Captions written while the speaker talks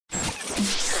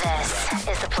This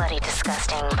is the Bloody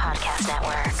Disgusting Podcast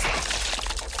Network.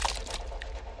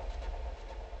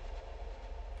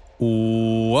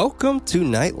 Welcome to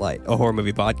Nightlight, a horror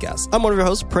movie podcast. I'm one of your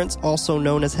hosts, Prince, also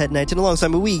known as Head Knight, and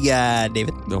alongside me we got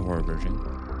David. The horror version.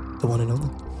 The one and only.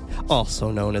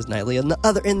 Also known as Nightly. And the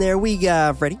other in there we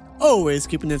got Freddy. Always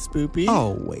keeping it spoopy.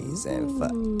 Always and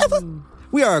forever.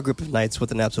 We are a group of knights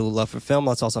with an absolute love for film.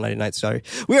 That's also 90 Nights, sorry.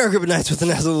 We are a group of knights with an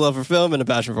absolute love for film and a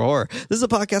passion for horror. This is a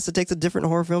podcast that takes a different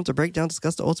horror film to break down,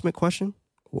 discuss the ultimate question.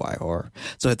 Why horror?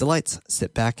 So hit the lights,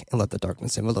 sit back, and let the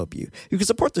darkness envelope you. You can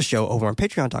support the show over on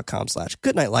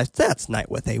patreon.com/goodnightlife. That's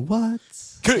night with a what?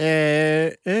 Through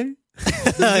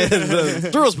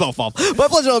a spell fall. By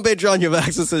pledging on Patreon, you have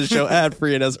access to the show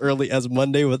ad-free and as early as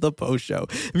Monday with a post show.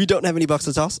 If you don't have any bucks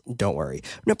to toss, don't worry.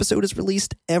 An episode is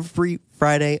released every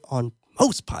Friday on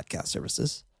most podcast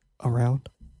services around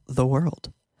the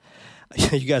world.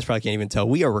 You guys probably can't even tell.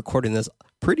 We are recording this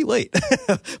pretty late,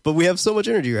 but we have so much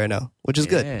energy right now, which is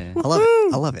good. I love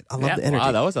it. I love it. I love the energy.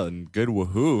 Wow, that was a good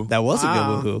woohoo. That was a good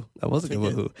woohoo. That was a good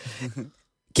woohoo.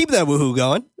 Keep that woohoo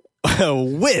going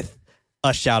with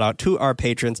a shout out to our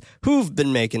patrons who've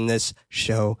been making this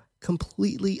show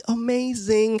completely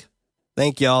amazing.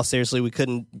 Thank y'all. Seriously, we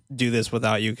couldn't do this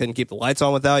without you. Couldn't keep the lights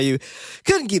on without you.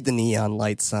 Couldn't keep the neon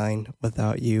light sign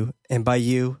without you. And by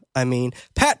you, I mean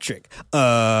Patrick,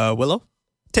 Willow,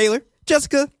 Taylor,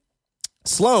 Jessica,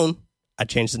 Sloan. I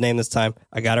changed the name this time.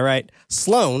 I got it right.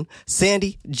 Sloan,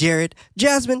 Sandy, Jared,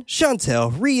 Jasmine,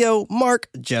 Chantel, Rio, Mark,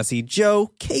 Jesse,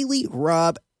 Joe, Kaylee,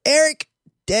 Rob, Eric,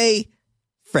 Day,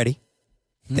 Freddie.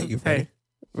 Thank you, Freddie. Hey.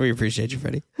 We appreciate you,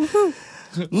 Freddie.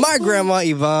 My grandma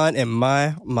Yvonne and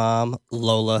my mom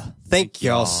Lola. Thank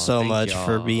y'all so much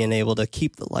for being able to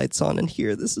keep the lights on in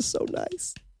here. This is so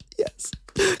nice. Yes.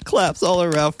 Claps all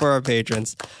around for our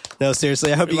patrons. No,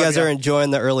 seriously, I hope you guys are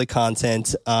enjoying the early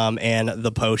content and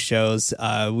the post shows.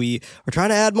 We are trying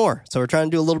to add more, so we're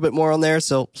trying to do a little bit more on there,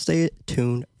 so stay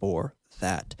tuned for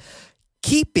that.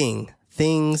 Keeping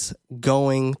things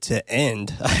going to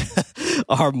end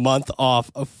our month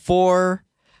off for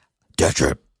Death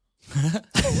Trip.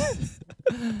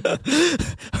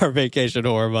 Our vacation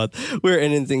horror month. We're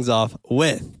ending things off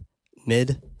with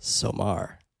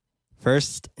Midsommar.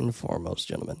 First and foremost,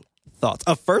 gentlemen, thoughts.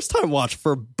 A first-time watch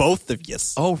for both of you.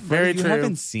 Oh, Very you true.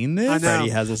 haven't seen this? I know. Freddie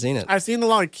hasn't seen it. I've seen a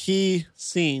lot of key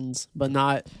scenes, but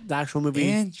not the actual movie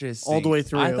Interesting. all the way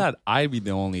through. I thought I'd be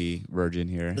the only virgin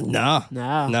here. No,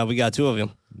 we got two of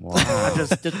them. Wow. I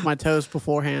just dipped my toes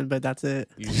beforehand, but that's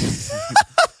it.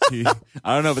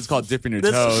 I don't know if it's called dipping your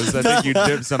toes. I think you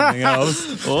dipped something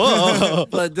else. Whoa.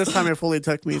 But this time it fully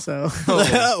took me, so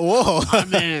Whoa.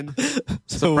 I'm in.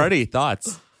 So, Freddie,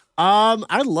 thoughts?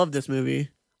 I love this movie.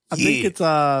 I think it's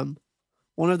one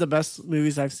of the best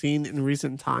movies I've seen in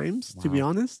recent times, to be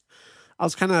honest. I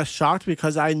was kind of shocked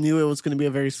because I knew it was going to be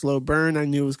a very slow burn. I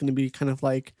knew it was going to be kind of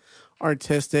like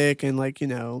artistic and like, you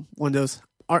know, one of those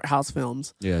art house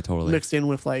films. Yeah, totally. Mixed in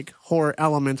with like horror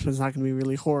elements, but it's not going to be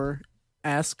really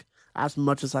horror-esque as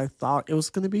much as I thought it was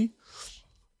going to be.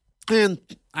 And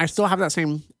I still have that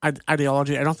same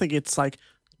ideology. I don't think it's like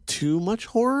too much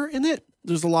horror in it.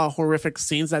 There's a lot of horrific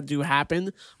scenes that do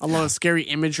happen, a lot of scary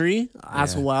imagery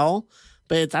as well.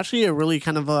 But it's actually a really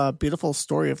kind of a beautiful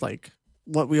story of like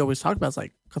what we always talk about is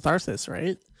like catharsis,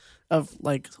 right? Of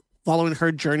like following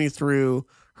her journey through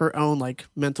her own like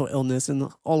mental illness and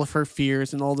all of her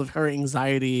fears and all of her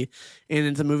anxiety. And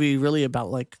it's a movie really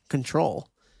about like control.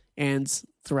 And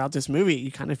throughout this movie,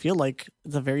 you kind of feel like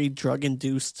it's a very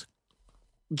drug-induced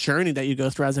journey that you go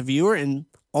through as a viewer, and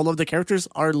all of the characters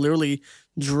are literally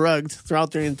drugged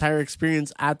throughout their entire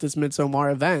experience at this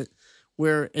Midsommar event,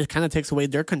 where it kind of takes away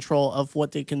their control of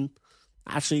what they can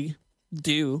actually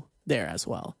do there as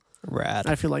well. Rad.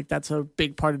 I feel like that's a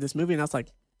big part of this movie, and I was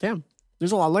like, damn,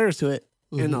 there's a lot of layers to it.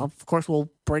 And of course, we'll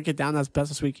break it down as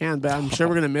best as we can, but I'm sure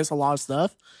we're going to miss a lot of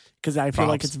stuff because I feel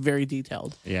like it's very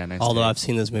detailed. Yeah, nice. Although I've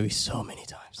seen this movie so many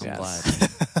times. I'm glad.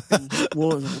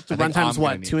 The runtime's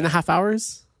what, 2.5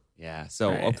 hours? Yeah.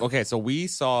 So Right. okay. So we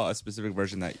saw a specific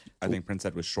version that I think Prince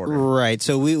said was shorter. Right.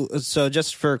 So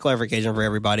just for clarification for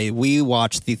everybody, we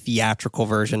watched the theatrical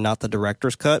version, not the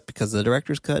director's cut, because the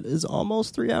director's cut is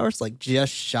almost 3 hours, like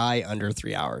just shy under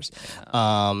 3 hours.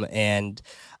 And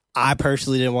I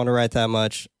personally didn't want to write that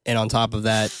much. And on top of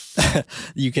that,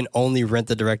 you can only rent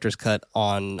the director's cut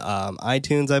on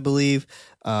iTunes, I believe.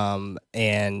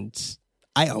 And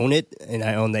I own it, and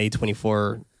I own the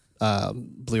A24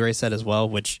 Blu-ray set as well,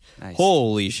 which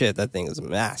holy shit, that thing is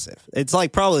massive. It's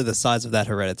like probably the size of that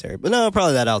Hereditary, but no,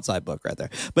 probably that Outside book right there.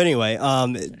 But anyway,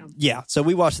 yeah, so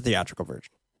we watched the theatrical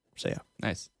version. So yeah.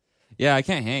 Nice. Yeah, I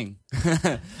can't hang.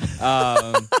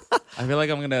 I feel like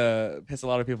I'm gonna piss a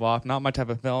lot of people off. Not my type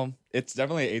of film. It's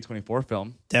definitely an A24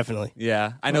 film. Definitely.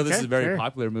 Yeah, I know this Okay, is a very fair.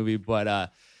 popular movie,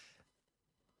 but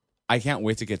I can't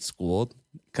wait to get schooled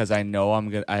because I know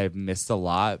I've missed a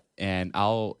lot, and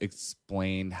I'll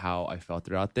explain how I felt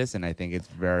throughout this, and I think it's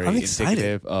very I'm excited.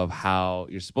 indicative of how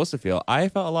you're supposed to feel. I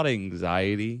felt a lot of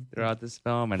anxiety throughout this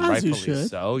film, and As you rightfully should.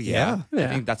 so. Yeah. Yeah. I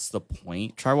think that's the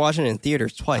point. Try watching it in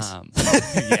theaters twice.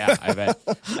 Yeah, I bet.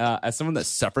 As someone that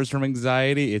suffers from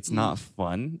anxiety, it's not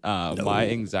fun. My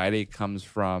anxiety comes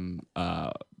from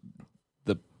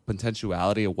the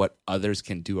potentiality of what others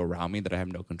can do around me that I have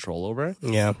no control over.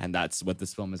 Yeah. And that's what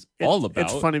this film is all about.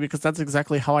 It's funny because that's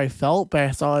exactly how I felt, but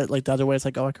I saw it like the other way. It's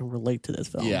like, oh, I can relate to this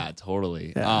film. Yeah,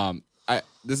 totally. Yeah.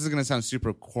 This is gonna sound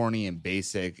super corny and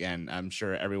basic, and I'm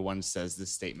sure everyone says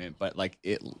this statement, but like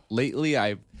lately,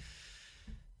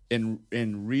 in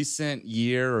recent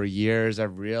years,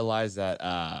 I've realized that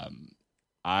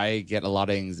I get a lot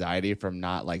of anxiety from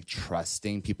not like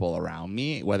trusting people around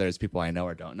me, whether it's people I know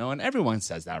or don't know. And everyone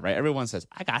says that, right? Everyone says,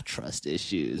 I got trust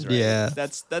issues, right? Yeah.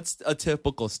 That's a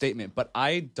typical statement. But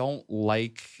I don't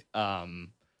like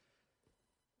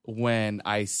when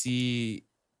I see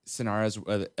scenarios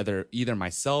where either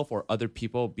myself or other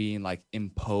people being like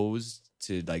imposed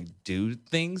to like do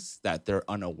things that they're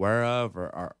unaware of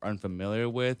or are unfamiliar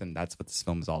with. And that's what this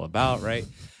film is all about, right?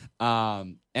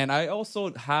 And I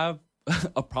also have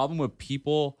a problem with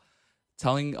people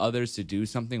telling others to do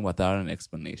something without an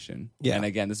explanation. Yeah. And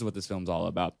again, this is what this film's all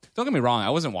about. Don't get me wrong. I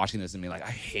wasn't watching this and being like,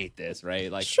 I hate this,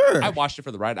 right? Like, Sure. I watched it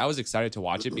for the ride. I was excited to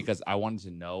watch it because I wanted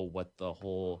to know what the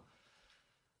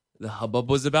hubbub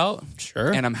was about.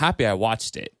 Sure. And I'm happy I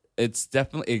watched it. It's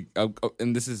definitely,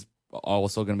 and this is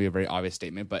also going to be a very obvious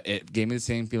statement, but it gave me the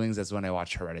same feelings as when I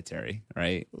watched Hereditary,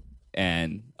 right?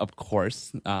 And of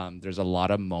course, there's a lot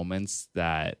of moments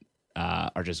that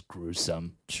are just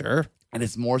gruesome. Sure. And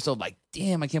it's more so like,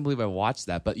 damn, I can't believe I watched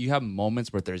that. But you have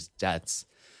moments where there's deaths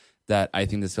that I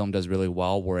think this film does really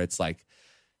well, where it's like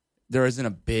there isn't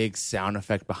a big sound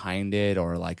effect behind it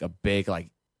or like a big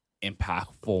like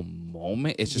impactful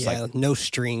moment. It's just like no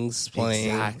strings playing.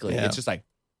 exactly. Yeah. It's just like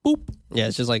boop, Yeah,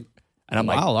 it's just like, and I'm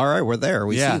wow, like, all right, we're there.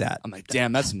 We yeah. see that. I'm like,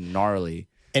 damn, that's gnarly.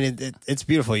 And it's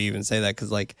beautiful you even say that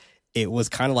because like it was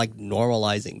kind of like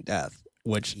normalizing death,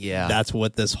 which that's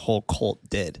what this whole cult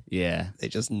did. Yeah, They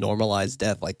just normalized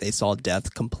death. Like they saw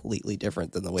death completely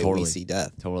different than the way we see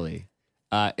death. totally.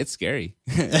 It's scary,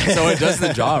 so it does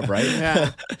the job, right?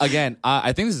 Yeah. Again,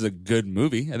 I think this is a good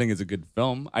movie. I think it's a good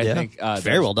film. I think It's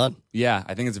very well done. Yeah,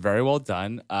 I think it's very well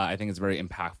done. I think it's very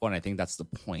impactful, and I think that's the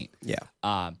point.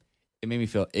 Yeah. It made me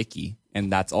feel icky,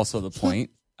 and that's also the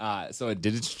point. So it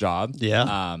did its job.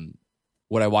 Yeah.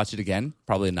 Would I watch it again?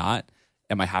 Probably not.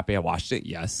 Am I happy I watched it?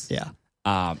 Yes. Yeah.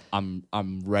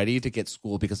 I'm ready to get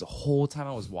schooled because the whole time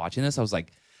I was watching this, I was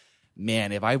like,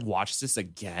 man, if I watch this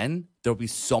again, there'll be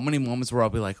so many moments where I'll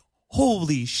be like,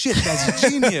 holy shit, that's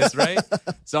genius, right?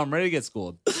 So I'm ready to get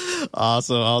schooled.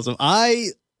 Awesome. I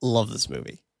love this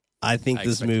movie. I think I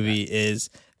this expected movie is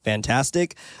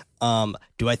fantastic.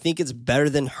 Do I think it's better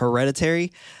than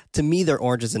Hereditary? To me, they're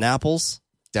oranges and apples.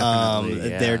 Definitely.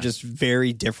 Yeah. They're just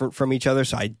very different from each other.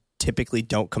 So I typically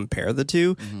don't compare the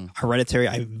two. Hereditary,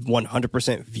 I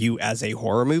 100% view as a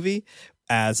horror movie.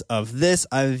 As of this,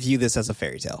 I view this as a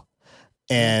fairy tale.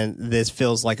 And this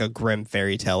feels like a grim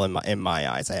fairy tale in my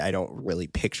eyes. I don't really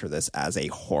picture this as a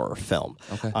horror film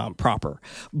proper.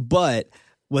 But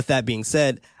with that being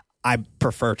said, I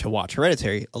prefer to watch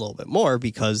Hereditary a little bit more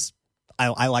because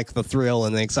I like the thrill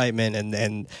and the excitement,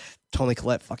 and Toni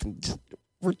Collette fucking just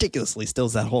ridiculously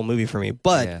steals that whole movie for me.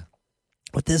 But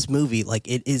with this movie, like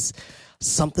it is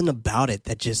something about it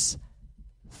that just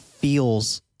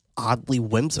feels oddly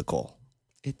whimsical.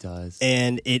 It does.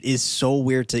 And it is so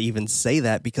weird to even say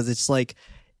that because it's like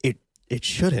it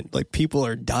shouldn't. Like people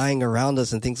are dying around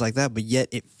us and things like that, but yet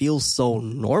it feels so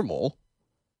normal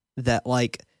that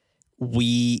like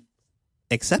we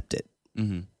accept it.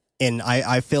 Mm-hmm. And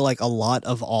I feel like a lot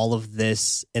of all of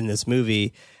this in this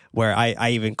movie, where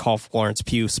I even call Florence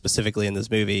Pugh specifically in this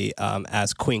movie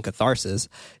as Queen Catharsis,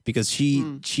 because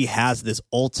she has this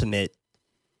ultimate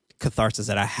catharsis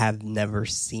that I have never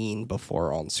seen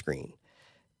before on screen.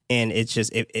 And it's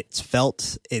just it's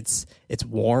felt, it's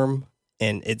warm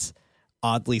and it's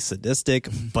oddly sadistic,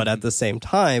 but at the same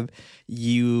time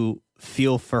you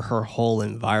feel for her whole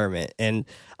environment. And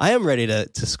I am ready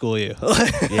to school you.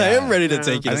 I am ready to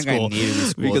take you I to think school. I need to be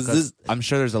schooled because this, I'm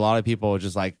sure there's a lot of people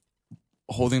just like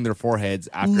holding their foreheads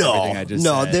after everything I just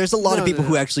said. there's a lot of people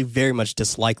who actually very much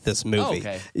dislike this movie. Oh,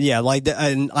 okay. Yeah,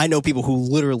 and I know people who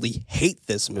literally hate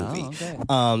this movie.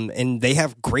 Oh, okay. And they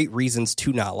have great reasons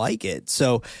to not like it.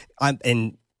 So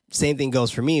and same thing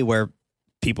goes for me, where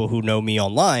people who know me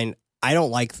online, I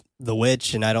don't like The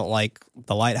Witch and I don't like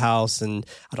The Lighthouse and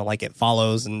I don't like It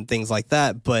Follows and things like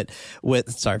that. But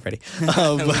sorry, Freddie. Rip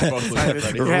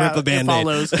a Band-Aid. It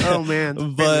Follows. Oh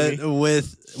man. But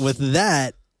with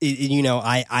that,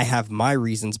 I have my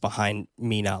reasons behind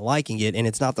me not liking it, and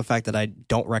it's not the fact that I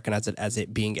don't recognize it as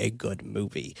it being a good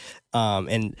movie.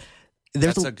 And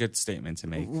that's a good statement to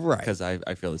make, right? Because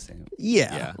I feel the same.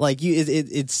 Yeah. Like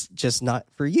it's just not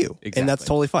for you, and that's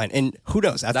totally fine. And who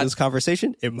knows? After this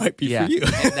conversation, it might be for you.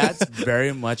 And that's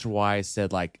very much why I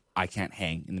said like I can't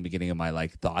hang in the beginning of my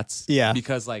like thoughts. Yeah,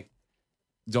 because like,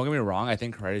 don't get me wrong, I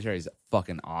think Hereditary is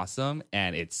fucking awesome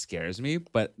and it scares me,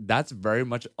 but that's very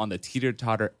much on the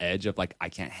teeter-totter edge of like I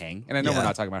can't hang. And I know we're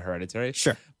not talking about Hereditary,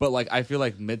 sure, but like I feel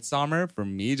like Midsommar for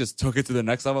me just took it to the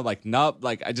next level. Like nope,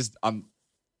 like I'm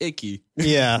icky.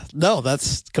 Yeah, no,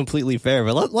 that's completely fair.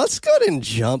 But let's go ahead and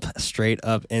jump straight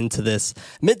up into this.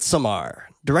 Midsommar,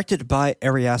 directed by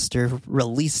Ari Aster,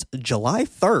 released July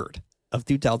 3rd of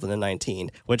 2019,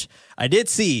 which I did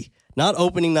see, not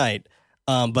opening night,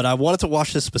 but I wanted to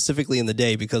watch this specifically in the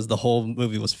day because the whole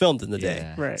movie was filmed in the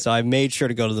day. Right. So I made sure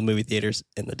to go to the movie theaters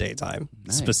in the daytime,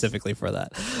 specifically for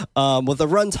that. With a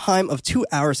runtime of 2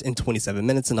 hours and 27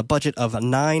 minutes and a budget of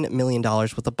 $9 million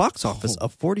with a box office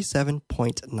of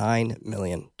 $47.9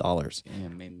 million.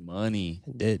 Damn, made money.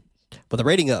 It did. With a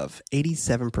rating of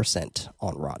 87%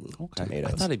 on Rotten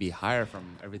Tomatoes. I thought it'd be higher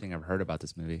from everything I've heard about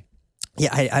this movie.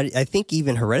 Yeah, I think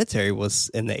even Hereditary was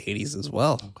in the 80s as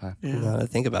well. Okay. Yeah. Now that I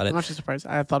think about it. I'm actually surprised.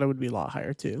 I thought it would be a lot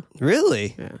higher too.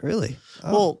 Really? Yeah. Really?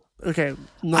 Oh. Well, okay.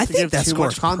 Not I to think give that too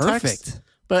much score's context, perfect.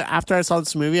 but after I saw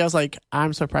this movie, I was like,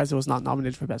 I'm surprised it was not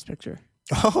nominated for Best Picture.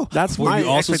 Oh, That's were my you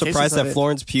also expectations surprised of that it.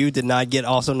 Florence Pugh did not get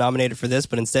also nominated for this,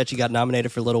 but instead she got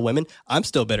nominated for Little Women? I'm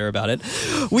still bitter about it.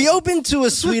 We open to a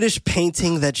Swedish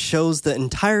painting that shows the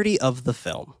entirety of the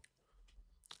film.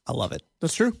 I love it.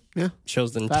 That's true. Yeah.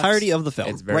 Shows the entirety of the film.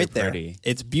 It's very right there. pretty.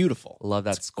 It's beautiful. Love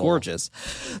that It's skull. gorgeous.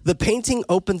 The painting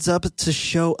opens up to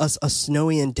show us a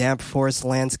snowy and damp forest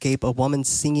landscape, a woman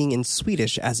singing in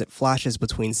Swedish as it flashes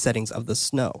between settings of the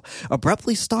snow,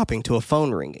 abruptly stopping to a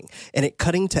phone ringing, and it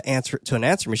cutting to an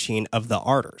answer machine of the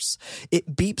Arters.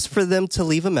 It beeps for them to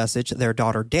leave a message. Their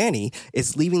daughter Danny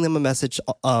is leaving them a message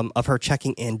of her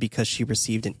checking in because she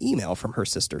received an email from her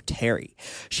sister Terry.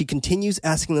 She continues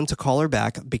asking them to call her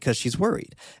back because she's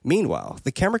worried. Meanwhile,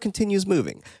 the camera continues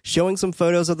moving, showing some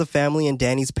photos of the family and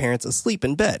Danny's parents asleep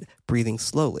in bed, breathing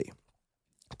slowly.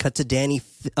 Cut to Danny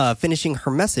finishing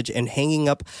her message and hanging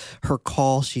up her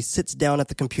call. She sits down at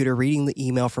the computer reading the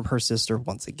email from her sister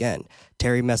once again.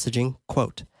 Terry messaging,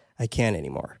 quote, "I can't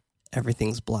anymore.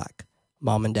 Everything's black.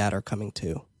 Mom and Dad are coming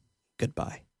too.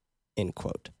 Goodbye." End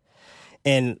quote.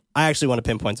 And I actually want to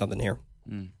pinpoint something here.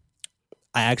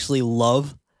 I actually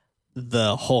love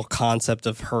the whole concept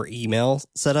of her email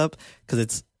setup because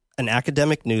it's an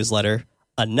academic newsletter,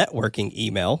 a networking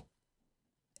email,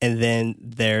 and then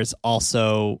there's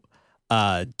also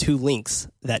 2 links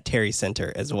that Terry sent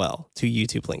her as well, 2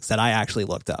 YouTube links that I actually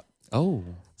looked up. Oh.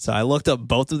 So I looked up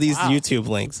both of these YouTube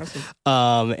links.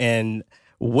 And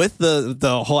with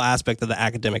the whole aspect of the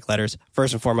academic letters,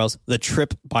 first and foremost, the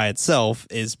trip by itself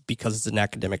is because it's an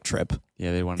academic trip.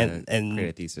 Yeah, they wanted to create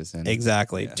a thesis.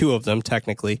 Exactly. 2 of them,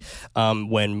 technically,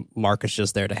 when Mark is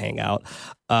just there to hang out.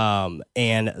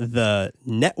 And the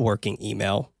networking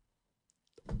email,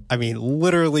 I mean,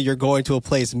 literally you're going to a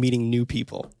place meeting new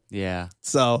people. Yeah.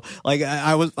 So, like,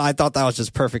 I thought that was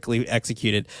just perfectly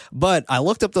executed. But I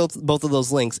looked up both of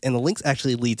those links, and the links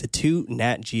actually lead to 2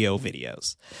 Nat Geo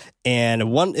videos.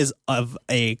 And one is of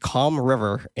a calm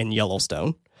river in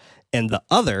Yellowstone, and the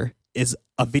other is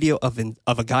a video of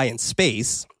a guy in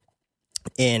space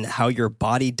and how your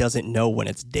body doesn't know when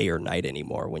it's day or night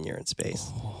anymore when you're in space.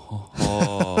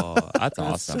 Oh, that's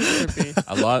awesome.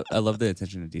 I love the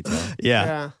attention to detail.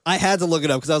 Yeah. I had to look it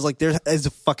up because I was like, there is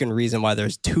a fucking reason why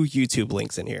there's 2 YouTube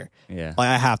links in here. Yeah. Like,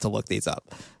 I have to look these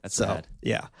up. That's sad.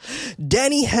 Yeah.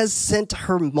 Danny has sent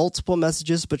her multiple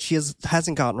messages, but she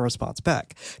hasn't gotten a response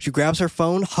back. She grabs her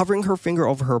phone, hovering her finger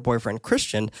over her boyfriend,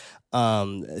 Christian.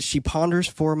 She ponders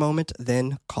for a moment,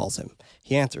 then calls him.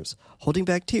 He answers. Holding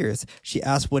back tears, she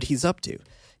asks what he's up to.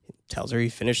 He tells her he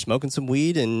finished smoking some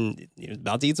weed and he was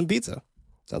about to eat some pizza.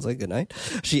 Sounds like a good night.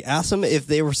 She asks him if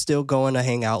they were still going to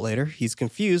hang out later. He's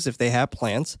confused if they have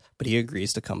plans, but he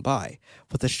agrees to come by.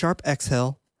 With a sharp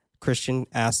exhale, Christian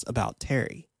asks about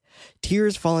Terry.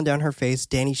 Tears falling down her face,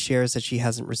 Danny shares that she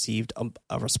hasn't received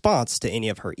a response to any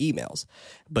of her emails,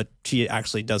 but she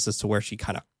actually does this to where she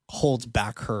kind of holds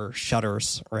back her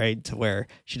shudders, right? To where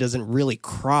she doesn't really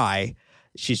cry.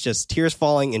 She's just tears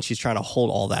falling and she's trying to hold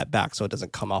all that back so it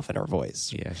doesn't come off in her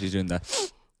voice. Yeah, she's doing the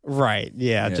Right.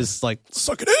 Yeah. Yeah. Just like,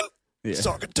 suck it in. Yeah.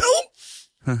 Suck it, tell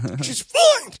him. She's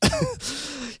fine.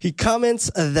 He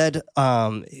comments that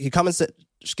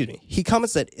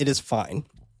it is fine.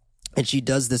 And she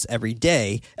does this every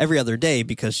other day,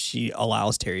 because she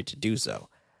allows Terry to do so.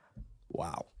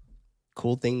 Wow.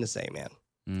 Cool thing to say, man.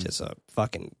 Just a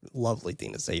fucking lovely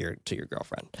thing to say to your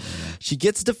girlfriend. She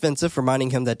gets defensive, reminding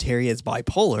him that Terry is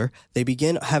bipolar. They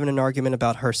begin having an argument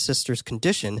about her sister's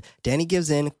condition. Danny gives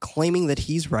in, claiming that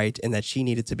he's right and that she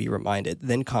needed to be reminded,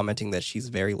 then commenting that she's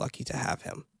very lucky to have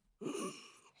him.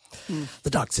 The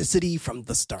toxicity from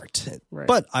the start. Right.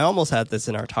 But I almost had this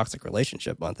in our toxic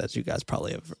relationship month, as you guys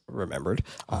probably have remembered.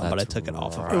 But I took it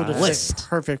off of It would our have list. fit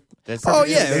perfect. Oh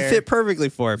yeah, it fit perfectly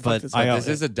for it. But this This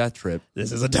is a death trip.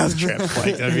 This is a death trip.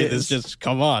 Like, I mean, it's just,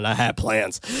 come on, I had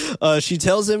plans. She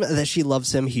tells him that she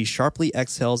loves him. He sharply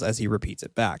exhales as he repeats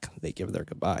it back. They give their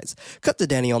goodbyes. Cut to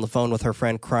Danny on the phone with her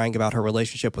friend, crying about her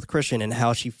relationship with Christian and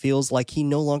how she feels like he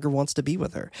no longer wants to be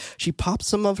with her. She pops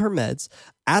some of her meds,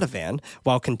 Ativan,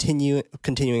 while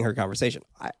continuing her conversation.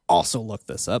 I also looked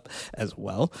this up as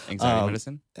well. Anxiety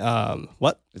medicine?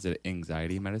 What? Is it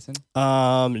anxiety medicine?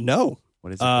 No.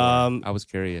 What is it for? I was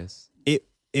curious.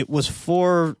 It was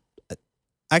for.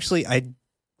 Actually, I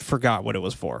forgot what it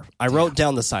was for. I wrote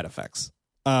down the side effects.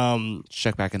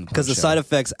 Check back in the Because the side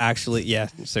effects actually,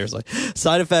 seriously,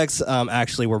 side effects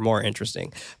actually were more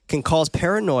interesting. Can cause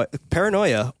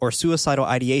paranoia or suicidal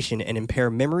ideation and impair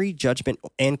memory, judgment,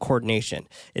 and coordination.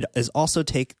 It's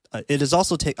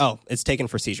taken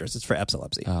for seizures. It's for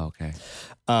epilepsy. Oh, okay.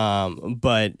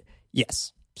 But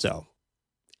yes, so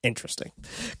interesting.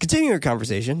 Continuing her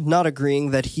conversation, not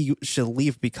agreeing that he should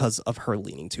leave because of her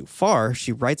leaning too far,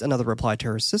 she writes another reply to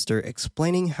her sister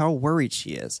explaining how worried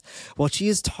she is. While she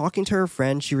is talking to her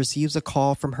friend, she receives a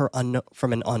call from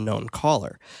an unknown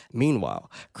caller.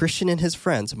 Meanwhile, Christian and his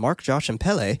friends, Mark, Josh, and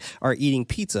Pele, are eating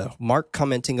pizza, Mark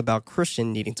commenting about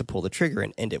Christian needing to pull the trigger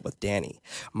and end it with Danny.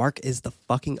 Mark is the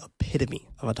fucking epitome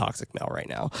of a toxic male right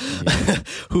now,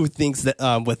 who thinks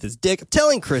that with his dick,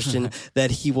 telling Christian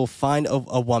that he will find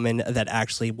a woman that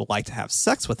actually would like to have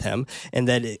sex with him, and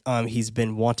that he's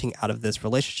been wanting out of this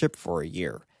relationship for a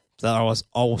year. So that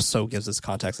also gives us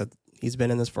context that he's been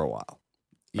in this for a while.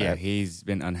 Yeah, he's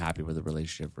been unhappy with the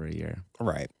relationship for a year.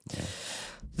 Right. Yeah.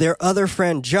 Their other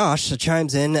friend Josh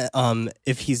chimes in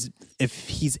if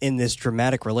he's in this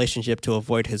dramatic relationship to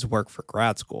avoid his work for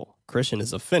grad school. Christian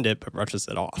is offended but brushes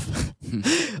it off.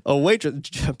 A waitress,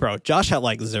 bro, Josh had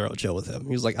like zero chill with him.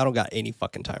 He was like, I don't got any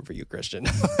fucking time for you, Christian.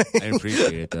 I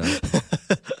appreciate it though.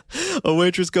 A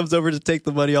waitress comes over to take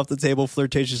the money off the table,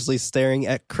 flirtatiously staring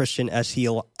at Christian as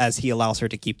he allows her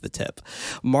to keep the tip.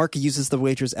 Mark uses the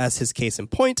waitress as his case in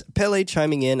point, Pele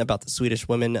chiming in about the Swedish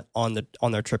women on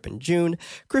their trip in June.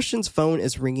 Christian's phone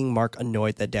is ringing, Mark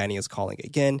annoyed that Danny is calling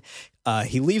again.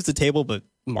 He leaves the table, but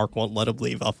Mark won't let him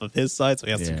leave off of his side, so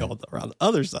he has to go around the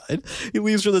other side. He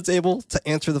leaves from the table to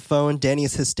answer the phone. Danny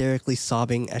is hysterically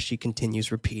sobbing as she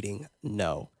continues repeating,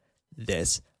 "No,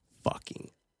 this fucking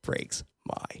breaks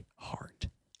my heart."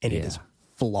 And it is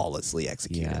flawlessly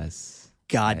executed. Yes.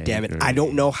 God damn it. I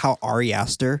don't know how Ari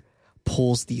Aster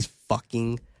pulls these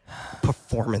fucking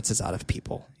performances out of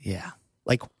people. Yeah.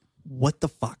 Like, what the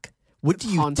fuck? What do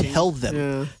you tell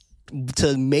them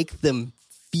to make them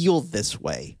feel this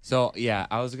way? So, yeah,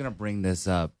 I was going to bring this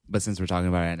up, but since we're talking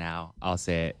about it now, I'll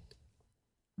say it.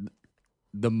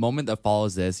 The moment that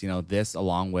follows this, this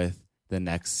along with the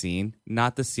next scene,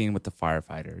 not the scene with the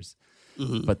firefighters,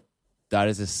 but that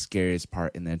is the scariest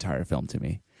part in the entire film to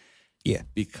me. Yeah.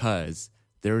 Because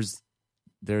there's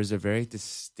a very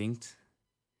distinct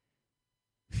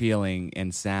feeling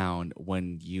and sound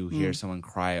when you hear someone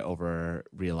cry over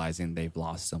realizing they've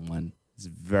lost someone. It's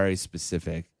very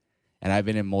specific. And I've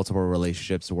been in multiple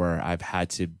relationships where I've had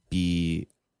to be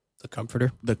the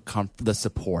comforter, the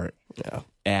support. Yeah.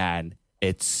 And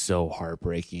it's so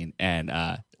heartbreaking. And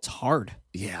it's hard.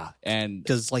 Yeah. And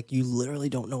because like you literally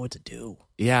don't know what to do.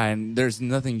 Yeah, and there's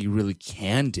nothing you really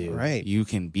can do. Right. You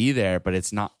can be there, but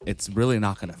it's really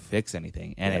not going to fix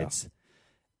anything. And it's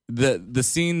the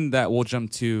scene that we'll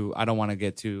jump to. I don't want to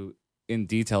get too in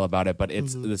detail about it, but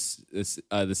it's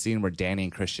the scene where Danny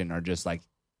and Christian are just like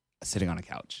sitting on a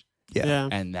couch. Yeah.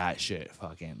 And that shit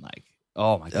fucking like,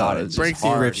 oh my God, it breaks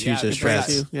you. Rips you to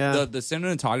shreds. The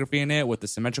cinematography in it with the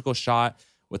symmetrical shot,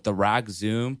 with the rag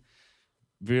zoom,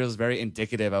 feels very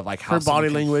indicative of like how her body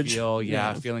language feel,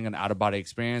 feeling an out of body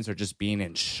experience or just being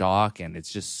in shock, and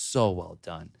it's just so well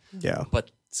done. Yeah. But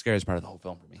the scariest part of the whole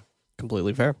film for me.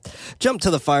 Completely fair. Jump to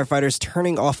the firefighters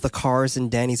turning off the cars in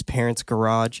Danny's parents'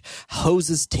 garage.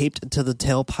 Hoses taped to the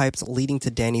tailpipes leading to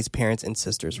Danny's parents' and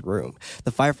sister's room.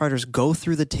 The firefighters go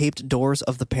through the taped doors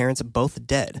of the parents, both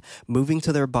dead, moving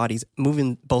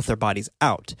both their bodies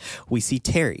out. We see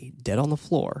Terry dead on the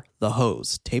floor, the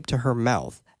hose taped to her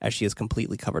mouth as she is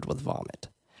completely covered with vomit.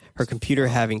 Her computer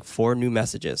having 4 new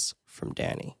messages from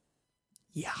Danny.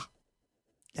 Yeah.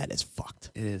 That is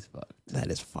fucked. It is fucked. That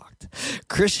is fucked.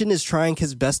 Christian is trying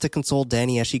his best to console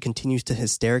Danny as she continues to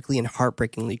hysterically and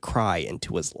heartbreakingly cry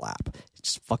into his lap. It's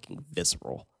just fucking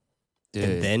visceral. Dude,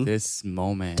 and then this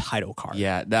moment. title card.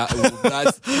 Yeah, that's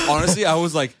honestly, I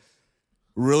was like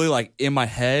really like in my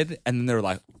head, and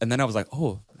then I was like,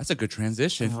 oh, that's a good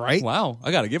transition. Right? Wow,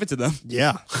 I gotta give it to them.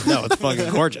 Yeah. No, it's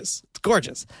fucking gorgeous. It's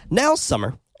gorgeous. Now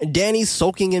summer. Danny's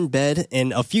sulking in bed,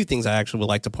 and a few things I actually would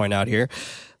like to point out here.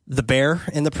 The bear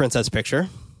in the princess picture,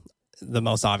 the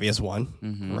most obvious one,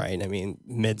 right? I mean,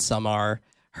 Midsommar,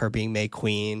 her being made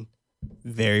queen,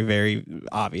 very, very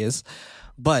obvious.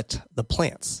 But the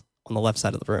plants on the left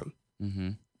side of the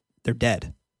room, they're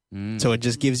dead. So it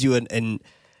just gives you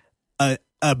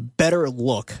a better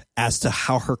look as to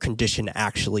how her condition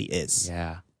actually is.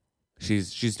 Yeah,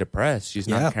 she's depressed. She's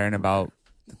not caring about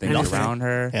the things around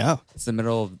her. Yeah, it's the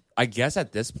middle of, I guess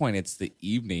at this point it's the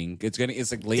evening. It's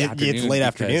like late afternoon. It's late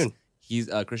afternoon. He's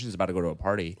Christian's about to go to a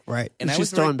party. Right. And she's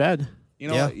still in bed. You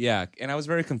know, yeah. And I was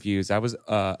very confused. I was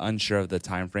unsure of the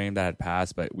time frame that had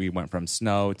passed, but we went from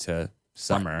snow to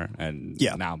summer, and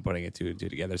now I'm putting it two and two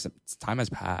together. So time has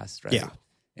passed, right? Yeah.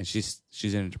 And she's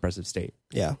in a depressive state.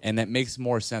 Yeah. And that makes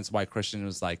more sense why Christian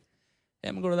was like, hey,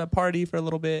 I'm gonna go to that party for a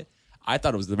little bit. I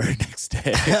thought it was the very next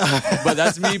day, but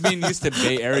that's me being used to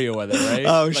Bay Area weather, right?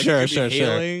 Oh, like sure. One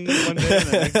day, and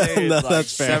the next day it's No, like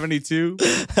that's fair. 72.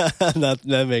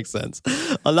 that makes sense.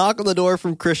 A knock on the door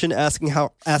from Christian asking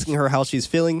her how she's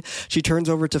feeling. She turns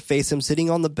over to face him sitting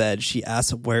on the bed. She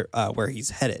asks where he's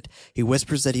headed. He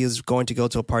whispers that he is going to go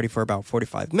to a party for about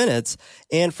 45 minutes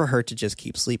and for her to just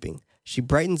keep sleeping. She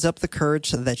brightens up the courage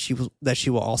that she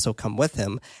will also come with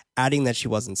him, adding that she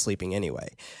wasn't sleeping anyway.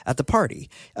 At the party,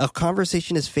 a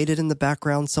conversation is faded in the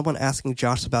background, someone asking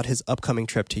Josh about his upcoming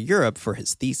trip to Europe for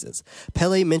his thesis.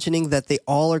 Pele mentioning that they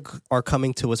all are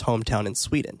coming to his hometown in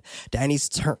Sweden. Danny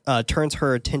turns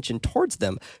her attention towards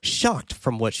them, shocked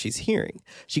from what she's hearing.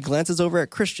 She glances over at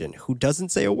Christian, who doesn't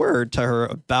say a word to her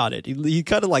about it. He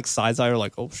kind of like sighs at her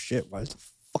like, oh shit, why is the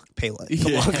fuck Pele?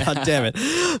 Come on, god damn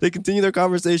it. They continue their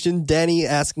conversation, Danny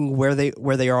asking where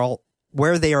they are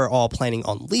all planning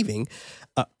on leaving,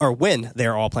 or when they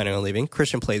are all planning on leaving.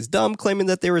 Christian plays dumb, claiming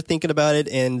that they were thinking about it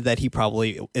and that he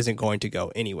probably isn't going to go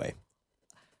anyway.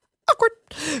 Awkward.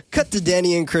 Cut to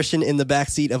Danny and Christian in the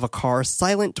backseat of a car,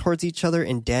 silent towards each other,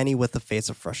 and Danny with a face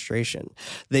of frustration.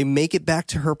 They make it back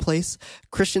to her place.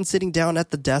 Christian sitting down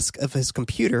at the desk of his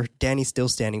computer, Danny still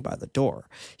standing by the door.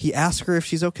 He asks her if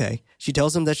she's okay. She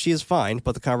tells him that she is fine,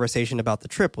 but the conversation about the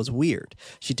trip was weird.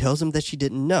 She tells him that she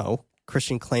didn't know.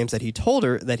 Christian claims that he told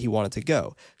her that he wanted to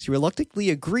go. She reluctantly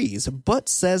agrees, but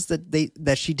says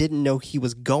that she didn't know he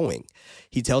was going.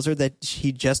 He tells her that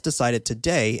he just decided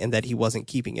today and that he wasn't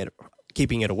keeping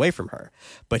it away from her.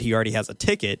 But he already has a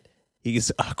ticket. He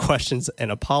questions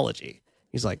an apology.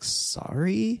 He's like,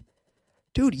 sorry?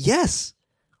 Dude, yes.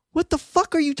 What the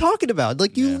fuck are you talking about?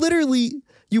 Like, you literally...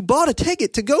 You bought a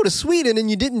ticket to go to Sweden and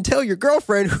you didn't tell your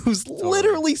girlfriend who's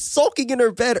literally sulking in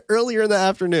her bed earlier in the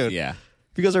afternoon. Yeah.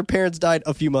 Because her parents died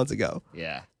a few months ago.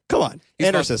 Yeah. Come on.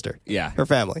 And her sister. Yeah. Her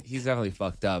family. He's definitely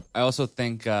fucked up. I also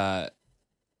think that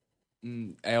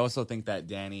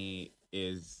Danny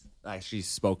is, like, she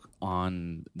spoke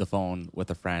on the phone with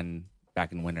a friend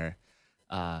back in winter,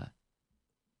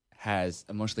 has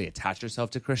emotionally attached herself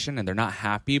to Christian, and they're not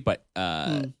happy, but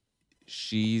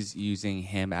she's using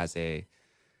him as a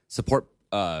support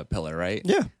pillar, right?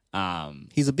 Yeah.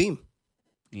 He's a beam.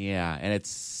 Yeah, and it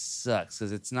sucks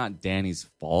because it's not Danny's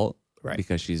fault, right?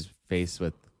 Because she's faced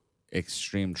with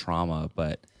extreme trauma.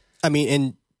 But I mean,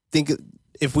 and think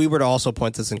if we were to also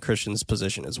point this in Christian's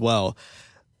position as well,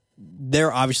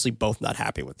 they're obviously both not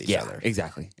happy with each other.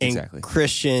 Exactly. And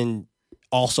Christian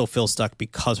also feels stuck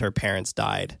because her parents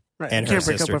died. Right. And I her can't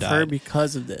break up sister with died. her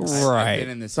because of this. Right. I've been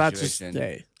in this So that's just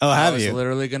situation. Oh, have I was you?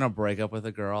 literally gonna break up with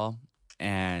a girl,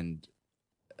 and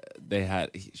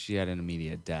she had an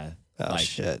immediate death. Oh,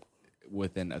 shit.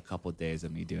 Within a couple of days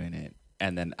of me doing it.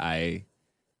 And then I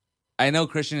know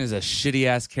Christian is a shitty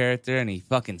ass character and he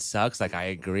fucking sucks. Like, I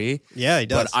agree. Yeah, he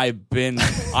does. But I've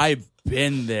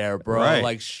been there, bro. Right.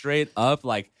 Like, straight up,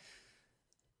 like,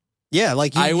 yeah,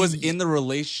 like I was in the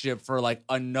relationship for like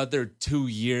another 2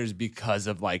 years because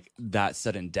of like that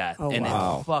sudden death. Oh, and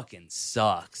wow. it fucking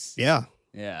sucks. Yeah.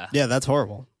 Yeah. Yeah, that's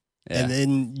horrible. Yeah. And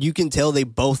then you can tell they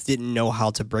both didn't know how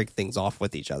to break things off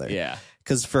with each other. Yeah.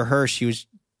 Because for her,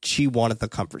 she wanted the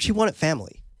comfort. She wanted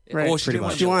family. Right. Well, Pretty didn't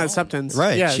much. She wanted alone. acceptance.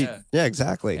 Right. Yeah. Yeah,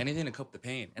 exactly. Anything to cope the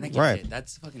pain. And I get Right. it.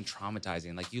 That's fucking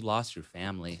traumatizing. Like, you lost your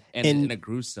family. And And- in a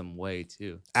gruesome way,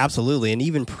 too. Absolutely. And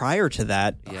even prior to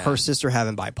that, Yeah. her sister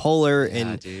having bipolar Yeah,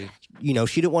 and, dude.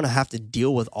 she didn't want to have to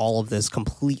deal with all of this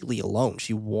completely alone.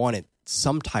 She wanted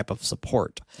some type of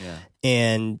support. Yeah.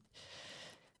 And,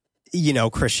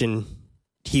 Christian,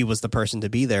 he was the person to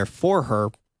be there for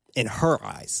her in her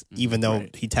eyes, even though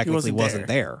Right. he technically wasn't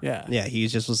there. Yeah. Yeah. He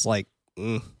just was like,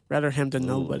 Rather him than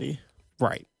nobody.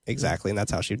 right. Exactly. And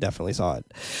that's how she definitely saw it.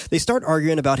 They start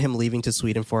arguing about him leaving to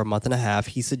Sweden for a month and a half.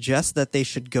 He suggests that he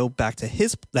should go back to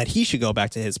his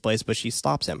place, but she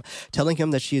stops him, telling him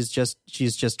that she's just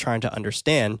trying to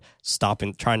understand,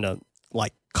 trying to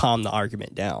calm the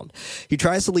argument down. He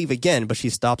tries to leave again, but she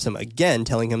stops him again,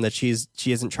 telling him that she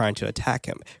isn't trying to attack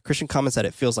him. Christian comments that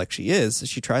it feels like she is.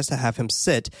 She tries to have him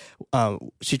sit.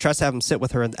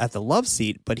 With her at the love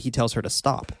seat, but he tells her to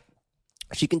stop.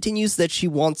 She continues that she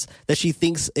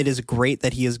thinks it is great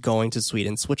that he is going to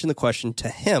Sweden, switching the question to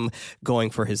him going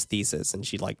for his thesis. And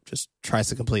she just tries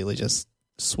to completely just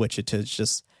switch it to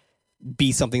just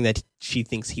be something that she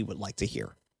thinks he would like to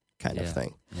hear, kind of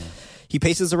thing. Yeah. He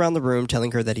paces around the room,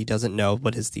 telling her that he doesn't know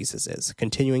what his thesis is.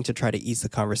 Continuing to try to ease the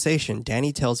conversation,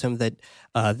 Danny tells him that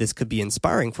this could be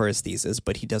inspiring for his thesis,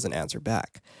 but he doesn't answer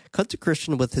back. Cut to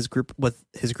Christian with his group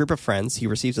of friends. He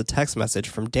receives a text message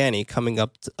from Danny coming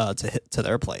up to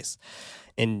their place,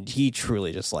 and he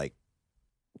truly just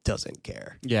doesn't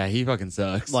care. Yeah, he fucking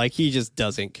sucks. He just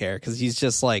doesn't care because he's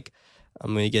just like,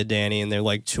 I'm gonna get Danny, and they're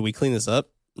like, should we clean this up?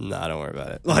 Nah, don't worry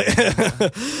about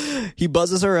it. He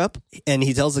buzzes her up, and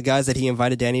he tells the guys that he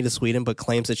invited Danny to Sweden, but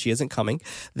claims that she isn't coming.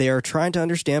 They are trying to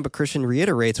understand, but Christian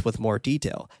reiterates with more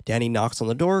detail. Danny knocks on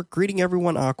the door, greeting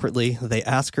everyone awkwardly. They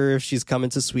ask her if she's coming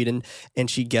to Sweden, and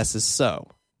she guesses so,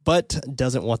 but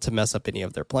doesn't want to mess up any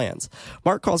of their plans.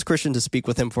 Mark calls Christian to speak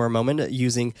with him for a moment,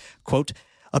 using, quote,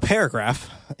 a paragraph,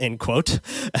 end quote,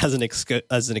 as an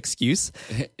excuse.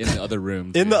 In the other room.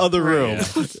 In too. the other room.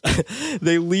 Yeah.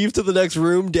 They leave to the next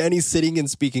room. Danny's sitting and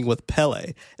speaking with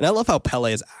Pele. And I love how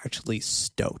Pele is actually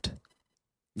stoked.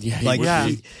 Yeah.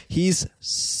 He's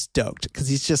stoked because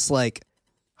he's just like,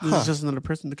 This is just another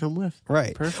person to come with.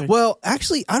 right. Perfect. Well,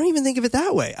 actually, I don't even think of it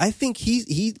that way. I think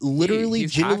he literally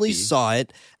he's genuinely happy. saw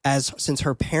it as since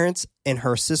her parents and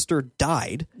her sister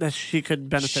died, That she could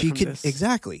benefit she from could this.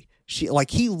 exactly. He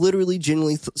literally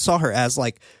genuinely saw her as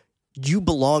you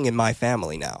belong in my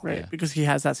family now. Right. Yeah. Because he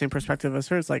has that same perspective as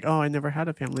her. It's like, I never had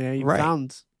a family. I Right.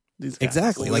 found these guys.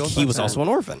 Exactly. Well, we He also was have also an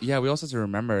orphan. Yeah, we also have to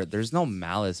remember there's no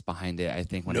malice behind it, I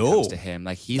think, when it No. comes to him.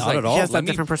 He's Not at all. He has let that me-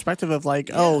 different perspective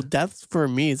of death for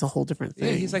me is a whole different thing.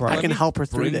 Yeah, he's like, Right. I let can me help her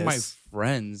through bring my this.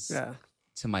 friends Yeah.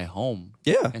 to my home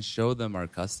Yeah. and show them our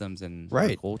customs and our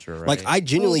Right. culture, right? I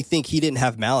genuinely think he didn't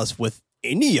have malice with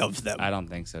any of them. I don't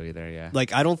think so either, yeah.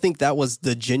 I don't think that was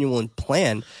the genuine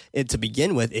plan to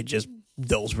begin with. It just,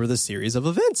 those were the series of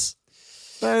events.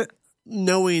 But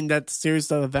knowing that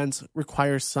series of events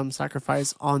requires some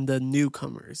sacrifice on the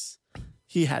newcomers,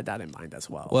 he had that in mind as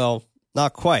well. Well,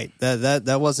 not quite.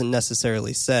 That wasn't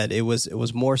necessarily said. It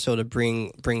was more so to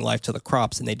bring life to the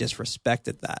crops, and they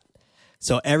disrespected that.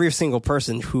 So every single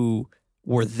person who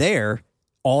were there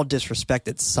all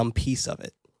disrespected some piece of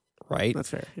it, right? That's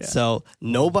fair. Yeah. So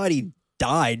nobody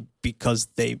died because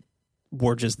they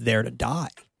were just there to die.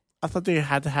 I thought they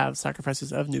had to have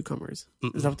sacrifices of newcomers.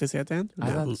 Is that what they say at the end?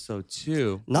 I thought so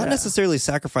too. Not Yeah. necessarily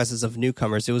sacrifices of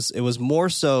newcomers. It was more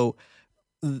so.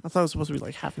 I thought it was supposed to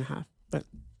be half and half. But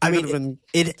I I mean, would have been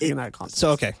it taking that context. so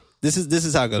okay. This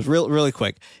is how it goes. Really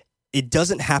quick. It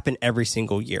doesn't happen every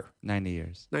single year. 90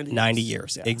 years. 90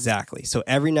 years. Yeah. Exactly. So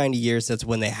every 90 years, that's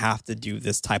when they have to do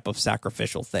this type of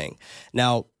sacrificial thing.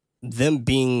 Now, them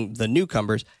being the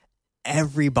newcomers,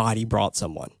 everybody brought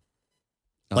someone.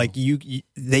 Oh.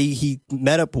 He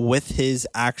met up with his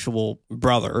actual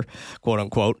brother, quote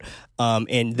unquote,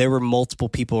 and there were multiple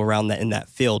people around in that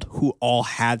field who all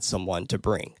had someone to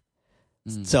bring.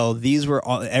 So these were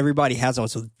everybody has someone.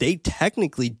 So they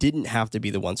technically didn't have to be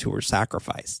the ones who were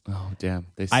sacrificed. Oh, damn.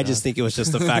 I just think it was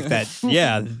just the fact that,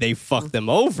 they fucked them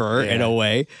over in a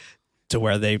way to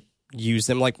where they used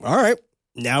them all right,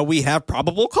 now we have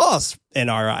probable cause in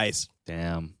our eyes.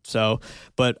 Damn. So,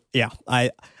 but I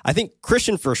think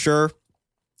Christian for sure,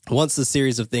 once the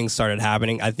series of things started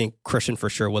happening, I think Christian for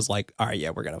sure was like, all right, yeah,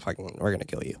 we're going to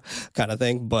kill you kind of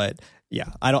thing. But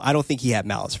yeah, I don't think he had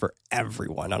malice for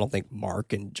everyone. I don't think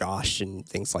Mark and Josh and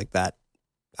things like that.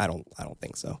 I don't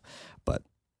think so. But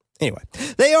Anyway,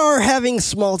 they are having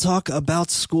small talk about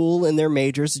school and their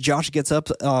majors. Josh gets up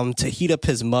to heat up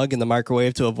his mug in the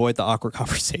microwave to avoid the awkward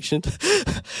conversation.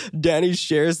 Danny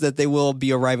shares that they will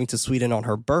be arriving to Sweden on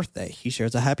her birthday. He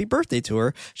shares a happy birthday to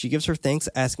her. She gives her thanks,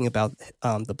 asking about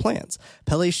the plans.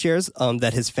 Pelle shares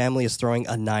that his family is throwing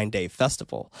a 9-day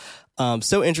festival.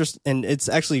 So interesting, and it's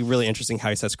actually really interesting how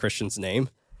he says Christian's name.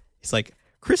 He's like,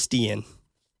 Christian.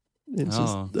 It's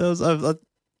just,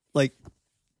 like,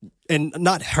 and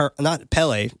not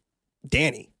Pelle,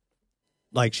 Danny.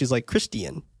 Like, she's like,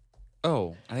 Christian.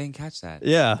 Oh, I didn't catch that.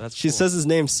 Yeah, That's she cool. says his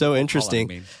name so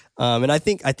interesting. And I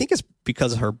think it's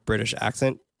because of her British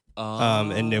accent.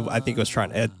 I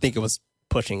think it was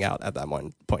pushing out at that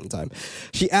point in time.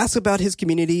 She asks about his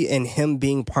community and him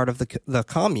being part of the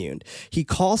commune. He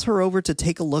calls her over to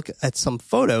take a look at some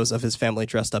photos of his family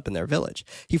dressed up in their village.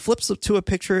 He flips to a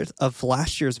picture of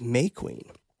last year's May Queen,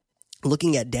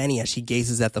 looking at Danny as she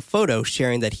gazes at the photo,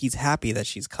 sharing that he's happy that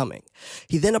she's coming.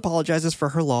 He then apologizes for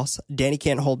her loss. Danny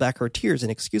can't hold back her tears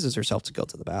and excuses herself to go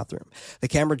to the bathroom. The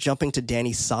camera jumping to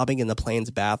Danny sobbing in the plane's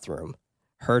bathroom,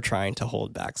 her trying to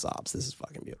hold back sobs. This is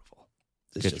fucking beautiful.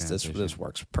 This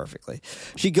works perfectly.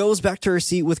 She goes back to her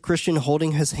seat with Christian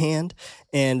holding his hand.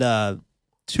 And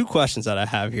 2 questions that I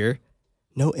have here.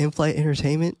 No in-flight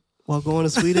entertainment while going to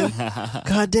Sweden?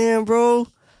 God damn, bro.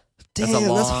 Damn,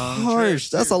 that's harsh.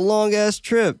 That's a long ass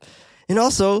trip. And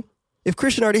also, if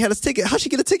Christian already had his ticket, how'd she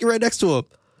get a ticket right next to him?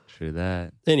 True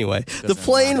that. Anyway, the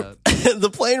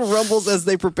plane rumbles as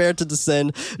they prepare to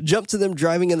descend. Jump to them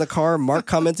driving in the car. Mark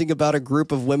commenting about a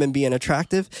group of women being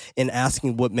attractive and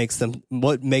asking what makes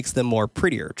them more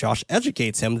prettier. Josh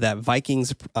educates him that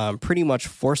Vikings pretty much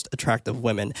forced attractive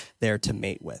women there to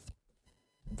mate with.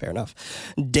 Fair enough.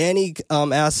 Danny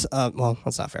asks, well,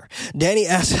 that's not fair. Danny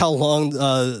asks how long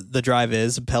the drive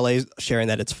is. Pelle sharing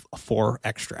that it's 4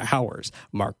 extra hours.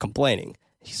 Mark complaining.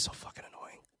 He's so fucking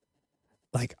annoying.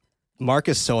 Like, Mark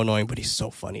is so annoying, but he's so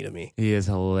funny to me. He is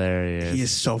hilarious. He is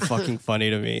so fucking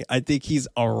funny to me. I think he's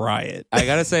a riot. I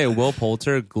gotta say, Will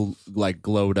Poulter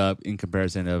glowed up in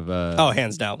comparison of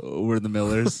hands down. We're the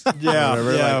Millers. Yeah,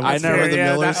 I never the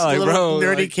Millers. That little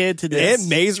nerdy kid to this. And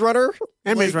Maze Runner.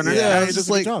 And Maze Runner. Yeah, I he was does just a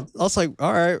good like, job. I was like,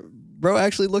 all right, bro,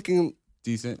 actually looking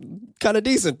decent, kind of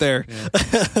decent there.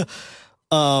 Yeah.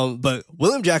 But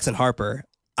William Jackson Harper,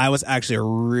 I was actually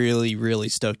really, really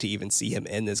stoked to even see him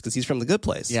in this because he's from The Good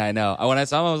Place. Yeah, I know. When I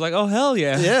saw him, I was like, oh, hell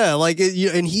yeah. Yeah, like,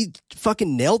 and he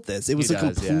fucking nailed this. It was a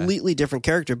completely different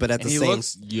character, but at the same... he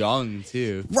looks young,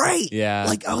 too. Right. Yeah.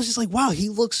 Like, I was just like, wow, he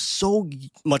looks so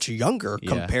much younger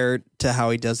compared to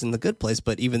how he does in The Good Place,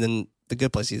 but even in The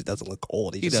Good Place, he doesn't look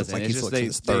old. He just looks like he's in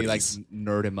his 30s. They like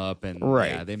nerd him up and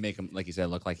they make him, like you said,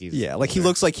 look like he's like he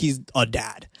looks like he's a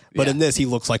dad. But in this, he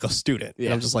looks like a student. Yeah.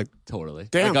 And I'm just like, totally.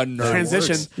 Damn, like a nerd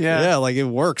transition. Works. Yeah, like it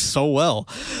works so well.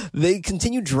 They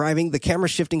continue driving, the camera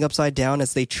shifting upside down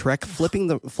as they trek, flipping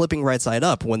right side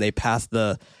up when they pass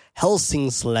the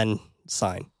Helsingland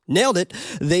sign. Nailed it.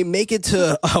 They make it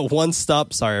to one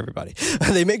stop. Sorry, everybody.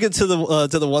 They make it to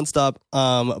the one stop,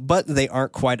 but they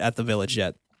aren't quite at the village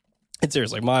yet. And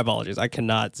seriously, my apologies. I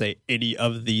cannot say any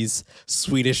of these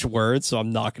Swedish words, so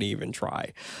I'm not going to even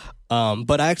try.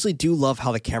 But I actually do love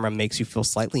how the camera makes you feel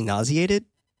slightly nauseated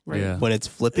when it's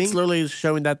flipping. It's literally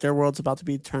showing that their world's about to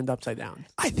be turned upside down.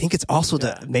 I think it's also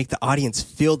to make the audience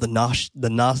feel the nauseousness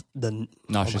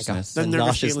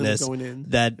going in.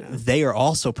 that they are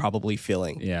also probably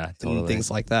feeling. Yeah, totally. And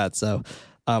things like that. So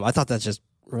I thought that's just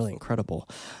really incredible.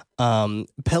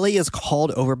 Pelle is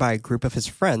called over by a group of his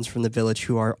friends from the village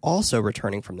who are also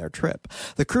returning from their trip.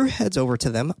 The crew heads over to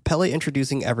them, Pelle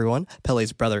introducing everyone.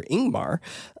 Pelle's brother Ingmar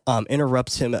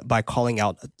interrupts him by calling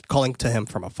to him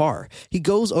from afar. He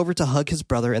goes over to hug his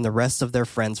brother and the rest of their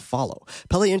friends follow.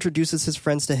 Pelle introduces his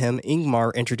friends to him.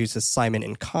 Ingmar introduces Simon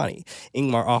and Connie.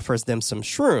 Ingmar offers them some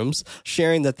shrooms,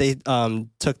 sharing that they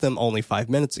took them only 5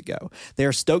 minutes ago. They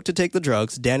are stoked to take the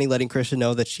drugs, Danny letting Christian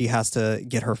know that she has to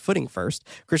get her footing first.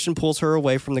 Christian pulls her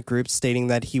away from the group, stating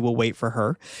that he will wait for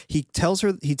her. He tells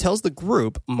the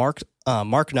group, Mark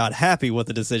not happy with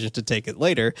the decision to take it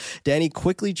later. Danny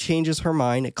quickly changes her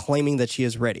mind, claiming that she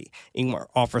is ready. Ingmar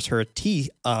offers her tea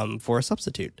for a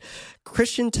substitute.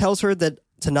 Christian tells her that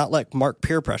to not let Mark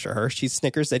peer pressure her. She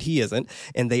snickers that he isn't,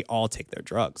 and they all take their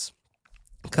drugs.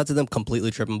 Cut to them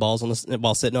completely tripping balls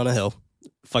while sitting on a hill.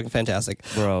 Fucking fantastic.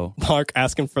 Bro. Mark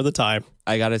asking for the time.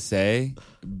 I gotta say,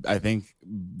 I think,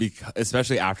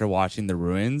 especially after watching The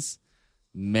Ruins,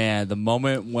 Man, the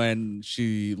moment when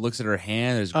she looks at her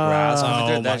hand, there's grass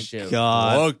on it. Oh That my shit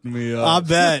God. fucked me up. I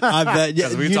bet. Yeah,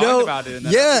 'Cause we you talked know, about it in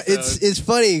that yeah, episode. it's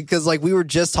funny because like we were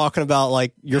just talking about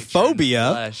like your phobia,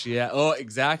 Flesh, yeah. Oh,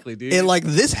 exactly, dude. and like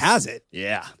this has it.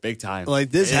 yeah, big time.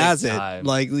 Like this Big has time. it.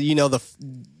 Like you know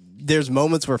there's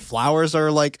moments where flowers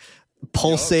are like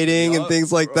pulsating and Yup,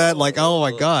 things like that. Like oh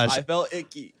my gosh, I felt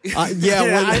icky.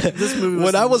 This movie was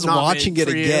when I was not watching made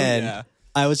it for you. again, Yeah.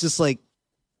 I was just like,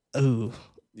 ooh.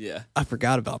 yeah. I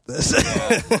forgot about this.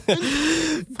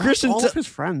 Christian, all of his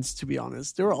friends, to be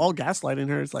honest, they were all gaslighting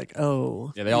her. It's like,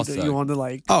 oh, Yeah, they all you suck. want to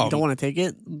like, Oh. you don't want to take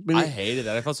it. But I hated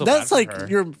that. I felt so that's bad like for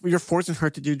her. you're forcing her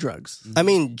to do drugs. I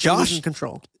mean, You're Josh. losing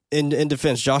control. In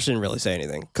defense, Josh didn't really say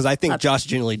anything because I think Josh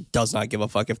genuinely does not give a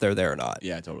fuck if they're there or not.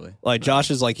 Yeah, totally. Like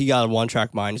Josh is like he got a one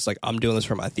track mind. He's like, I'm doing this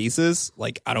for my thesis.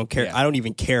 Like I don't care. Yeah. I don't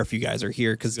even care if you guys are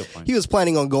here because Good point. he was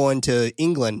planning on going to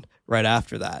England right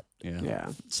after that. Yeah.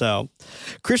 So,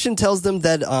 Christian tells them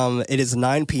that it is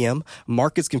 9 p.m.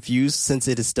 Mark is confused since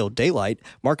it is still daylight.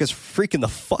 Mark is freaking the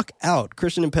fuck out.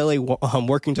 Christian and Pele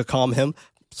working to calm him.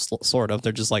 Sort of.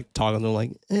 They're just like talking to him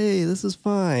like, hey, this is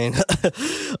fine.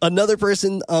 Another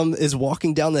person is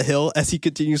walking down the hill as he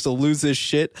continues to lose his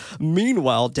shit.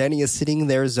 Meanwhile, Danny is sitting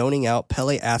there zoning out,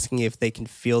 Pele asking if they can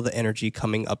feel the energy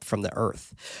coming up from the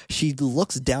earth. She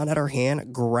looks down at her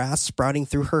hand, grass sprouting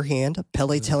through her hand,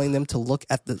 Pele telling them to look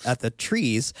at the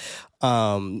trees,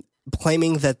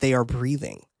 claiming that they are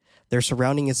breathing. Their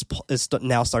surrounding is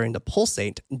now starting to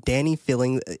pulsate. Danny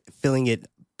feeling it,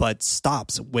 but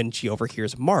stops when she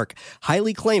overhears Mark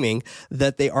highly claiming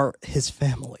that they are his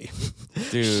family.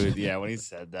 Dude, yeah, when he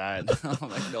said that, I'm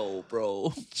like, no,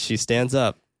 bro. She stands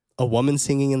up. A woman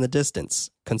singing in the distance.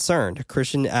 Concerned,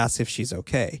 Christian asks if she's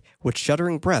okay. With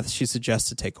shuddering breath, she suggests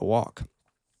to take a walk.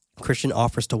 Christian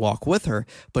offers to walk with her,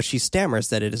 but she stammers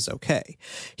that it is okay.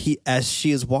 As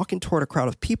she is walking toward a crowd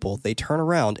of people, they turn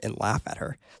around and laugh at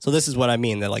her. So this is what I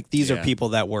mean. That like these are Yeah. people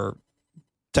that were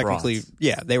technically,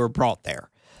 Brought. they were brought there.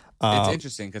 It's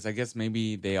interesting because I guess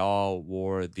maybe they all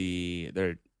wore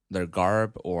their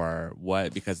garb or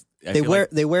what because I They feel wear like,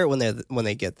 they wear it when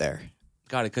they get there.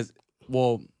 got it because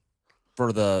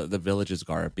for the village's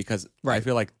garb because I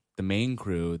feel like the main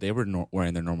crew they were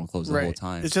wearing their normal clothes the whole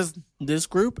time. It's just this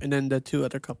group and then the two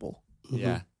other couple.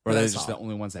 Yeah, But or they're that's just all. the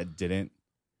only ones that didn't.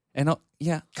 And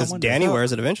yeah, Because I wonder- Danny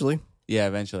wears it eventually. Yeah,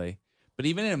 eventually. But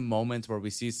even in moments where we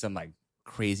see some like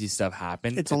crazy stuff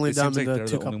happen, It's only it them seems like and the they're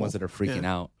two the only ones that couple. are freaking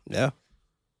out. Yeah.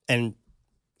 And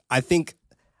I think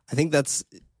that's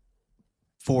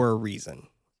for a reason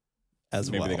as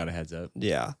Maybe well. they got a heads up.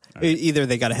 Yeah. All right. Either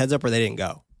they got a heads up or they didn't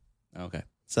go. Okay.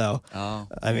 So Oh,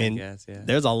 I mean, guess, yeah.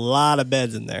 there's a lot of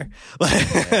beds in there.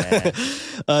 Yeah.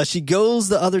 She goes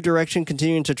the other direction,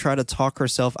 continuing to try to talk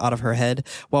herself out of her head.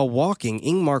 While walking,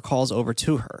 Ingmar calls over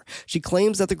to her. She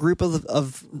claims that the group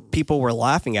of people were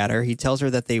laughing at her. He tells her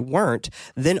that they weren't,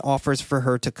 then offers for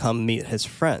her to come meet his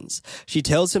friends. She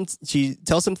tells him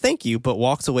thank you, but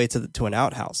walks away to an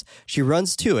outhouse. She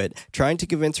runs to it, trying to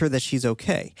convince her that she's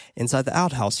okay. Inside the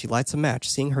outhouse, she lights a match,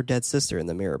 seeing her dead sister in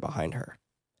the mirror behind her.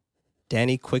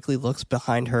 Danny quickly looks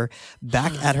behind her,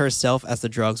 back at herself as the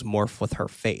drugs morph with her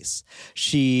face.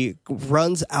 She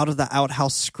runs out of the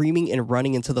outhouse, screaming and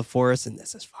running into the forest, and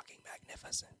this is fucking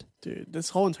magnificent. Dude, this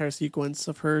whole entire sequence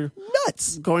of her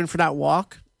Nuts! going for that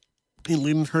walk and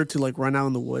leading her to like run out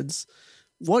in the woods.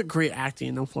 What great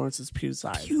acting on Florence Pugh's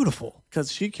side. Beautiful. Because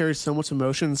she carries so much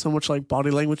emotion, so much like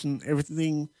body language and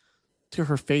everything to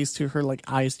her face, to her like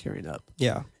eyes tearing up.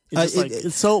 Yeah. It's just,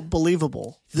 it's so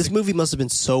believable. This movie must have been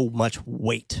so much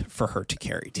weight for her to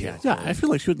carry too. Yeah, I feel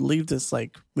like she would leave this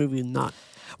like movie not.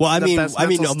 Well, I The mean, best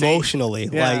mental state. emotionally,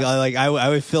 Yeah. I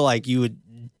would feel like you would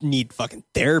need fucking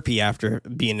therapy after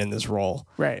being in this role.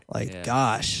 Right. Like, Yeah.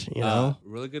 gosh, you know?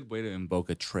 Really good way to invoke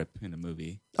a trip in a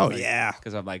movie. Oh, yeah.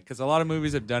 Because a lot of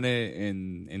movies have done it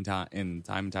in time and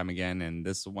time again, and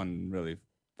this one really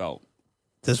felt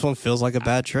This one feels like a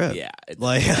bad trip. yeah.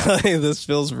 Like this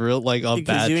feels real like a It gives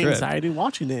bad you trip. anxiety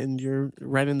watching it, and you're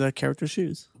right in the character's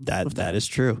shoes. That is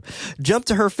true. Jump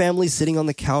to her family sitting on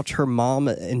the couch, her mom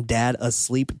and dad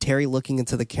asleep, Terry looking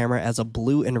into the camera as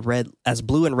blue and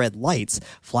red lights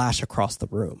flash across the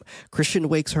room. Christian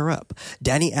wakes her up.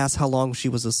 Danny asks how long she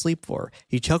was asleep for.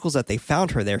 He chuckles that they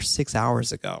found her there 6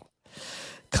 hours ago.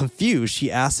 Confused,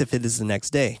 she asks if it is the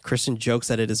next day. Christian jokes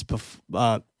that it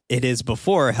is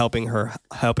before helping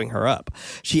her up.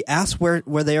 She asks where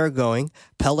they are going.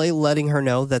 Pele letting her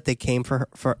know that they came for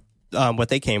what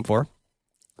they came for.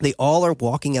 They all are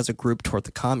walking as a group toward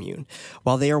the commune.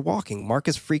 While they are walking, Mark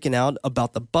is freaking out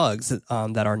about the bugs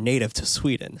that are native to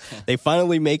Sweden. They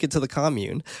finally make it to the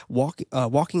commune,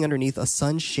 walking underneath a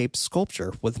sun-shaped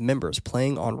sculpture with members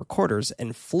playing on recorders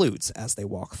and flutes as they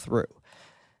walk through.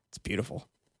 It's beautiful.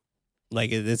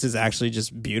 Like, this is actually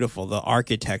just beautiful. The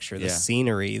architecture, the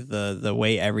scenery, the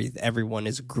way everyone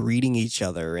is greeting each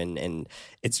other, and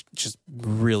it's just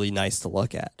really nice to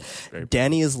look at.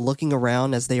 Danny is looking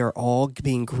around as they are all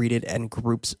being greeted and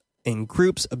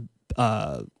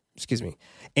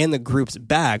and the group's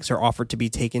bags are offered to be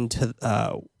taken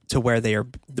to where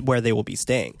they will be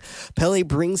staying. Pele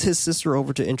brings his sister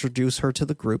over to introduce her to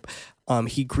the group.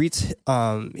 He greets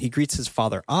his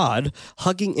father Odd,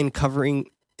 hugging and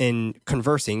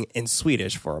conversing in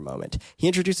Swedish for a moment. He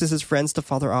introduces his friends to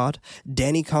Father Odd,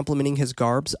 Danny complimenting his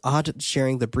garbs, Odd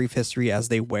sharing the brief history as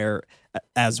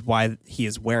why he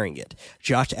is wearing it,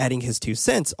 Josh adding his 2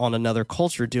 cents on another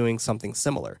culture doing something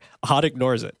similar. Odd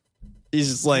ignores it. He's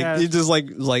just like, what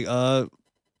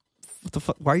the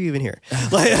fuck? Why are you even here?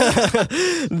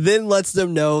 Then lets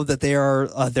them know that they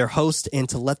are their host and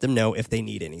to let them know if they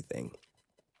need anything.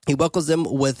 He welcomes them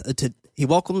with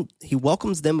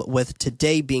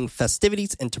today being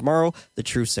festivities and tomorrow the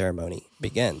true ceremony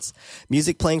begins.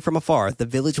 Music playing from afar, the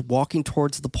village walking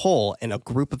towards the pole, and a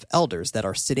group of elders that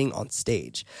are sitting on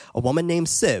stage. A woman named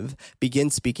Siv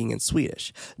begins speaking in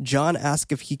Swedish. John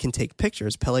asks if he can take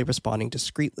pictures, Pele responding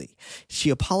discreetly. She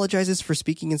apologizes for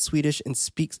speaking in Swedish and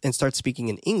starts speaking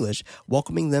in English,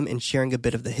 welcoming them and sharing a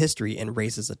bit of the history, and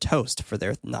raises a toast for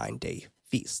their 9-day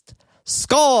feast.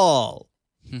 Skål!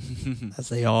 As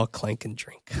they all clank and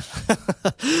drink.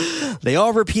 They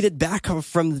all repeated back They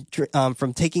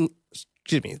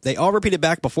all repeated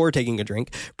back before taking a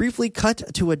drink. Briefly cut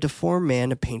to a deformed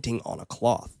man painting on a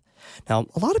cloth. Now,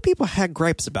 a lot of people had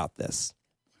gripes about this.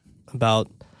 I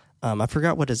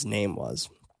forgot what his name was,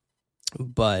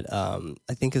 but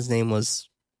I think his name was.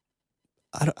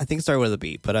 I think it started with a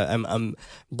B, but I'm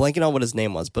blanking on what his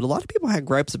name was. But a lot of people had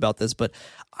gripes about this, but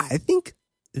I think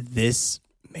this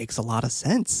makes a lot of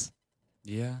sense.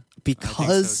 Yeah.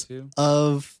 Because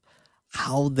of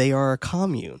how they are a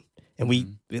commune. And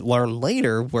we learn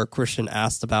later where Christian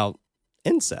asked about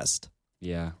incest.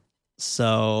 Yeah.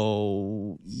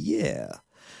 So I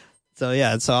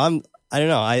don't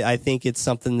know. I think it's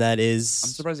something that is.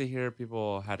 I'm surprised to hear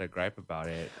people had a gripe about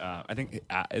it. I think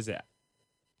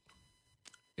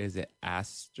is it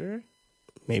Aster?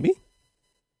 Maybe.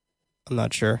 I'm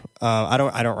not sure. I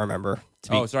don't remember.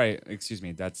 Sorry. Excuse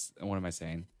me. That's what am I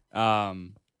saying?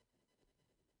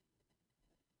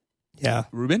 Yeah.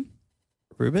 Ruben?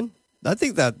 I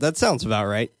think that sounds about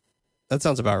right. That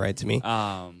sounds about right to me.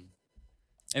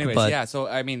 Anyways, But- yeah. So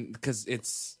I mean, because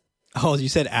it's Oh, you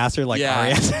said Aster like yeah,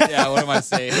 R-E-S? yeah. What am I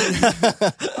saying?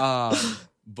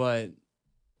 But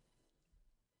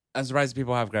I'm surprised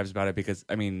people have gripes about it because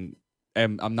I mean,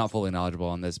 I'm not fully knowledgeable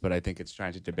on this, but I think it's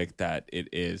trying to depict that it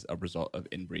is a result of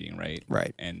inbreeding, right?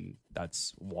 Right. And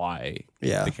that's why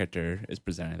Yeah. the character is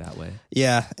presented that way.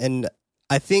 Yeah, and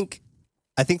I think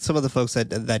some of the folks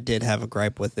that did have a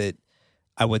gripe with it,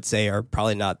 I would say, are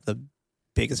probably not the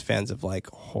biggest fans of like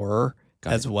horror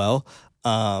as well.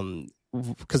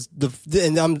 Because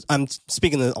I'm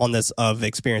speaking on this of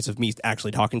experience of me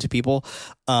actually talking to people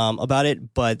about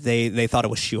it, but they thought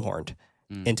it was shoehorned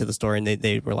into the story, and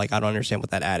they were like, I don't understand what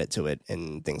that added to it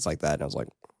and things like that. And I was like,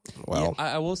 well,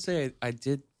 yeah, I will say I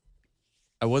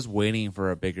was waiting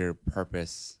for a bigger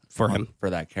purpose for him, for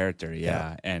that character.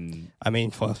 Yeah. And I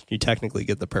mean, well, you technically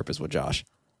get the purpose with Josh,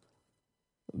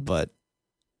 but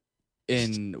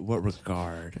in what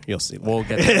regard? you'll see. We'll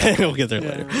get there. We'll get there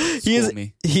later. School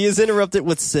me. He is interrupted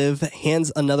with Siv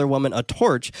hands another woman a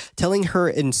torch, telling her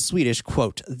in Swedish,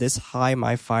 quote, "This high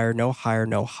my fire, no higher,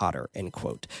 no hotter," end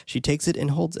quote. She takes it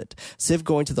and holds it. Siv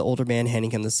going to the older man,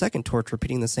 handing him the second torch,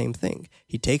 repeating the same thing.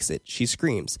 He takes it. She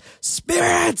screams,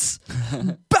 "Spirits!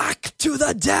 Back to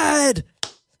the dead!"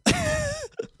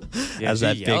 Yeah, As she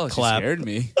that yelled, big clap. She scared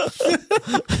me.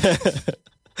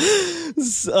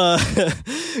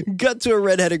 Got to a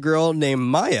redheaded girl named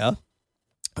Maya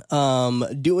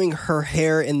doing her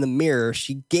hair in the mirror.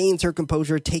 She gains her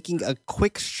composure, taking a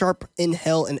quick, sharp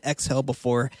inhale and exhale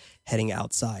before heading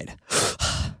outside.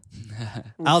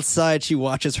 Outside, she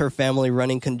watches her family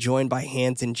running, conjoined by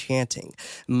hands and chanting.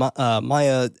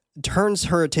 Maya turns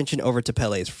her attention over to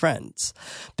Pele's friends.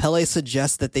 Pele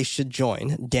suggests that they should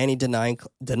join, Danny denying,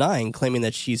 claiming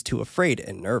that she's too afraid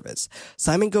and nervous.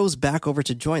 Simon goes back over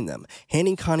to join them,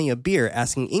 handing Connie a beer,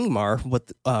 asking Ingmar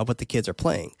what the kids are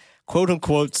playing. "Quote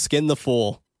unquote, skin the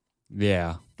fool."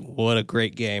 Yeah. What a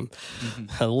great game.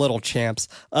 Little champs.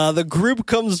 The group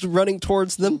comes running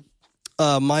towards them.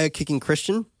 Maya kicking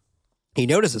Christian. He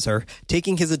notices her,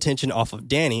 taking his attention off of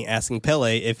Danny, asking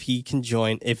Pele if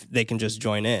they can just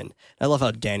join in. I love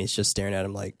how Danny's just staring at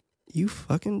him like, you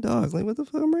fucking dog. Like, what the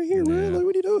fuck? I'm right here, man. Like,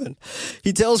 what are you doing?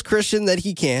 He tells Christian that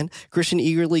he can. Christian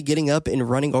eagerly getting up and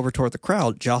running over toward the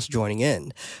crowd, Josh joining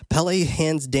in. Pele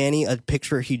hands Danny a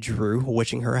picture he drew,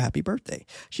 wishing her a happy birthday.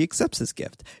 She accepts his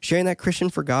gift, sharing that Christian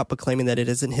forgot, but claiming that it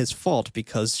isn't his fault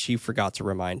because she forgot to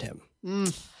remind him.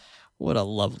 What a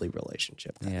lovely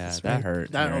relationship. That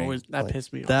hurt. That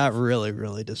pissed me off. That really,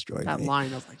 really destroyed that me.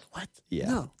 line, I was like, what? Yeah.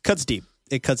 No. Cuts deep.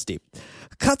 It cuts deep.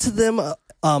 Cut to them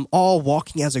all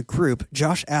walking as a group,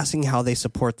 Josh asking how they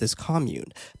support this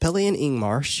commune. Pele and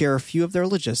Ingmar share a few of their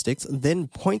logistics, then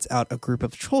points out a group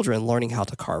of children learning how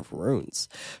to carve runes,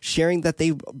 sharing that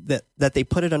they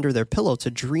put it under their pillow to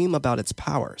dream about its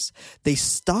powers. They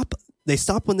stop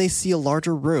when they see a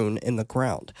larger rune in the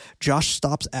ground. Josh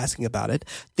stops asking about it,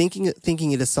 thinking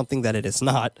it is something that it is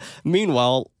not.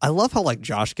 Meanwhile, I love how like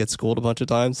Josh gets schooled a bunch of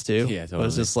times too. Yeah, totally. But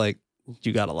it's just like,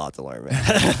 you got a lot to learn,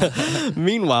 man.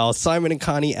 Meanwhile, Simon and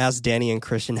Connie ask Danny and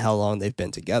Christian how long they've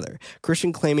been together.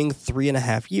 Christian claiming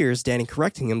 3.5 years, Danny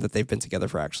correcting him that they've been together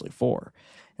for actually 4.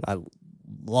 And I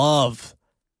love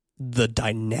the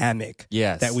dynamic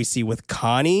that we see with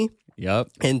Connie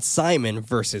and Simon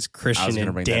versus Christian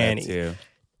and Danny. Too.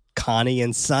 Connie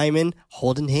and Simon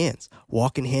holding hands,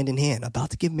 walking hand in hand, about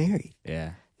to get married.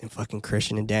 Yeah. And fucking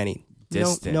Christian and Danny.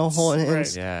 Distance. No holding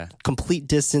hands. Right. Yeah. Complete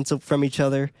distance from each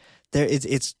other.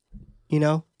 It's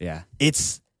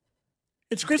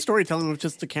It's great storytelling with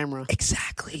just the camera.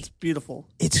 Exactly. It's beautiful.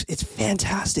 It's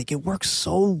fantastic. It works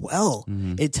so well.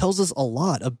 Mm-hmm. It tells us a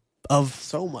lot of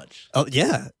So much.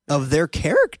 of their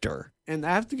character. And I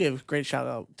have to give a great shout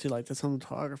out to like the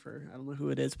cinematographer. I don't know who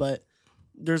it is, but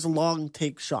there's long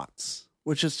take shots,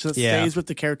 which is just stays with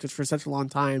the characters for such a long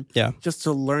time. Yeah. Just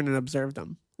to learn and observe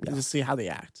them and just see how they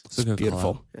act. It's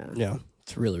beautiful. Call. Yeah.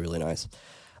 It's really, really nice.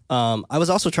 I was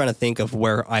also trying to think of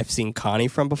where I've seen Connie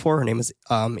from before. Her name is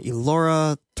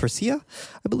Elora Torcia,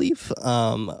 I believe.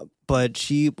 But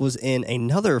she was in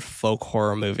another folk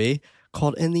horror movie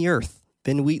called In the Earth,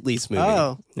 Ben Wheatley's movie.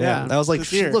 Oh, yeah. I was like,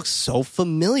 she looks so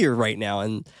familiar right now,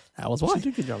 and that was why. She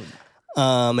did a good job with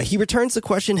that. He returns the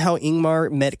question how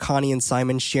Ingmar met Connie and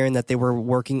Simon, sharing that they were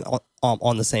working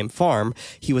on the same farm.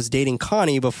 He was dating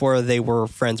Connie before they were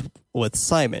friends with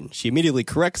Simon. She immediately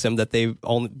corrects him that they've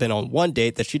only been on one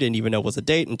date that she didn't even know was a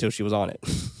date until she was on it.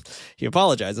 He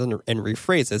apologizes and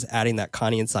rephrases, adding that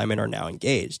Connie and Simon are now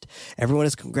engaged. Everyone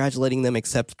is congratulating them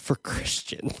except for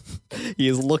Christian. He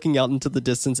is looking out into the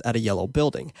distance at a yellow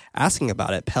building, asking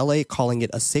about it, Pele calling it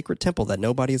a sacred temple that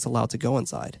nobody is allowed to go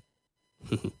inside.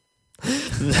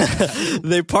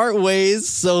 They part ways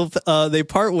so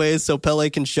Pele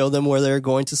can show them where they're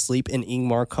going to sleep, and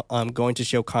Ingmar going to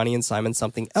show Connie and Simon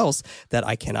something else that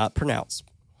I cannot pronounce.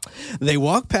 They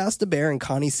walk past the bear, and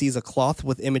Connie sees a cloth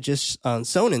with images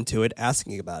sewn into it,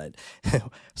 asking about it.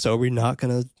 So are we not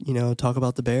gonna talk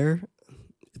about the bear?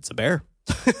 It's a bear.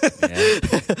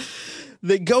 Yeah.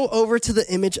 They go over to the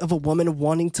image of a woman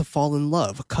wanting to fall in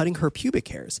love, cutting her pubic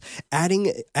hairs, adding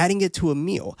it to a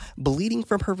meal, bleeding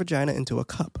from her vagina into a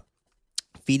cup,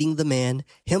 feeding the man,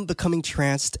 him becoming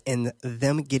tranced, and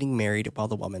them getting married while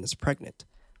the woman is pregnant.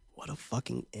 What a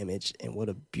fucking image, and what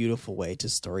a beautiful way to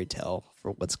storytell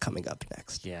for what's coming up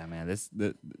next. Yeah, man.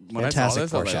 Fantastic When I saw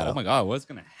this, I was like, oh my God, what's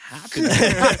going to happen?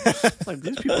 Like,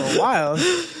 these people are wild.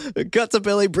 Cut to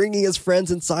Billy bringing his friends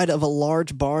inside of a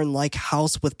large barn-like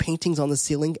house with paintings on the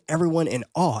ceiling, everyone in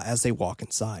awe as they walk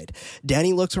inside.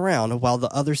 Danny looks around while the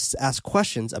others ask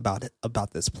questions about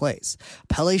this place.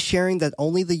 Pele sharing that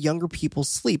only the younger people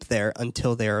sleep there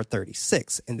until they are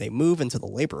 36, and they move into the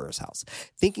laborer's house.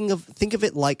 Think of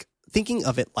it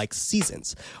like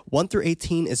seasons. 1 through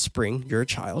 18 is spring, you're a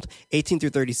child. 18 through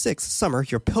 36, summer,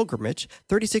 your pilgrimage.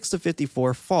 36 to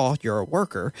 54, fall, you're a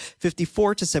worker.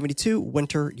 54 to 72,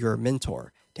 winter, you're a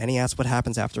mentor. Danny asks what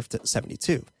happens after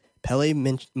 72. Pele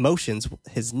motions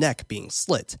his neck being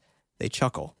slit. They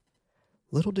chuckle.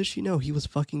 Little did she know he was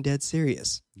fucking dead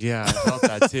serious. Yeah, I felt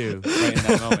that too. Right in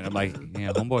that moment, I'm like,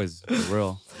 yeah, homeboy's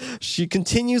real. She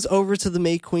continues over to the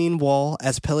May Queen wall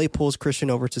as Pele pulls Christian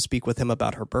over to speak with him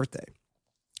about her birthday.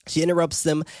 She interrupts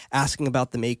them, asking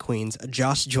about the May Queens,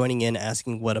 Josh joining in,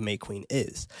 asking what a May Queen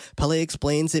is. Pele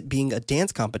explains it being a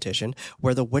dance competition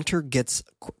where when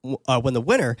the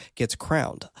winner gets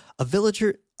crowned. A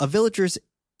villager's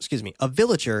a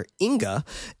villager, Inga,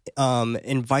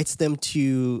 invites them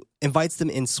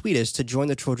in Swedish to join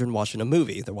the children watching a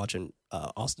movie. They're watching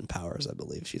Austin Powers, I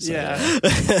believe she said.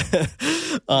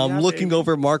 Looking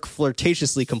over Mark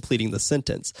flirtatiously completing the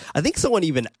sentence. I think someone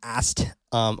even asked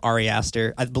Ari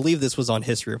Aster. I believe this was on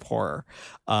History of Horror,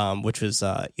 which was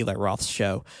Eli Roth's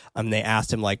show. They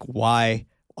asked him like, why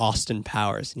Austin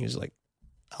Powers, and he was like,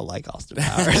 I like Austin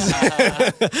Powers.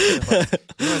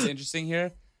 You know what's interesting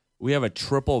here? We have a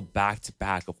triple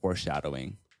back-to-back of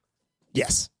foreshadowing.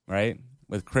 Yes. Right?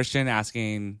 With Christian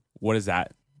asking, what is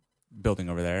that building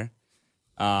over there?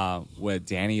 With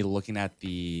Danny looking at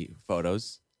the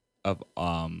photos of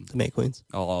The May Queens.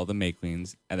 all the May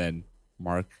Queens, and then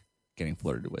Mark getting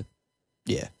flirted with.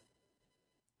 Yeah.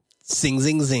 Zing,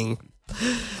 zing, zing.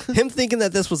 Him thinking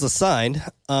that this was a sign,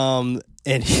 and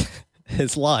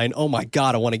his line, oh my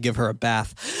God, I want to give her a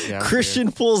bath. Yeah, Christian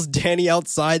weird. pulls Danny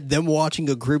outside, them watching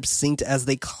a group synced as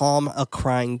they calm a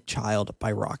crying child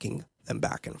by rocking them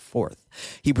back and forth.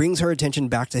 He brings her attention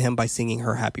back to him by singing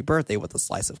her happy birthday with a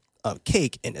slice of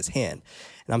cake in his hand.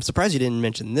 And I'm surprised you didn't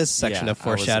mention this section of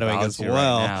foreshadowing as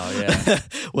well. Right now, yeah.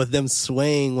 With them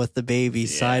swaying with the baby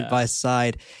side by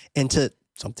side into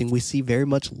something we see very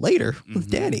much later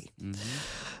with Danny.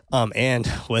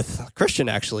 And with Christian,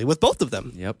 actually, with both of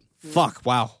them. Yep. Fuck,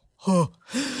 wow.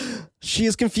 She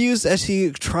is confused as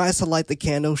she tries to light the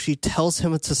candle. She tells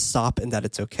him to stop and that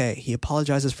it's okay. He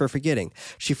apologizes for forgetting.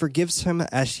 She forgives him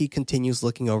as she continues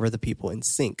looking over the people in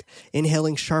sync,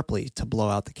 inhaling sharply to blow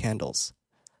out the candles.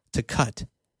 To cut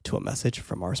to a message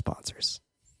from our sponsors.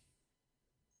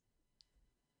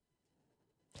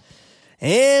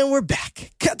 And we're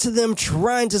back. Cut to them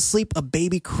trying to sleep, a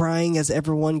baby crying as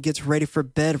everyone gets ready for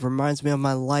bed. Reminds me of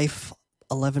my life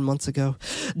 11 months ago.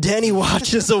 Danny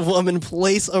watches a woman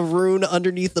place a rune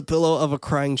underneath the pillow of a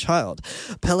crying child.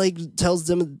 Pele tells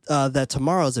them that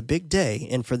tomorrow is a big day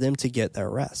and for them to get their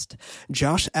rest.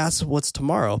 Josh asks what's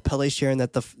tomorrow. Pele sharing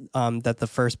that the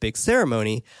first big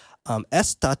ceremony,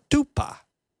 Estatupa.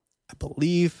 I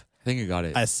believe I think you got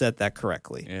it. I said that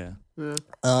correctly. Yeah.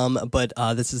 But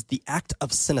this is the act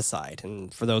of synicide.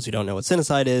 And for those who don't know what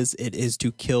synicide is, it is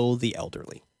to kill the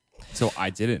elderly. So I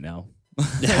didn't know.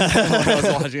 I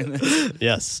was watching this.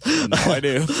 Yes. Now I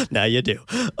do. Now you do.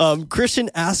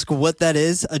 Christian asks what that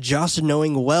is. Josh,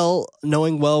 knowing well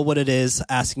what it is,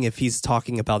 asking if he's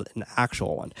talking about an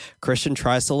actual one. Christian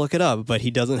tries to look it up, but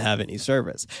he doesn't have any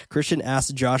service. Christian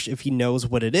asks Josh if he knows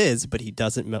what it is, but he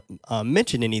doesn't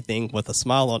mention anything with a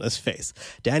smile on his face.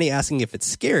 Danny asking if it's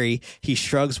scary, he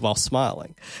shrugs while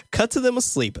smiling. Cut to them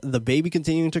asleep. The baby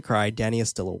continuing to cry. Danny is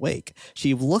still awake.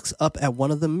 She looks up at one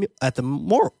of the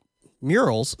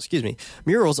murals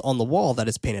on the wall that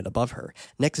is painted above her.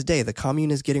 Next day, the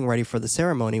commune is getting ready for the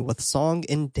ceremony with song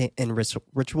and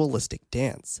ritualistic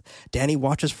dance. Danny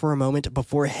watches for a moment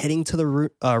before heading to the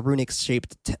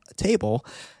runic-shaped table,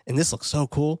 and this looks so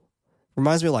cool.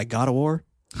 Reminds me of like God of War.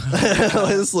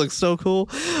 This looks so cool.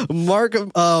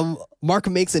 Mark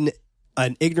makes an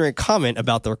ignorant comment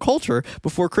about their culture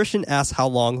before Christian asks how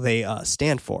long they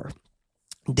stand for.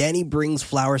 Danny brings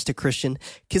flowers to Christian,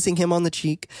 kissing him on the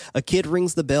cheek. A kid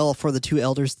rings the bell for the two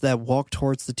elders that walk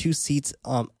towards the two seats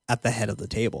at the head of the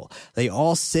table. They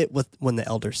all sit when the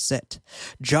elders sit.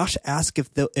 Josh asks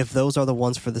if those are the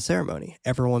ones for the ceremony.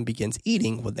 Everyone begins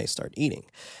eating when they start eating.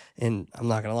 And I'm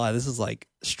not going to lie, this is like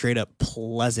straight up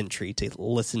pleasantry to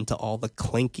listen to all the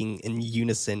clinking in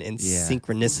unison and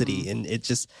synchronicity. And I'm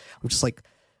just like,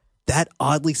 that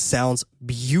oddly sounds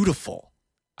beautiful.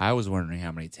 I was wondering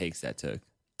how many takes that took.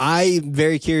 I'm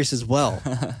very curious as well.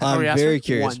 I'm very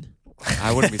curious. One.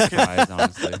 I wouldn't be surprised,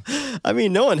 honestly. I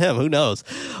mean, knowing him, who knows?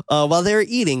 While they're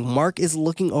eating, Mark is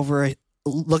looking over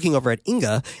at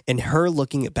Inga and her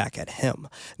looking back at him.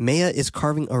 Maya is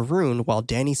carving a rune while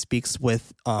Danny speaks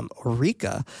with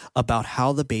Ulrika about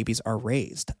how the babies are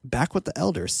raised. Back with the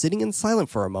elders, sitting in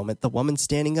silence for a moment, the woman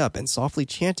standing up and softly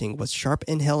chanting with sharp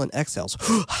inhale and exhales.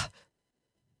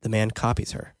 The man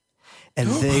copies her. And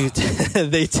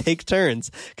they take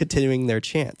turns continuing their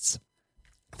chants.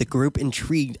 The group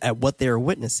intrigued at what they are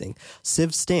witnessing.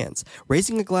 Siv stands,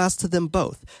 raising a glass to them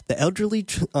both. The elderly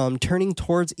turning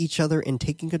towards each other and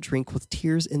taking a drink with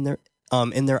tears in their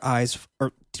eyes,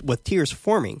 or with tears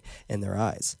forming in their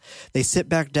eyes. They sit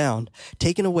back down,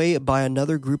 taken away by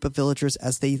another group of villagers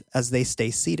as they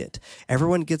stay seated.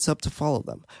 Everyone gets up to follow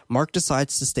them. Mark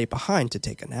decides to stay behind to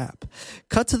take a nap.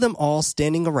 Cut to them all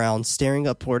standing around, staring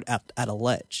upward at a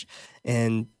ledge.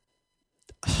 And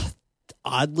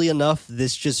oddly enough,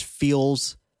 this just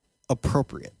feels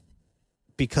appropriate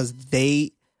because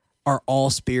they are all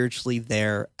spiritually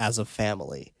there as a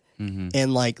family. Mm-hmm.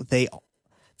 And like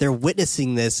they're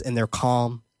witnessing this and they're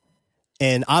calm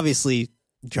And obviously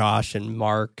Josh and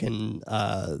Mark and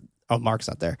Mark's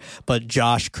not there, but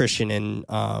Josh, Christian,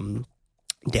 and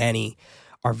Danny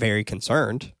are very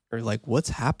concerned. Or like, what's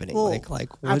happening? Well, like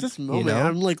what, at this moment, you know?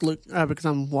 I'm like, look, because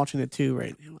I'm watching it too,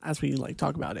 right? As we like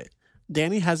talk about it,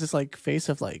 Danny has this like face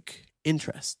of like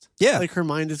interest. Yeah. Like her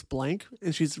mind is blank,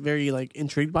 and she's very like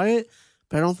intrigued by it.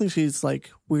 But I don't think she's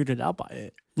like weirded out by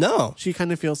it. No, She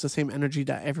kind of feels the same energy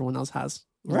that everyone else has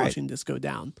Right. watching this go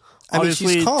down. I mean, she's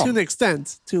Obviously, calm. to an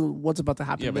extent, to what's about to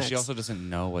happen. Yeah, but next. she also doesn't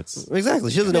know what's.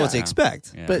 exactly. She doesn't know what to Yeah.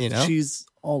 expect. Yeah. But you know? she's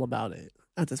all about it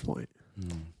at this point.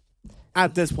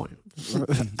 At this point,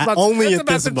 Only it's at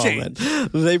about this to moment.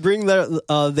 change. They bring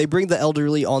the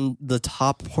elderly on the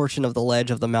top portion of the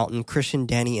ledge of the mountain. Christian,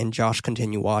 Danny, and Josh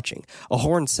continue watching. A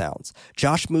horn sounds.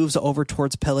 Josh moves over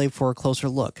towards Pele for a closer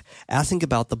look, asking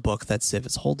about the book that Siv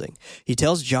is holding. He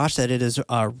tells Josh that it is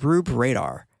Rube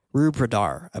Radar,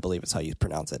 I believe is how you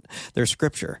pronounce it. Their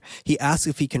scripture. He asks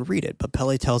if he can read it, but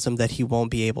Pele tells him that he won't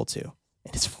be able to.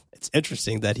 And it's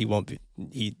interesting that he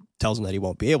tells him that he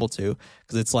won't be able to,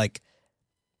 because it's like,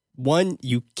 one,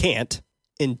 you can't,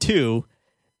 and two,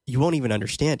 you won't even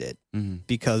understand it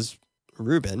because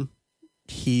Reuben,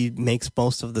 he makes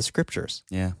most of the scriptures,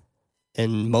 Yeah.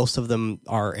 and most of them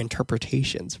are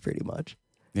interpretations, pretty much,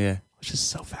 Yeah. which is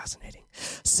so fascinating.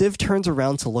 Siv turns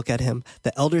around to look at him.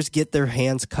 The elders get their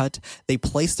hands cut. They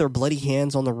place their bloody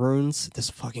hands on the runes. This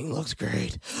fucking looks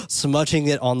great. Smudging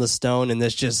it on the stone, and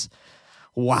this just,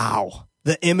 wow.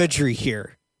 The imagery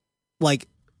here. Like,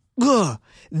 ugh.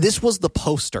 This was the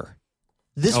poster.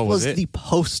 This Oh, was was it? the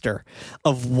poster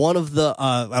of one of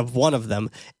them,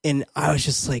 and I was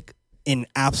just like in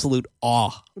absolute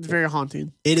awe. It's very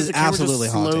haunting. It is The camera just absolutely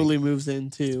haunting. slowly moves in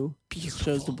too.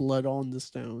 Shows the blood on the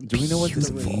stone. Do we know what this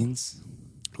Beautiful. means?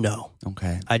 No,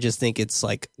 Okay. I just think it's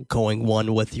like going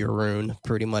one with your rune,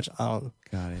 pretty much. Got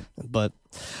it. But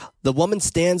the woman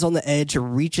stands on the edge,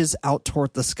 reaches out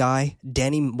toward the sky.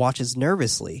 Danny watches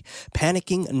nervously,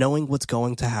 panicking, knowing what's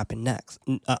going to happen next.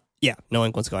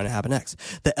 Knowing what's going to happen next.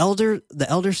 The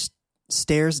elder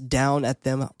stares down at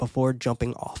them before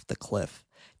jumping off the cliff.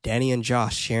 Danny and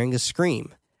Josh sharing a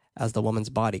scream as the woman's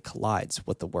body collides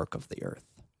with the work of the earth.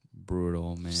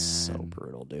 Brutal, man. So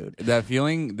brutal, dude. That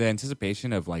feeling, the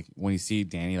anticipation of like when you see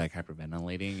Danny like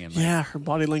hyperventilating and like, Yeah, her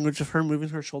body language of her moving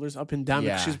her shoulders up and down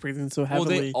Yeah. because she's breathing so well,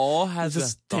 heavily. they all have It's this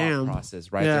just, thought damn.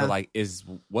 process, right? Yeah. They're like, is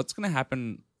what's gonna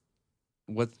happen?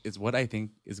 What I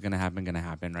think is gonna happen,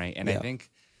 right? And Yeah.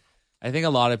 I think a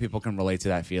lot of people can relate to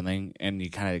that feeling, and you're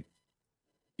kind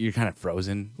of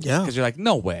frozen, Yeah. because you're like,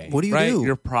 no way. What do you right? do?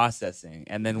 You're processing,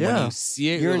 and then Yeah. when you see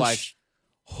it, You're you're in like,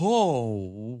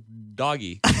 oh,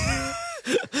 doggy.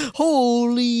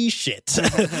 Holy shit.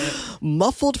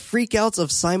 Muffled freakouts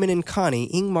of Simon and Connie,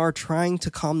 Ingmar trying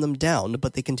to calm them down,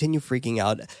 but they continue freaking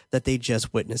out that they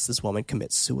just witnessed this woman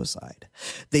commit suicide.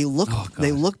 They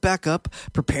look back up,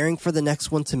 preparing for the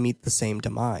next one to meet the same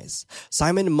demise.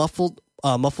 Simon muffled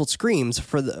screams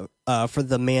for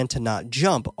the man to not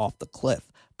jump off the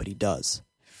cliff, but he does.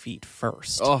 Feet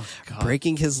first, Oh, God.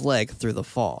 breaking his leg through the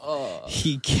fall.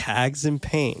 He gags in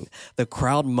pain, the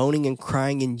crowd moaning and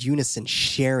crying in unison,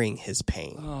 sharing his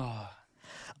pain.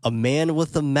 A man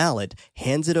with a mallet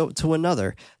hands it over to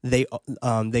another. They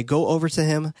go over to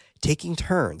him, taking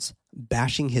turns,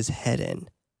 bashing his head in.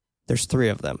 There's 3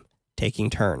 of them taking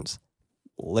turns,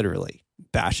 literally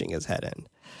bashing his head in.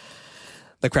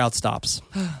 The crowd stops,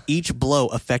 each blow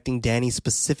affecting Danny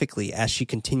specifically as she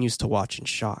continues to watch in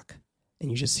shock. And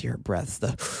you just hear her breaths.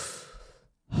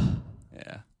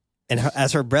 Yeah, And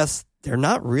as her breaths, they're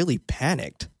not really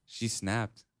panicked. she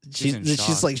snapped. She's in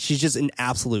shock. she's just in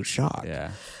absolute shock.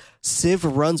 Yeah.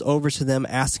 Siv runs over to them,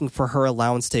 asking for her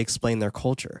allowance to explain their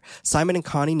culture. Simon and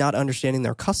Connie not understanding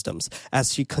their customs,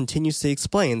 as she continues to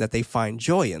explain that they find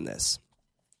joy in this.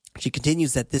 She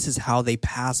continues that this is how they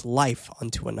pass life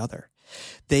onto another.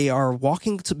 They are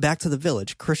walking back to the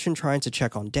village, Christian trying to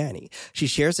check on Danny. She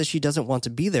shares that she doesn't want to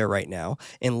be there right now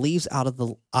and leaves out of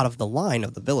the line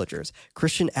of the villagers,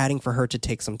 Christian adding for her to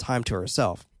take some time to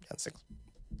herself.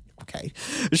 Okay.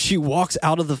 She walks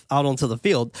out onto the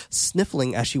field,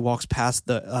 sniffling as she walks past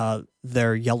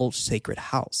their yellow sacred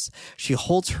house. She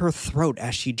holds her throat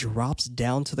as she drops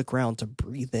down to the ground to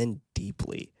breathe in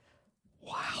deeply.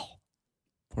 Wow.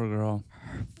 Poor girl.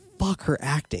 Fuck, her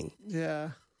acting. Yeah.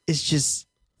 It's just...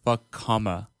 Fuck,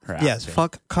 comma, her acting. Yes,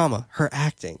 fuck, comma, her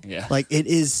acting. Yeah. Like, it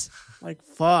is... Like,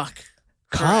 fuck.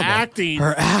 Comma, acting.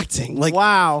 Her acting. Like,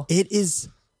 wow. it is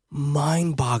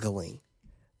mind-boggling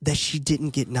that she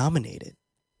didn't get nominated.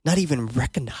 Not even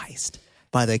recognized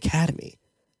by the Academy.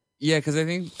 Yeah, because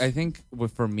I think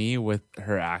for me with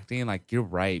her acting, like, you're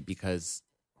right, because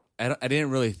I didn't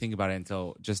really think about it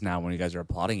until just now when you guys are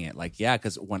applauding it. Like, yeah,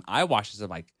 because when I watched this, I'm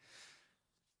like,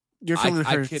 You're feeling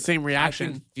her could- same I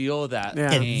reaction. can feel that.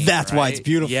 Yeah. And pain, that's why right? it's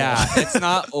beautiful. Yeah, it's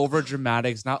not over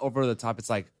dramatic. It's not over the top. It's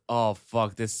like, oh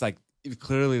fuck, this like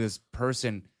clearly this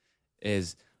person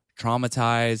is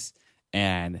traumatized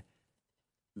and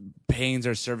pains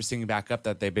are surfacing back up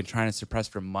that they've been trying to suppress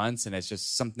for months, and it's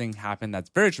just something happened that's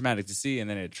very traumatic to see, and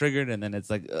then it triggered, and then it's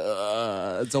like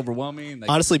it's overwhelming. Like,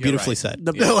 Honestly, you're beautifully right. said.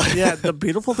 The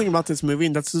beautiful thing about this movie,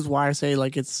 and this is why I say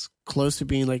like it's close to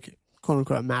being like quote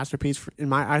unquote a masterpiece in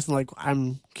my eyes, and like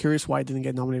I'm curious why it didn't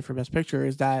get nominated for Best Picture,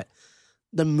 is that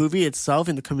the movie itself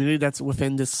and the community that's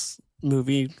within this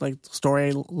movie, like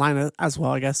storyline as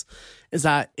well, I guess, is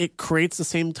that it creates the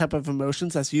same type of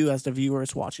emotions as you as the viewer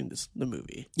is watching the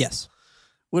movie. Yes.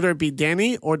 Whether it be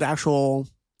Danny or the actual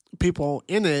people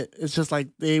in it, it's just like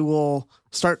they will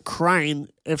start crying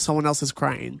if someone else is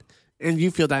crying, and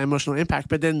you feel that emotional impact.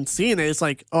 But then seeing it, it's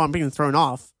like, oh, I'm being thrown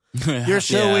off. You're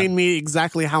showing me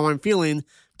exactly how I'm feeling,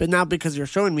 but now because you're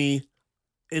showing me,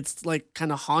 it's like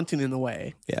kind of haunting in a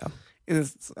way. Yeah. And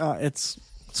it's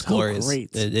so Glorious. great.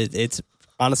 It's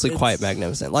honestly quite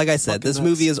magnificent. Like I said, this fucking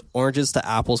movie is oranges to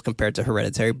apples compared to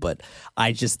Hereditary, but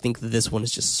I just think that this one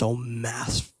is just so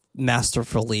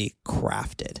masterfully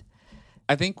crafted.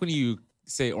 I think when you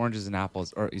say oranges and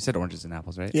apples, or you said oranges and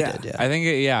apples, right? Yeah. Yeah. I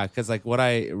think because like what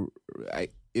I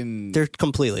in They're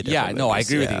completely different. yeah, no, I movies.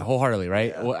 agree with Yeah. you wholeheartedly,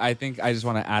 right? Well, I think I just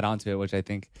want to add on to it, which I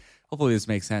think hopefully this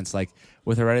makes sense. Like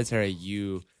with Hereditary,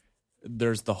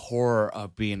 there's the horror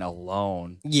of being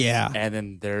alone. Yeah. And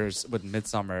then with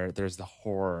Midsommar, there's the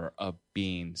horror of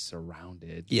being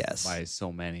surrounded Yes. by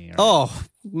so many. Right? Oh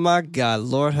my God,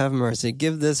 Lord have mercy.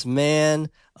 Give this man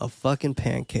a fucking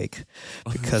pancake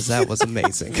because that was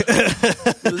amazing.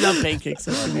 Love pancakes.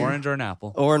 An orange or an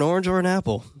apple. Or an orange or an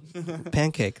apple.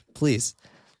 Pancake, please.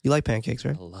 You like pancakes,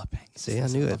 right? I love pancakes. See, I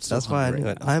knew it. so That's why I hungry knew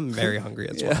right it. I'm very hungry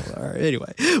as well. All right.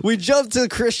 Anyway, we jump to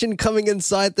Christian coming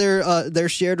inside their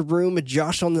shared room.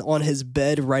 Josh on his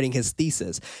bed writing his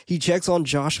thesis. He checks on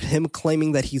Josh, him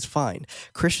claiming that he's fine.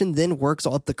 Christian then works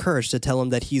up the courage to tell him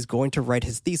that he's going to write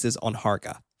his thesis on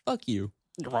Harga. Fuck you.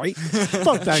 Right?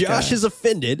 Fuck that Josh guy. is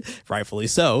offended, rightfully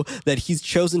so, that he's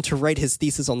chosen to write his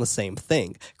thesis on the same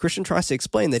thing. Christian tries to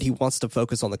explain that he wants to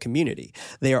focus on the community.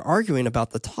 They are arguing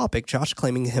about the topic, Josh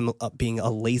claiming him being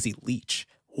a lazy leech.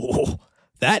 Whoa,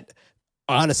 that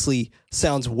honestly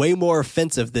sounds way more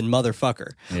offensive than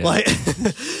motherfucker. Yeah. Like,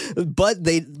 but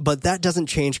that doesn't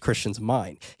change Christian's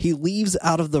mind. He leaves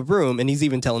out of the room, and he's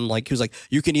even telling he was like,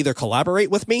 you can either collaborate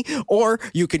with me or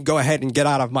you can go ahead and get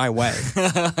out of my way.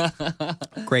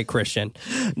 Great Christian.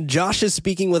 Josh is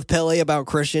speaking with Pele about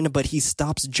Christian, but he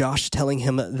stops Josh, telling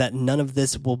him that none of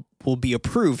this will be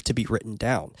approved to be written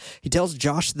down. He tells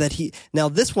Josh that now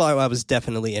this one I was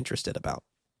definitely interested about,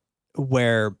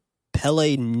 where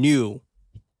Pele knew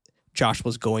Josh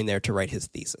was going there to write his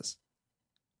thesis.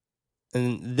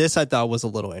 And this I thought was a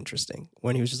little interesting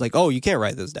when he was just like, oh, you can't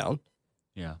write this down.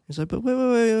 Yeah. He's like, but wait,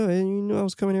 you know I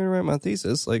was coming here to write my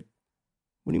thesis. Like,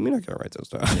 what do you mean I can't write this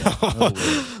down?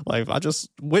 Yeah, Like, I just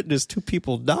witnessed 2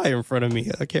 people die in front of me.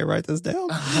 I can't write this down.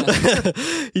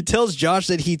 He tells Josh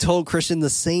that he told Christian the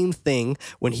same thing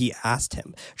when he asked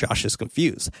him. Josh is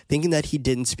confused, thinking that he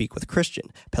didn't speak with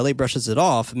Christian. Pele brushes it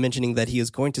off, mentioning that he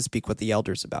is going to speak with the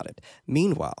elders about it.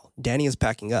 Meanwhile, Danny is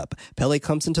packing up. Pele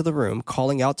comes into the room,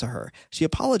 calling out to her. She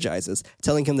apologizes,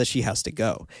 telling him that she has to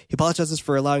go. He apologizes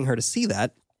for allowing her to see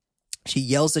that. She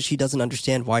yells that she doesn't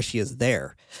understand why she is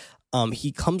there.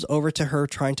 He comes over to her,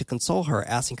 trying to console her,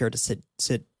 asking her to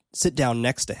sit down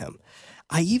next to him.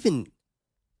 I even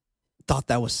thought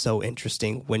that was so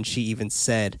interesting when she even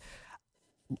said,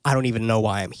 I don't even know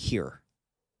why I'm here.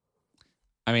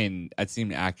 I mean, it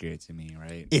seemed accurate to me,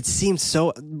 right? It seems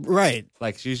so right.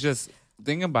 Like she's just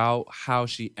thinking about how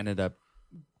she ended up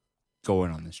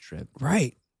going on this trip.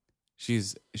 Right.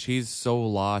 She's so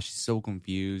lost, she's so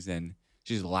confused, and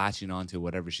she's latching on to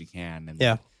whatever she can. And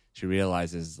Yeah. she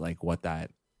realizes like what that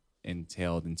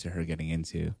entailed into her getting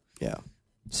into. Yeah.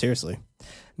 Seriously.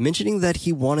 Mentioning that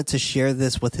he wanted to share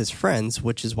this with his friends,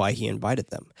 which is why he invited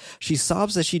them. She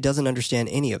sobs that she doesn't understand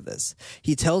any of this.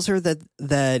 He tells her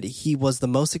that he was the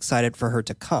most excited for her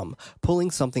to come,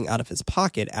 pulling something out of his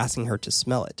pocket, asking her to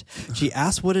smell it. She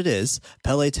asks what it is,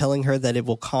 Pele telling her that it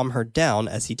will calm her down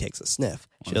as he takes a sniff.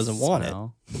 She doesn't want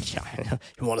it. Yeah,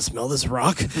 you want to smell this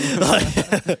rock?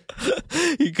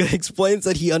 He explains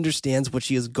that he understands what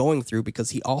she is going through because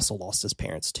he also lost his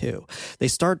parents too. They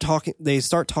start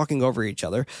talking over each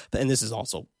other, and this is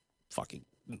also fucking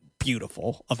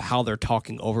beautiful of how they're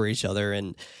talking over each other.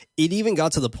 And it even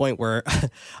got to the point where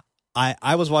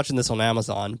I was watching this on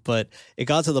Amazon, but it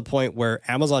got to the point where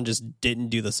Amazon just didn't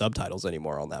do the subtitles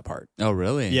anymore on that part. Oh,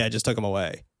 really? Yeah, it just took them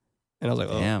away. And I was like,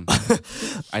 oh. Damn.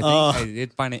 I think I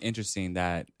did find it interesting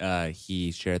that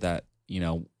he shared that,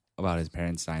 about his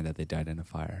parents dying, that they died in a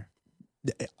fire.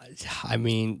 I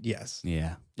mean, yes.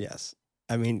 Yeah. Yes.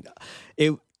 I mean,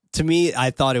 to me,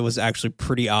 I thought it was actually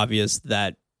pretty obvious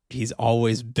that he's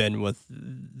always been with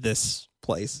this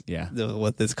place. Yeah.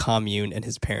 With this commune, and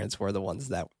his parents were the ones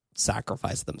that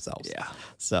sacrificed themselves. Yeah.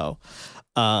 So,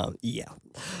 yeah.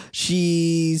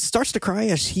 She starts to cry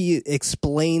as he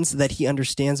explains that he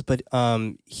understands, but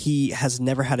he has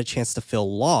never had a chance to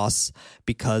feel loss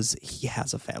because he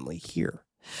has a family here.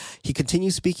 He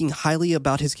continues speaking highly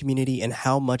about his community and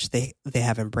how much they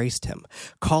have embraced him,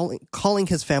 calling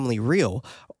his family real,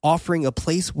 offering a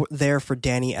place there for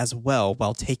Danny as well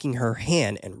while taking her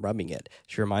hand and rubbing it.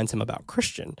 She reminds him about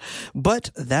Christian,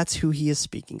 but that's who he is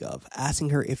speaking of,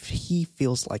 asking her if he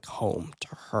feels like home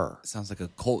to her. Sounds like a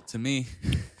cult to me.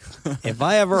 If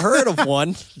I ever heard of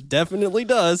one, definitely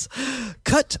does.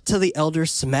 Cut to the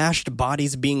elders' smashed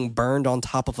bodies being burned on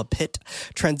top of a pit.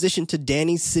 Transition to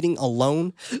Danny sitting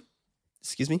alone.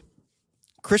 Excuse me.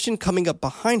 Christian coming up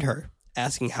behind her,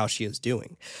 asking how she is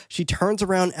doing. She turns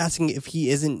around asking if he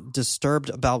isn't disturbed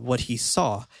about what he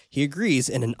saw. He agrees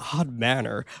in an odd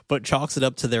manner, but chalks it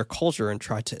up to their culture and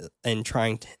trying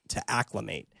to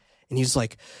acclimate. And he's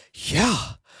like,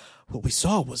 yeah, what we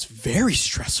saw was very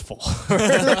stressful.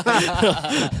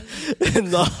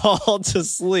 In the hall to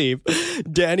sleep,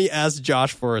 Danny asks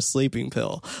Josh for a sleeping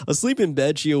pill. Asleep in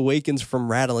bed, she awakens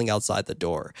from rattling outside the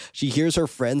door. She hears her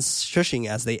friends shushing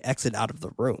as they exit out of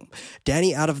the room.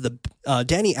 Danny out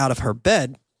of her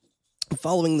bed,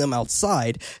 following them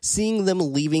outside, seeing them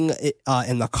leaving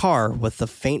in the car with the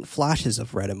faint flashes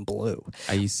of red and blue.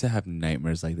 I used to have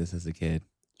nightmares like this as a kid.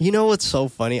 You know what's so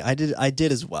funny? I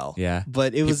did as well. Yeah.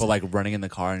 But it was people like running in the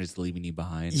car and just leaving you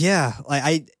behind. Yeah.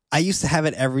 Like I used to have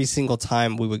it every single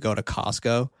time we would go to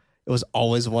Costco. It was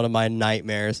always one of my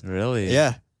nightmares. Really?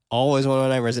 Yeah. Always one of my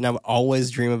nightmares. And I would always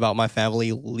dream about my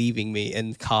family leaving me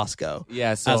in Costco.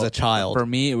 Yeah. So as a child. For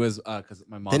me, it was because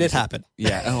my mom. Then it happened.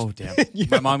 Yeah. Oh, damn. Yeah.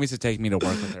 My mom used to take me to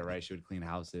work with her, right? She would clean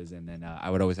houses. And then I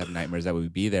would always have nightmares that we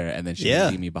would be there. And then she would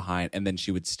leave me behind. And then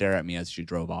she would stare at me as she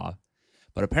drove off.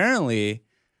 But apparently,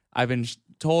 I've been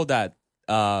told that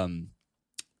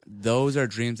those are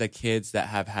dreams that kids that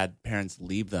have had parents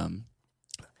leave them.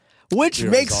 Which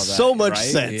makes so much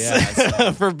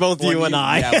sense for both you and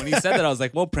I. Yeah, when you said that, I was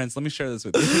like, well, Prince, let me share this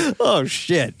with you. Oh,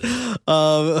 shit.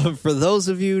 For those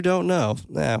of you who don't know,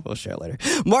 we'll share it later.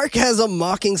 Mark has a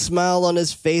mocking smile on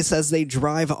his face as they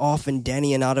drive off, and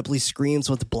Danny inaudibly screams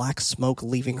with black smoke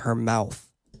leaving her mouth.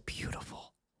 Beautiful.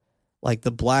 Like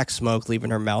the black smoke leaving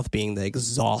her mouth being the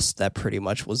exhaust that pretty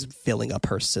much was filling up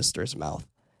her sister's mouth.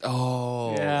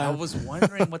 Oh, yeah. I was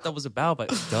wondering what that was about, but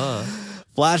duh.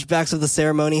 Flashbacks of the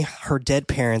ceremony, her dead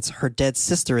parents, her dead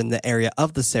sister in the area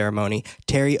of the ceremony,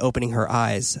 Terry opening her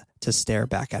eyes to stare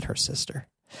back at her sister.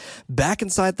 Back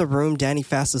inside the room, Danny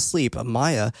fast asleep.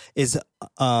 Maya is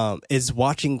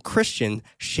watching Christian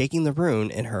shaking the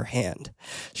rune in her hand.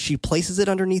 She places it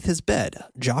underneath his bed,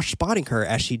 Josh spotting her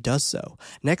as she does so.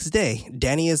 Next day,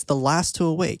 Danny is the last to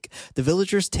awake. The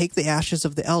villagers take the ashes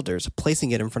of the elders,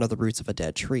 placing it in front of the roots of a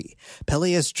dead tree.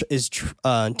 Pele is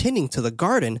tending to the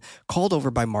garden, called over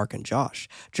by Mark and Josh.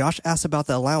 Josh asks about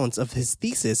the allowance of his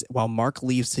thesis while Mark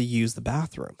leaves to use the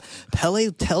bathroom.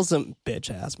 Pele tells him,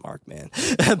 bitch ass Mark, man.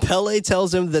 Pele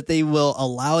tells him that they will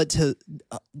allow it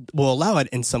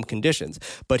in some conditions,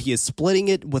 but he is splitting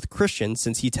it with Christian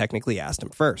since he technically asked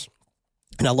him first.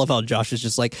 And I love how Josh is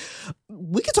just like,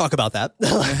 we can talk about that.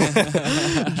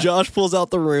 Josh pulls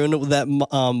out the rune that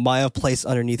Maya placed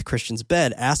underneath Christian's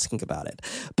bed, asking about it.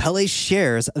 Pele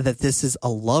shares that this is a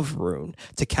love rune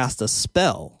to cast a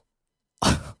spell.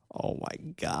 Oh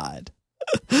my God.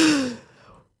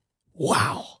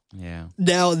 Wow. Yeah.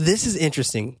 Now, this is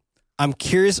interesting. I'm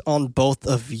curious on both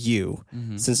of you,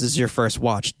 since this is your first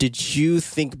watch. Did you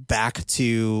think back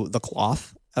to the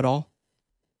cloth at all?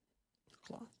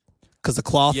 Because the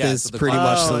cloth is pretty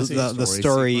much the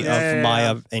story of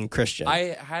Maya and Christian.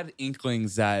 I had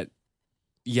inklings that,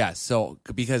 so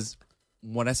because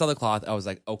when I saw the cloth, I was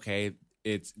like, okay,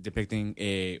 it's depicting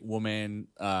a woman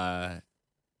kind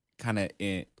of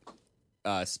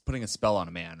putting a spell on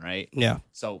a man, right? Yeah.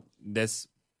 So this...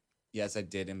 Yes, I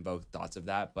did invoke thoughts of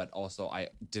that, but also I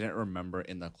didn't remember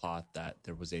in the cloth that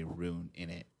there was a rune in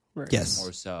it. Right. Yes.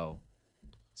 More so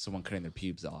someone cutting their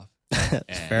pubes off.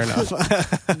 Fair enough.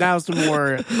 That was the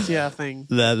more thing.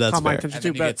 That's caught my fair. attention And too.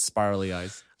 then you But get spirally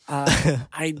eyes.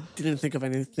 I didn't think of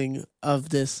anything of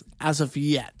this as of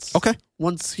yet. Okay.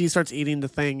 Once he starts eating the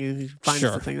thing and he finds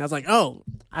Sure. the thing, I was like, oh,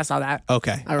 I saw that.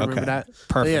 Okay. I remember okay. that. But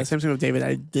Perfect. yeah, same thing with David.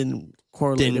 I didn't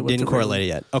correlate it with Didn't the correlate it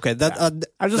yet. Okay. That I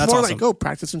was just that's more awesome. like, oh,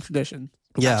 practice and tradition.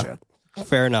 Yeah. Gotcha.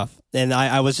 Fair enough. And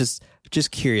I was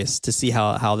just curious to see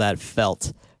how that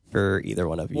felt for either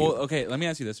one of you. Well, okay, let me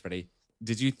ask you this, Freddie.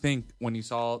 Did you think when you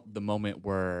saw the moment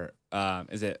where,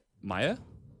 is it Maya?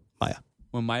 Maya.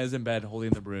 When Maya's in bed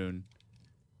holding the rune,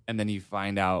 and then you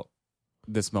find out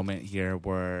this moment here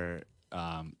where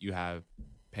you have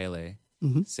Pele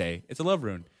say, it's a love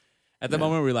rune. At the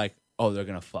moment, we're like, oh, they're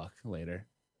going to fuck later.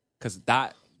 Because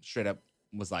that straight up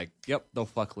was like, yep, they'll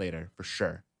fuck later for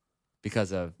sure.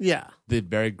 Because of the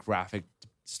very graphic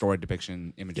story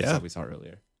depiction images that we saw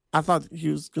earlier. I thought he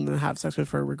was going to have sex with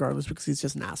her regardless because he's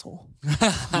just an asshole.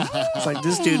 It's like,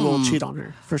 this dude will cheat on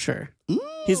her for sure.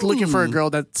 He's looking for a girl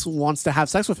that wants to have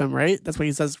sex with him, right? That's what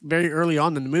he says very early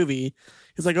on in the movie.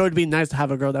 He's like, oh, it'd be nice to have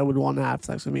a girl that would want to have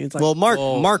sex with me. It's like, well,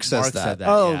 Mark says that. said that.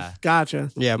 oh, yeah. gotcha.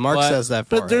 Yeah, Mark But- says that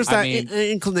for But there's him. that I mean-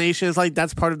 inclination. It's like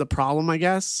that's part of the problem, I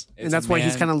guess. And It's that's a why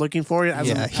he's man- kind of looking for it. As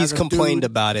Yeah, a, he's as a complained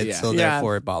dude. about it, Yeah. so Yeah.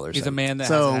 therefore it bothers He's a him. man that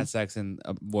So- hasn't had sex in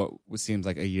what seems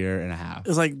like a year and a half.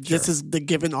 It's like this is the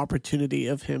given opportunity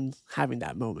of him having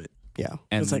that moment. Yeah.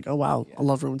 And, It's like, oh wow, a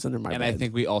love ruins under my and bed. I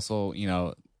think we also,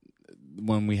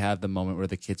 when we have the moment where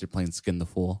the kids are playing Skin the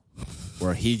Fool,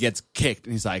 where he gets kicked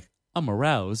and he's like, I'm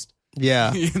aroused.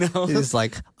 Yeah. You know? He's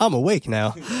like, I'm awake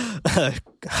now.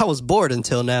 I was bored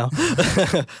until now.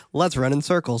 Let's run in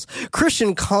circles.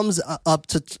 Christian comes up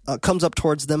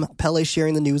towards them. Pele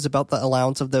sharing the news about the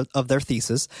allowance of their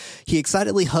thesis. He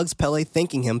excitedly hugs Pele,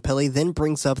 thanking him. Pele then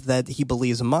brings up that he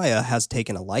believes Maya has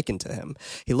taken a liking to him.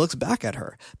 He looks back at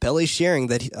her. Pele sharing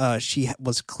that she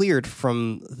was cleared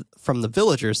from the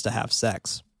villagers to have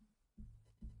sex.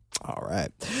 All right.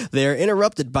 They are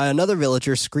interrupted by another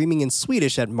villager screaming in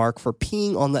Swedish at Mark for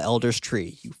peeing on the elder's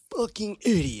tree. You fucking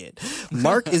idiot.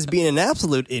 Mark is being an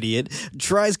absolute idiot,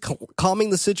 tries calming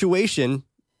the situation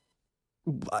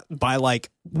by like,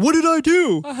 what did I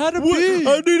do? I had to pee.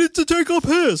 I needed to take a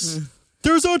piss.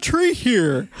 There's a tree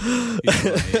here.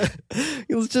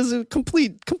 It was just a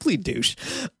complete douche.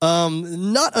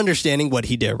 Not understanding what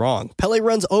he did wrong. Pele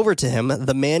runs over to him,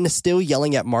 the man still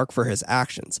yelling at Mark for his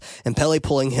actions, and Pele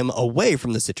pulling him away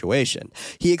from the situation.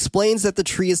 He explains that the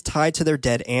tree is tied to their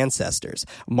dead ancestors.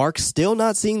 Mark still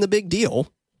not seeing the big deal.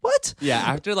 What? Yeah,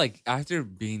 after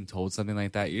being told something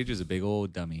like that, you're just a big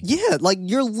old dummy. Yeah, like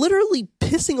you're literally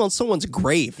pissing on someone's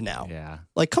grave now. Yeah.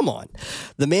 Like, come on.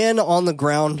 The man on the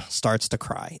ground starts to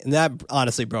cry. And that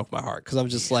honestly broke my heart because I'm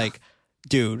just like,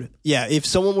 dude, yeah, if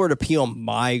someone were to pee on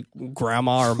my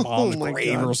grandma or mom's my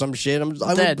grave God. or some shit,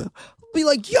 I Dead. would be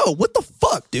like, yo, what the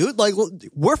fuck, dude? Like,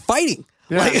 we're fighting.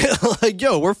 Yeah. Like,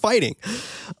 yo, we're fighting.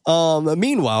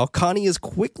 Meanwhile, Connie is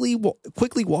quickly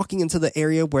walking into the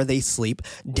area where they sleep.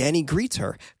 Danny greets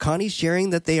her. Connie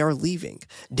sharing that they are leaving.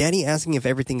 Danny asking if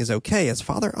everything is okay as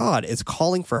Father Odd is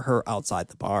calling for her outside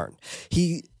the barn.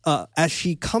 As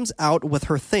she comes out with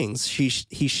her things, he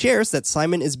shares that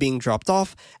Simon is being dropped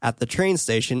off at the train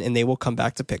station and they will come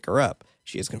back to pick her up.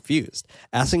 She is confused,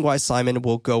 asking why Simon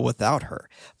will go without her.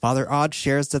 Father Odd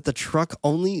shares that the truck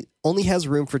only has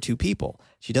room for 2 people.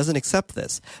 She doesn't accept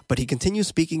this, but he continues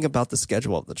speaking about the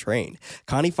schedule of the train.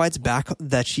 Connie fights back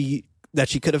that she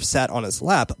could have sat on his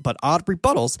lap, but Odd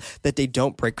rebuttals that they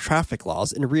don't break traffic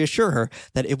laws and reassure her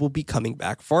that it will be coming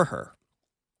back for her.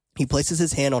 He places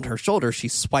his hand on her shoulder. She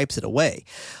swipes it away,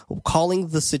 calling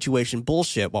the situation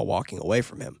bullshit while walking away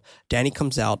from him. Danny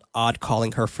comes out, Odd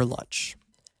calling her for lunch.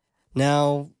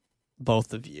 Now,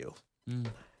 both of you,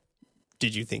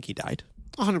 did you think he died?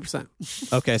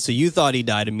 100%. Okay, so you thought he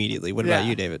died immediately. What about Yeah.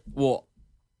 you, David? Well,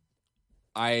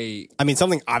 I mean,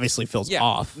 something obviously feels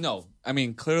off. No, I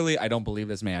mean, clearly I don't believe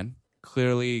this man.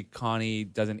 Clearly Connie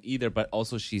doesn't either, but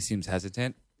also she seems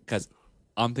hesitant because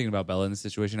I'm thinking about Bella in this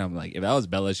situation. I'm like, if that was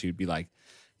Bella, she would be like,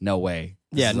 no way.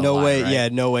 This Yeah, is no alive, way. right? Yeah,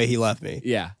 no way he left me.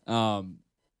 Yeah.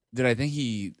 Did I think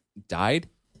he died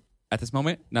at this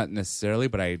moment? Not necessarily,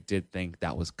 but I did think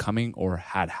that was coming or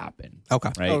had happened.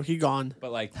 Okay. Right. Oh, he gone.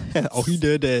 But like, Oh, he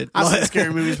did it. I've seen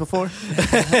scary movies before.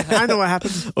 I know what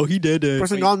happens. Oh, he did it.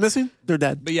 Person gone missing, they're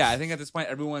dead. but yeah, I think at this point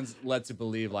everyone's led to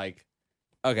believe like,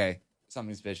 okay,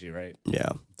 something's fishy, right? Yeah.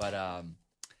 But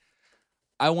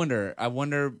I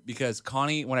wonder because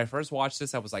Connie, when I first watched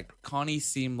this, I was like, Connie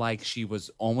seemed like she was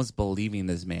almost believing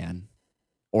this man,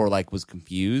 or like was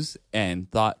confused and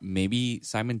thought maybe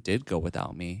Simon did go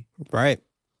without me. Right.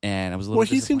 And I was a little. Well,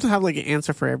 he seemed to disappointed. have like an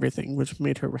answer for everything, which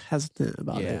made her hesitant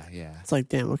about it. Yeah. It's like,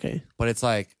 damn, okay. But it's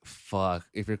like, fuck.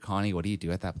 If you're Connie, what do you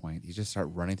do at that point? You just start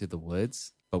running through the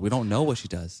woods. But we don't know what she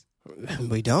does.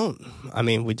 We don't. I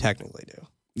mean, we technically do.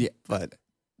 Yeah. But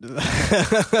we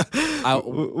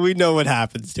know what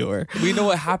happens to her. We know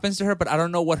what happens to her, but I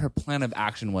don't know what her plan of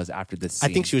action was after this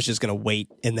scene. I think she was just going to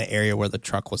wait in the area where the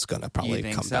truck was going to probably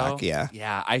come back. Yeah.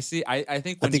 Yeah, I see. I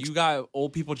think when you got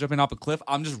old people jumping off a cliff,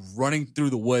 I'm just running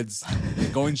through the woods,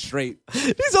 going straight.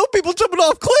 These old people jumping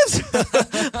off cliffs.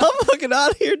 I'm fucking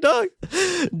out of here, dog.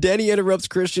 Danny interrupts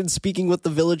Christian speaking with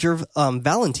the villager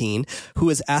Valentine, who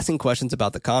is asking questions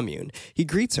about the commune. He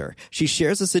greets her. She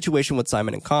shares the situation with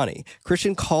Simon and Connie.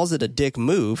 Christian calls it a dick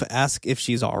move, asks if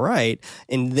she's all right,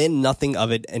 and then nothing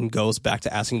of it and goes back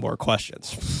to asking more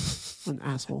questions. An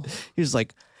asshole. He's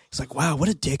like, wow, what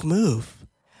a dick move.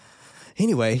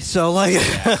 Anyway, so like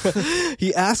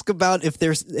he asks about if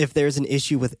there's an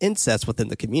issue with incest within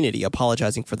the community,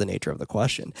 apologizing for the nature of the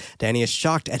question. Danny is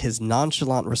shocked at his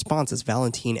nonchalant response as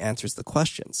Valentine answers the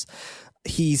questions.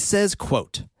 He says,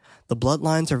 quote, "The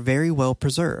bloodlines are very well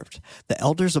preserved. The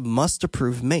elders must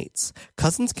approve mates.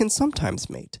 Cousins can sometimes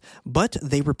mate, but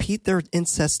they repeat their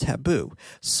incest taboo.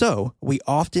 So we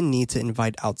often need to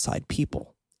invite outside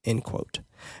people." End quote.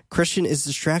 Christian is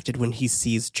distracted when he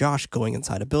sees Josh going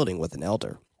inside a building with an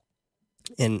elder.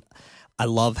 And I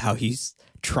love how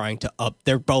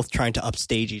they're both trying to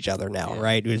upstage each other now,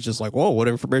 right? It's just like, whoa, what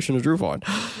information is Drew on?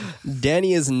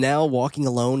 Danny is now walking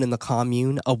alone in the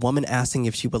commune, a woman asking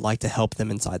if she would like to help them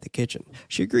inside the kitchen.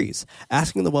 She agrees,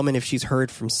 asking the woman if she's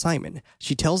heard from Simon.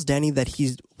 She tells Danny that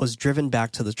he was driven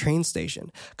back to the train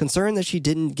station. Concerned that she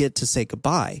didn't get to say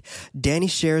goodbye, Danny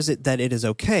shares that it is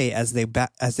okay as they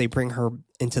bring her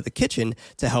into the kitchen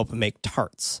to help make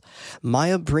tarts.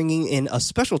 Maya bringing in a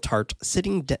special tart,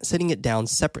 sitting it down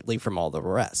separately from all the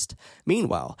rest.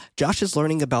 Meanwhile, Josh is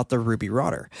learning about the Ruby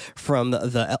Rotter from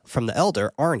the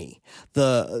elder Arnie.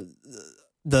 I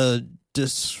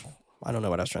don't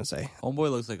know what I was trying to say. Homeboy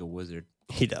looks like a wizard.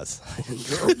 He does.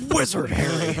 You're a wizard,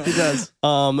 Harry. He does.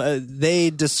 They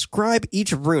describe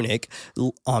each runic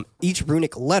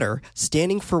letter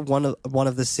standing for one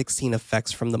of the 16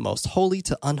 effects from the most holy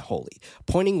to unholy,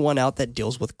 pointing one out that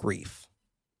deals with grief.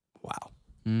 Wow.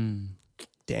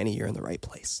 Danny, you're in the right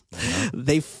place.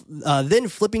 They then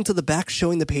flipping to the back,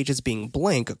 showing the pages being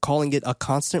blank, calling it a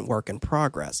constant work in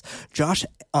progress. Josh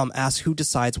asks who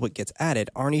decides what gets added.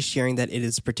 Arnie sharing that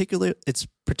its particular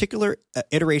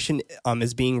iteration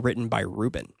is being written by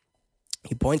Ruben.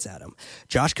 He points at him.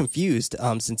 Josh confused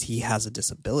since he has a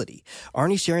disability.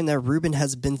 Arnie sharing that Ruben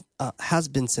has been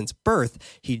since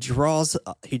birth. He draws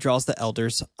the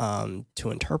elders to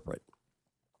interpret.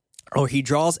 Or he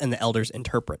draws and the elders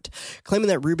interpret, claiming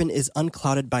that Reuben is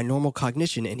unclouded by normal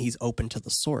cognition and he's open to the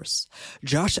source.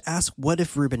 Josh asks what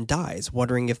if Reuben dies,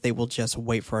 wondering if they will just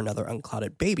wait for another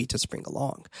unclouded baby to spring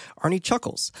along. Arnie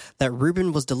chuckles that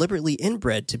Reuben was deliberately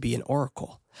inbred to be an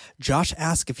oracle. Josh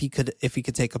asks if he could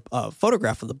take a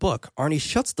photograph of the book. Arnie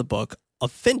shuts the book,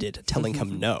 offended, telling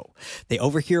him no. They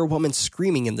overhear a woman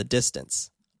screaming in the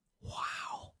distance.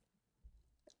 Wow.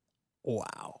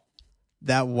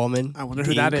 That woman, I wonder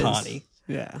who that is. Connie.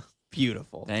 Yeah.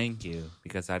 Beautiful. Thank you,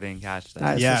 because I didn't catch that.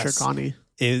 That is Yes. for sure Connie.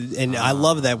 And I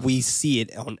love that we see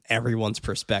it on everyone's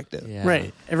perspective. Yeah.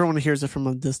 Right. Everyone hears it from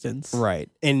a distance. Right.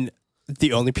 And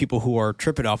the only people who are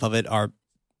tripping off of it are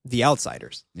the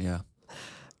outsiders. Yeah.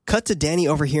 Cut to Danny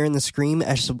overhearing the scream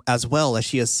as well as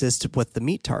she assists with the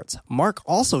meat tarts. Mark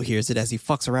also hears it as he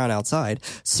fucks around outside,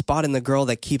 spotting the girl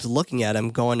that keeps looking at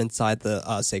him going inside the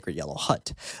sacred yellow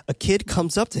hut. A kid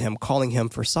comes up to him, calling him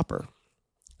for supper.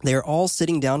 They are all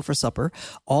sitting down for supper,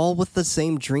 all with the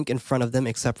same drink in front of them,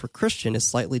 except for Christian is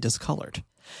slightly discolored.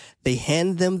 They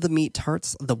hand them the meat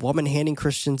tarts, the woman handing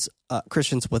Christians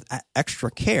with extra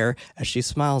care as she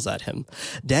smiles at him.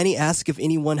 Danny asks if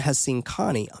anyone has seen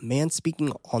Connie, a man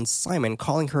speaking on Simon,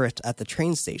 calling her at the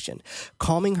train station,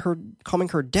 calming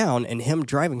her down and him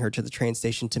driving her to the train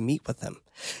station to meet with him.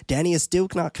 Danny is still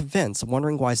not convinced,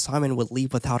 wondering why Simon would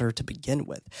leave without her to begin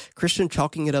with. Christian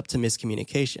chalking it up to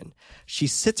miscommunication. She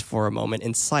sits for a moment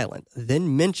in silence,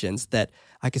 then mentions that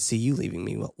I could see you leaving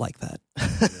me like that.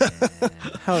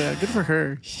 Hell yeah, good for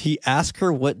her. He asks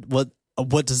her what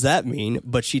does that mean,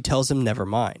 but she tells him never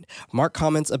mind. Mark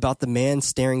comments about the man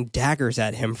staring daggers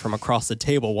at him from across the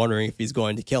table, wondering if he's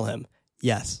going to kill him.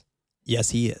 Yes,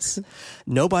 he is.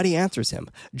 Nobody answers him.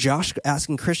 Josh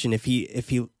asking Christian if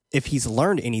he's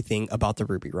learned anything about the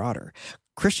Ruby Rotter.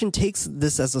 Christian takes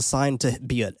this as a sign to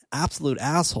be an absolute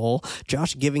asshole,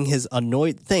 Josh giving his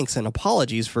annoyed thanks and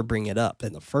apologies for bringing it up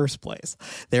in the first place.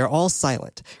 They are all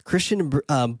silent. Christian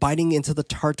biting into the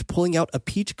tart, pulling out a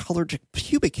peach-colored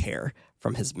pubic hair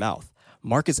from his mouth.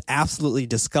 Mark is absolutely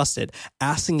disgusted,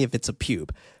 asking if it's a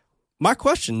pube. My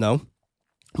question, though,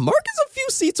 Mark is a few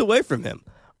seats away from him.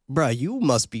 bruh, you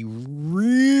must be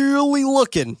really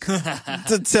looking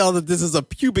to tell that this is a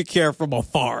pubic hair from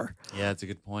afar. Yeah, that's a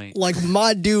good point. Like,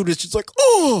 my dude is just like,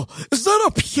 oh, is that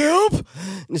a pube?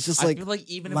 And it's just I like, feel like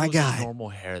even if my it was guy. just normal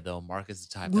hair, though, Mark is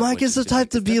the type. Mike is the type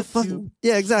to be a fucking,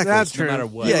 yeah, exactly. That's No true. matter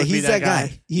what. Yeah, Would be he's that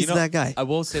guy. He's You know, that guy. I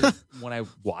will say that when I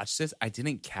watched this, I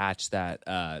didn't catch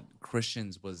that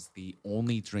Christian's was the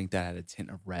only drink that had a tint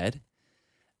of red.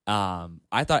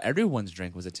 I thought everyone's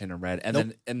drink was a tint of red, and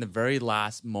then in the very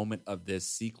last moment of this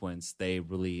sequence, they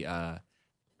really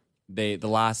the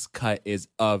last cut is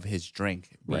of his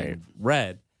drink being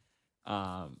red.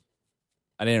 I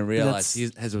didn't realize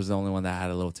his was the only one that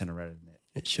had a little tint of red in it.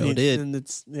 It sure did. And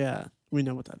it's, we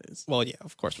know what that is. Well, yeah,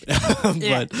 of course we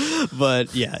know.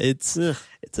 but yeah, it's a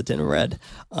tin of red.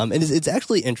 And it's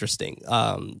actually interesting.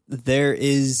 There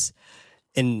is,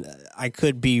 and I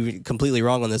could be completely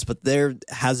wrong on this, but there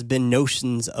has been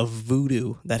notions of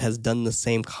voodoo that has done the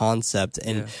same concept,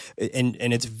 and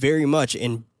it's very much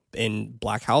in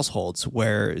black households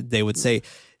where they would say,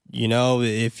 you know,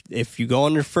 if you go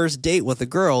on your first date with a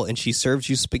girl and she serves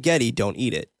you spaghetti, don't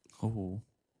eat it. Oh,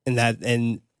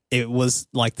 And it was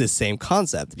like this same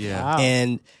concept. yeah. Wow.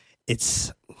 And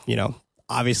it's, you know,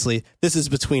 obviously this is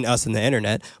between us and the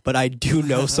internet, but I do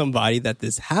know somebody that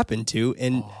this happened to,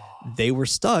 and they were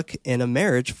stuck in a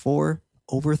marriage for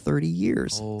over 30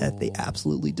 years that they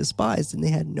absolutely despised, and they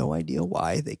had no idea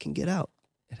why they can get out.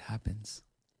 It happens.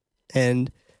 And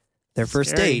their first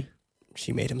Scary. date,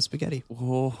 she made him spaghetti.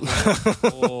 Oh.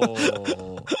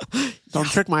 Don't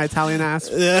trick my Italian ass.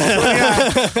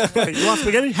 Wait, you want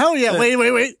spaghetti? Hell yeah.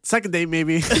 Wait. Second date,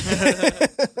 maybe.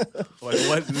 What do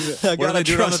they do on the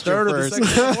trust you third or the first.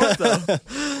 second or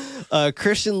fourth, though?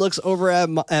 Christian looks over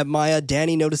at Maya,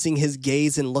 Danny noticing his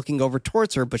gaze and looking over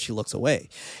towards her, but she looks away.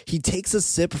 He takes a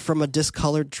sip from a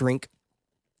discolored drink.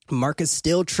 Mark is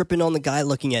still tripping on the guy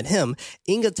looking at him.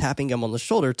 Inga tapping him on the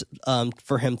shoulder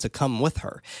for him to come with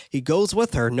her. He goes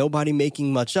with her, nobody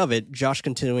making much of it. Josh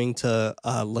continuing to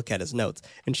look at his notes.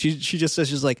 And she just says,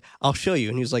 she's like, I'll show you.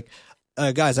 And he's like,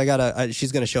 guys,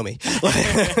 she's going to show me.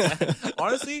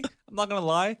 Honestly, I'm not gonna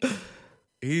lie.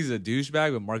 He's a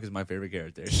douchebag, but Mark is my favorite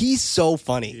character. He's so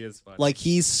funny. He is funny. Like,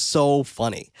 he's so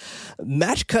funny.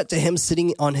 Match cut to him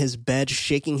sitting on his bed,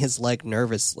 shaking his leg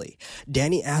nervously.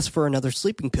 Danny asks for another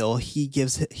sleeping pill. He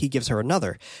gives her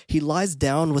another. He lies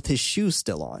down with his shoes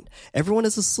still on. Everyone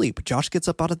is asleep. Josh gets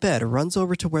up out of bed, runs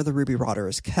over to where the ruby rotter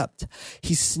is kept.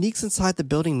 He sneaks inside the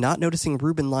building, not noticing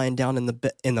Ruben lying down in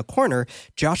the corner.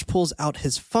 Josh pulls out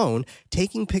his phone,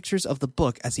 taking pictures of the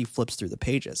book as he flips through the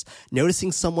pages.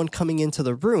 Noticing someone coming into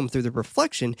the room through the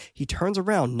reflection, he turns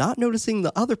around, not noticing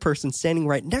the other person standing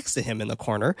right next to him in the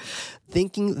corner,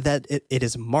 thinking that it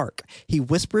is Mark. He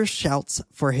shouts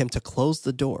for him to close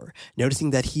the door.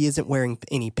 Noticing that he isn't wearing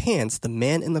any pants, the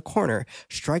man in the corner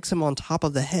strikes him on top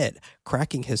of the head,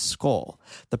 cracking his skull.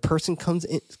 The person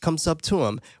comes up to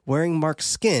him, wearing Mark's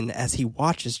skin, as he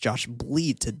watches Josh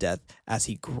bleed to death as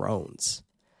he groans.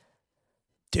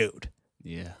 Dude.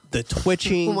 Yeah. The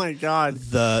twitching. Oh my God.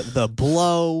 The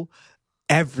blow.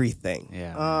 Everything.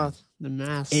 Yeah. The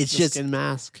mask. It's the just skin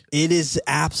mask. It is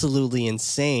absolutely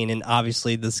insane, and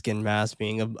obviously the skin mask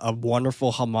being a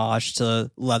wonderful homage to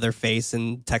Leatherface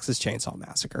and Texas Chainsaw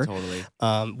Massacre. Totally.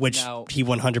 Which Now- he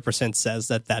 100% says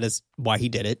that is why he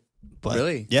did it. But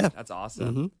Really? yeah, That's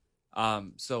awesome.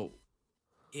 Mhm. So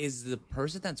is the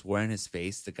person that's wearing his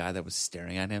face the guy that was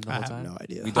staring at him the I whole have time? no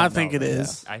idea. We don't I think know, it right?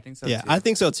 is. I think so yeah, too. I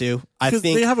think so too. I Because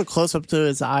think. they have a close up to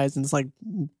his eyes, and it's like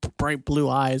bright blue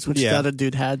eyes, which Yeah. the other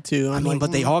dude had too. I mean, like,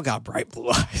 but they all got bright blue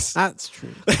eyes. That's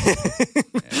true.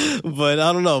 But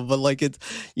I don't know. But like it's,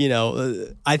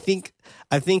 I think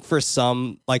for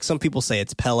some people say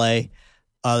it's Pele,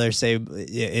 others say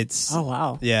it's. Oh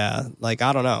wow, Yeah, like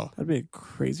I don't know. that'd be a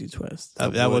crazy twist.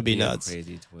 That would be a nuts.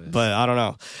 crazy twist. But I don't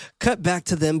know. Cut back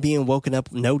to them being woken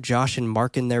up. No Josh and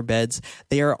Mark in their beds.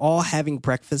 They are all having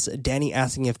breakfast. Danny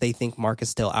asking if they think Mark is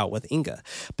still out with Inga.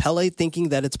 Pele thinking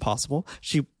that it's possible.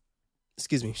 She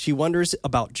wonders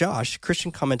about Josh.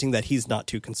 Christian commenting that he's not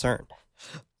too concerned.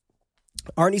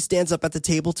 Arnie stands up at the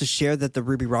table to share that the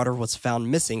ruby rotter was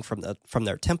found missing from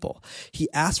their temple. He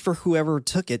asks for whoever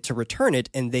took it to return it,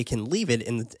 and they can leave it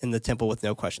in the temple with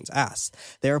no questions asked.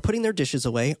 They are putting their dishes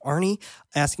away. Arnie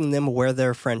asking them where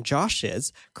their friend Josh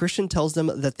is. Christian tells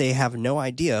them that they have no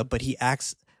idea, but he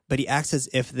acts as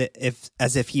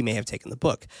if he may have taken the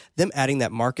book. Them adding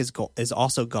that Mark is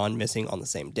also gone missing on the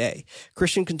same day.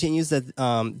 Christian continues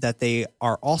that they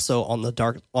are also on the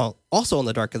dark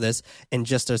of this and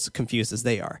just as confused as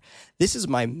they are. This is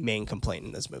my main complaint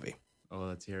in this movie. Oh,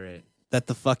 let's hear it. That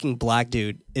the fucking black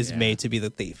dude is Yeah. made to be the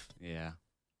thief. Yeah.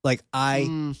 Like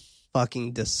I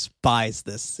fucking despise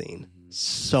this scene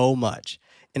so much.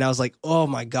 And I was like, oh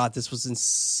my God, this was in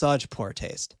such poor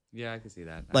taste. Yeah, I can see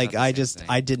that. Like, I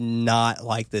did not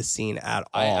like this scene at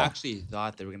all. I actually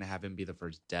thought they were going to have him be the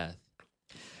first death.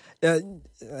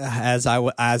 As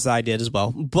I did as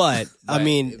well. But I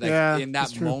mean, like, in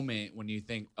that moment when you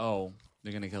think, oh,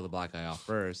 they're going to kill the black guy off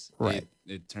first, right.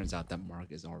 It turns out that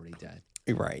Mark is already dead.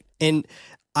 Right. And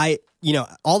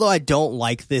although I don't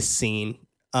like this scene,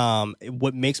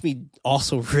 what makes me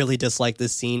also really dislike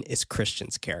this scene is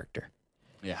Christian's character.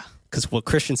 Yeah. Because what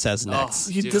Christian says next.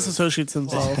 He disassociates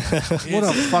himself. What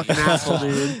a fucking asshole,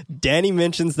 dude. Danny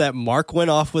mentions that Mark went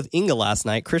off with Inga last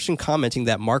night, Christian commenting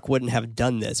that Mark wouldn't have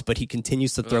done this, but he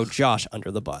continues to throw Josh under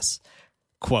the bus.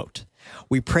 Quote,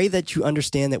 "We pray that you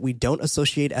understand that we don't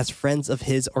associate as friends of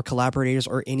his or collaborators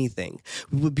or anything.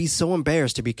 We would be so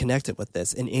embarrassed to be connected with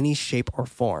this in any shape or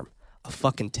form." A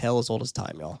fucking tale as old as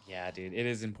time, y'all. Yeah, dude, it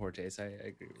is in poor taste. I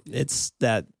agree with you. It's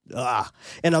that,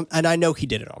 and I know he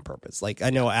did it on purpose. Like, I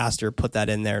know Aster put that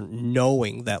in there,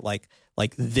 knowing that like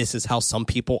this is how some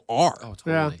people are. Oh,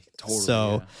 totally, totally.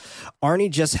 So, Arnie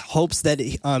just hopes that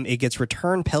it gets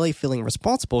returned. Pele, feeling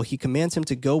responsible, he commands him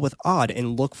to go with Odd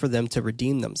and look for them to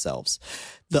redeem themselves.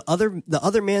 The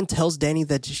other man tells Danny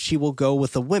that she will go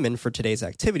with the women for today's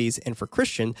activities, and for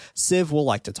Christian, Siv will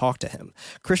like to talk to him.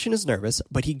 Christian is nervous,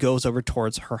 but he goes over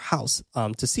towards her house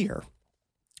to see her.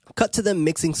 Cut to them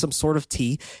mixing some sort of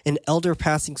tea, an elder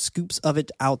passing scoops of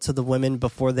it out to the women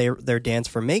before their dance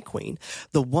for May Queen.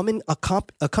 The woman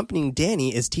accompanying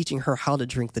Danny is teaching her how to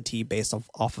drink the tea based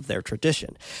off of their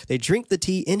tradition. They drink the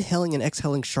tea, inhaling and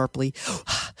exhaling sharply.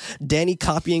 Danny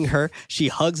copying her. She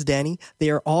hugs Danny. They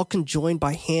are all conjoined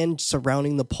by hand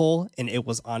surrounding the pole, and it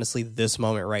was honestly this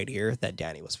moment right here that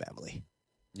Danny was family.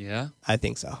 Yeah? I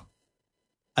think so.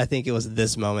 I think it was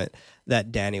this moment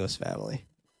that Danny was family.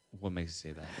 What makes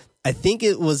you say that? I think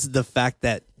it was the fact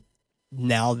that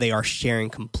now they are sharing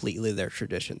completely their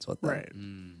traditions with them. Right.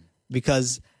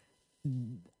 Because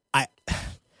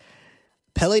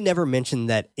Pele never mentioned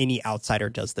that any outsider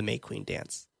does the May Queen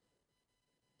dance.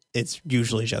 It's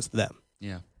usually just them.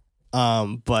 Yeah.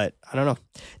 But I don't know.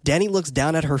 Danny looks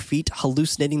down at her feet,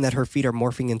 hallucinating that her feet are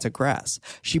morphing into grass.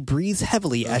 She breathes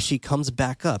heavily as she comes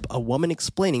back up, a woman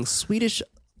explaining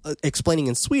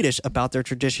in Swedish about their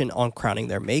tradition on crowning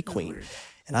their May Queen.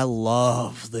 And I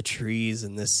love the trees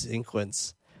in this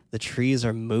sequence. The trees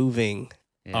are moving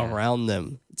around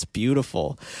them. It's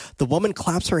beautiful. The woman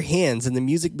claps her hands and the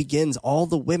music begins, all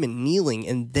the women kneeling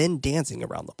and then dancing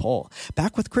around the pole.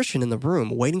 Back with Christian in the room,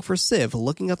 waiting for Siv,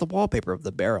 looking at the wallpaper of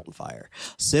the bear on fire.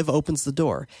 Siv opens the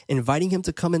door, inviting him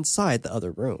to come inside the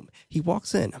other room. He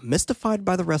walks in, mystified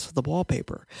by the rest of the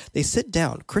wallpaper. They sit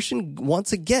down, Christian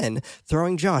once again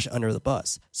throwing Josh under the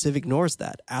bus. Siv ignores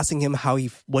that, asking him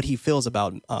what he feels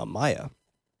about Maya.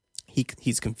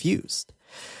 He's confused.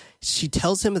 She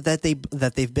tells him that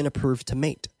they've been approved to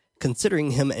mate.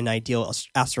 Considering him an ideal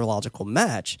astrological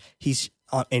match,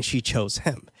 and she chose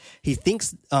him. He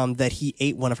thinks that he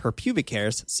ate one of her pubic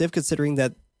hairs, Siv considering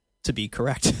that to be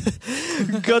correct.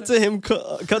 Cut to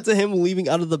him leaving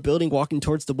out of the building, walking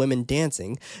towards the women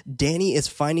dancing. Danny is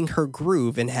finding her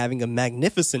groove and having a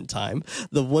magnificent time.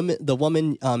 The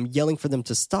woman yelling for them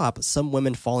to stop, some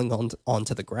women falling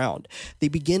onto the ground. They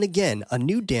begin again, a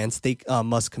new dance they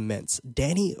must commence.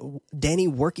 Danny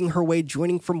working her way,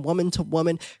 joining from woman to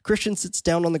woman. Christian sits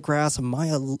down on the grass,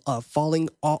 Maya falling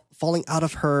out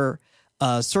of her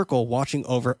circle, watching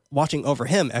over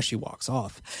him as she walks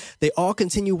off. They all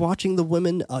continue watching the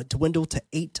women dwindle to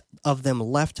 8 of them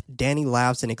left. Danny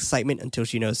laughs in excitement until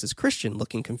she notices Christian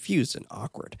looking confused and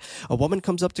awkward. A woman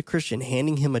comes up to Christian,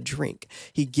 handing him a drink.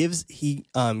 He gives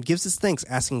his thanks,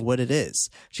 asking what it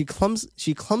is. She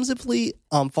clumsily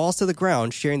falls to the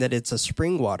ground, sharing that it's a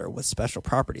spring water with special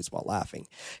properties while laughing.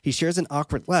 He shares an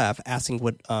awkward laugh, asking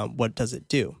what does it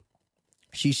do.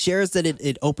 She shares that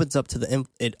it opens you up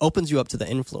to the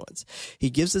influence. He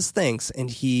gives his thanks, and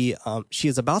she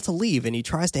is about to leave, and he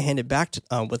tries to hand it back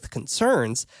with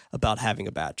concerns about having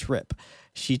a bad trip.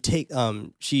 She takes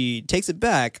it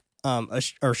back,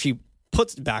 or she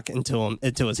puts it back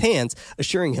into his hands,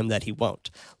 assuring him that he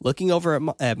won't. Looking over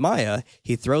at Maya,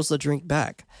 he throws the drink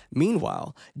back.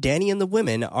 Meanwhile, Danny and the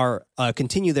women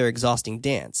continue their exhausting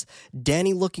dance.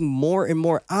 Danny looking more and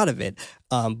more out of it,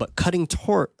 but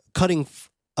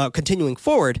continuing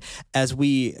forward as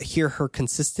we hear her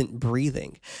consistent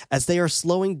breathing. As they are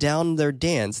slowing down their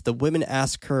dance, the women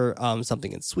ask her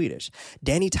something in Swedish.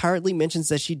 Danny tiredly mentions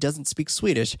that she doesn't speak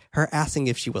Swedish, her asking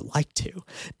if she would like to.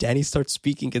 Danny starts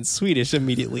speaking in Swedish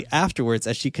immediately afterwards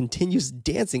as she continues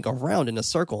dancing around in a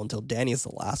circle until Danny is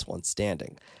the last one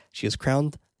standing. She is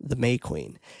crowned the May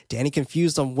Queen. Danny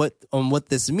confused on what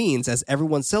this means as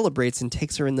everyone celebrates and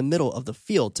takes her in the middle of the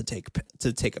field to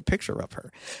take a picture of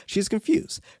her. She's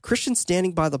confused. Christian's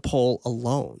standing by the pole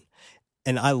alone.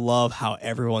 And I love how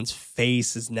everyone's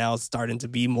face is now starting to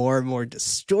be more and more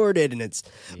distorted, and it's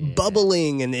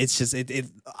bubbling, and it's just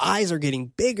eyes are getting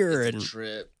bigger, and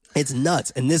it's nuts.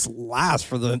 And this lasts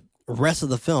for the rest of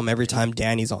the film every time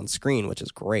Danny's on screen, which is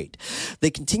great.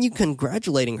 They continue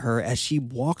congratulating her as she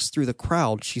walks through the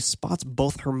crowd. She spots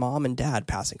both her mom and dad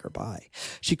passing her by.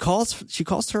 She calls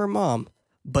to her mom,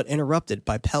 but interrupted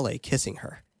by Pele kissing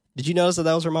her. Did you notice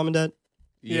that was her mom and dad?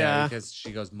 Yeah, because she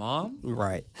goes, "Mom."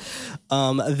 Right.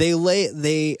 They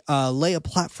lay a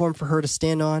platform for her to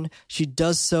stand on. She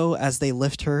does so as they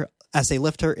lift her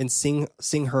and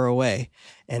sing her away.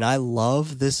 And I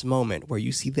love this moment where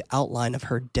you see the outline of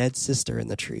her dead sister in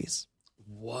the trees.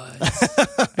 What?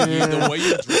 The way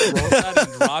you wrote that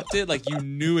and dropped it, like you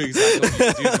knew exactly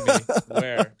what you would do to me.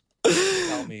 Where?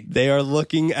 Tell me. They are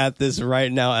looking at this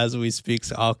right now as we speak,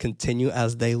 so I'll continue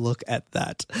as they look at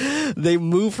that. They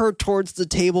move her towards the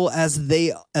table as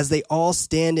they all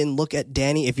stand and look at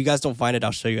Danny. If you guys don't find it,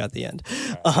 I'll show you at the end.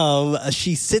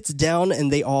 She sits down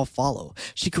and they all follow.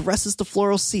 She caresses the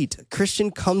floral seat.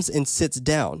 Christian comes and sits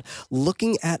down.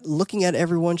 Looking at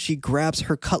everyone, she grabs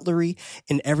her cutlery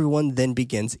and everyone then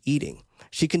begins eating.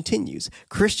 She continues,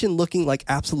 Christian looking like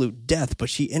absolute death, but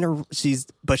she's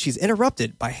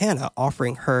interrupted by Hannah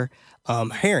offering her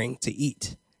herring to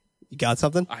eat. You got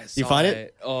something? You find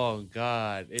it? Oh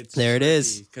God, it's there. It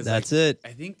is. That's it.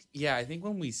 I think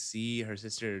when we see her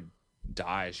sister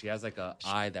die, she has like a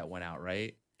eye that went out,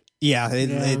 right? Yeah,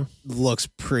 it looks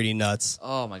pretty nuts.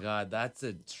 Oh my God, that's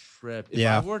a trip.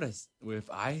 If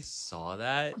I saw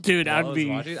that, dude, I'd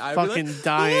be fucking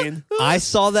dying. I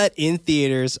saw that in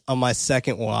theaters on my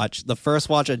second watch. The first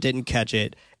watch, I didn't catch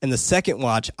it. And the second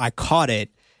watch, I caught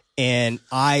it and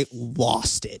I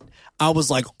lost it. I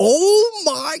was like, oh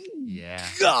my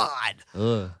God.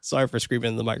 Ugh. Sorry for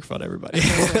screaming in the microphone, everybody.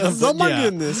 Oh my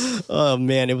goodness. Oh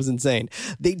man, it was insane.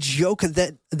 They joke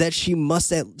that she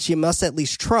must at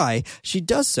least try. She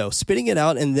does so, spitting it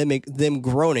out and them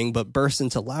groaning, but bursts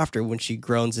into laughter when she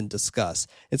groans in disgust.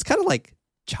 It's kind of like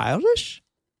childish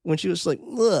when she was like,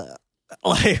 ugh.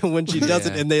 Like when she does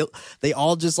it, and they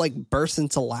all just like burst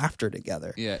into laughter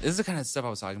together. Yeah, this is the kind of stuff I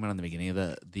was talking about in the beginning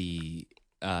of the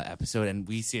episode, and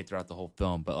we see it throughout the whole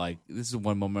film. But like, this is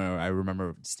one moment where I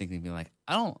remember distinctly being like,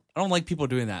 I don't like people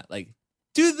doing that. Like,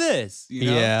 do this,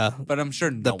 you know? Yeah. But I'm sure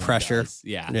the pressure. Does.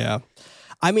 Yeah. Yeah.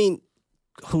 I mean,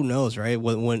 who knows, right?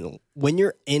 When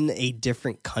you're in a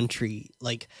different country,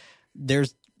 like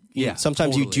there's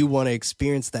sometimes you do want to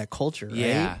experience that culture, right?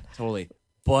 Yeah, totally.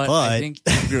 But I think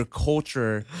if your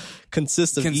culture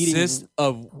consists of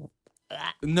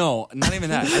no, not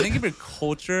even that. I think if your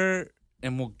culture,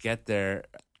 and we'll get there,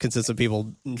 consists of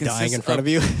people dying in front of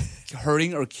you,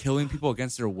 hurting or killing people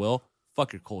against their will,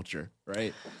 fuck your culture,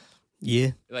 right?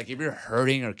 Yeah. Like if you're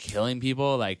hurting or killing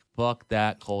people, like fuck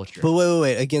that culture. But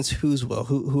wait, against whose will?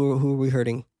 Who are we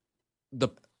hurting? The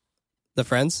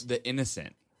friends? The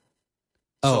innocent.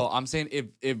 Oh. So I'm saying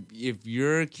if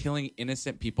you're killing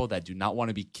innocent people that do not want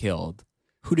to be killed,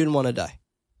 who didn't want to die?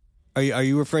 Are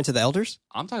you referring to the elders?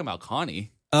 I'm talking about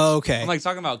Connie. Oh, okay. I'm like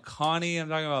talking about Connie. I'm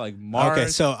talking about like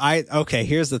Mars. Okay.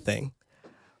 Here's the thing.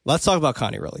 Let's talk about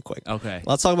Connie really quick. Okay.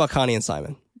 Let's talk about Connie and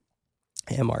Simon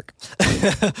and Mark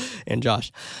and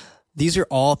Josh. These are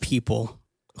all people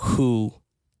who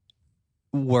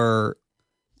were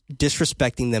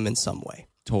disrespecting them in some way.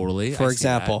 Totally. For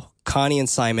example, Connie and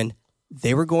Simon.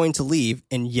 They were going to leave,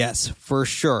 and yes, for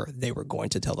sure, they were going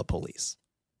to tell the police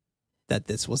that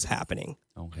this was happening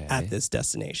at this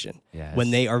destination when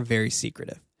they are very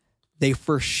secretive. They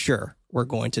for sure were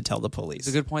going to tell the police. It's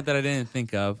a good point that I didn't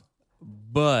think of,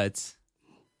 but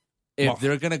if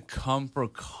they're going to come for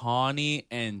Connie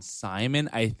and Simon,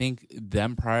 I think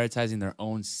them prioritizing their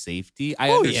own safety.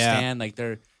 I understand, like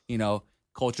they're,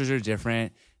 cultures are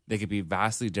different. They could be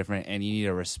vastly different, and you need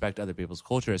to respect other people's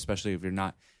culture, especially if you're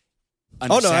not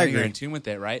understanding or in tune with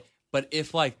it, right? But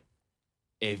if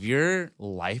your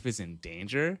life is in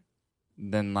danger,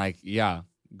 then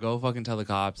go fucking tell the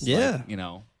cops. Yeah.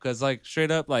 Because straight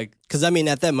up, because I mean,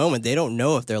 at that moment, they don't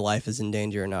know if their life is in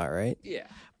danger or not, right? Yeah.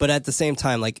 But at the same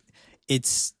time,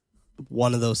 it's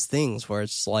one of those things where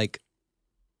it's like,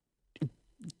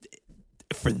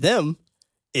 for them,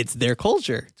 it's their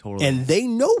culture. Totally. And they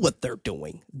know what they're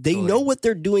doing. They know what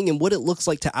they're doing and what it looks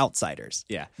like to outsiders.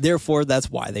 Yeah. Therefore,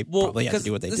 that's why they probably have to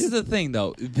do what they do. This is the thing,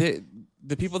 though.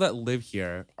 The people that live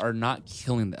here are not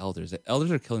killing the elders. The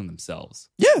elders are killing themselves.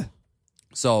 Yeah.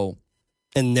 So.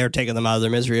 And they're taking them out of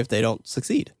their misery if they don't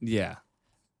succeed. Yeah.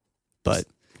 But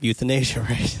euthanasia,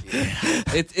 right?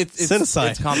 It's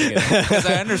Genocide. It's complicated because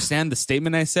I understand the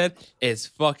statement I said is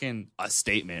fucking a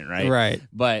statement, right? Right.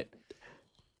 But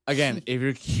again, if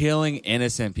you're killing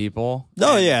innocent people,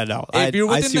 No, and yeah, no. if you're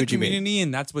I within see the what you mean. community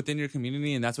and that's within your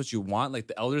community and that's what you want, like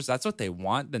the elders, that's what they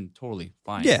want, then totally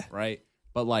fine. Yeah. Right.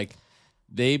 But like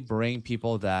they bring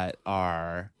people that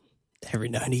are Every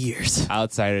 90 years.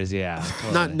 outsiders, yeah.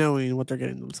 Totally. Not knowing what they're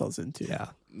getting themselves into. Yeah.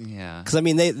 Yeah. Because, I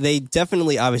mean, they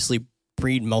definitely obviously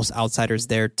breed most outsiders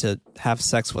there to have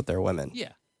sex with their women.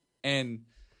 Yeah. And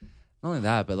not only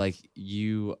that, but like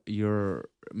you're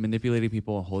manipulating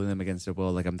people and holding them against their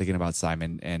will. Like I'm thinking about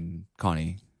Simon and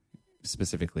Connie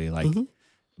specifically. Like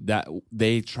that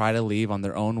they try to leave on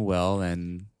their own will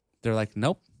and they're like,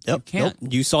 nope, you can't.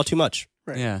 Nope, you saw too much.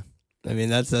 Right. Yeah. I mean,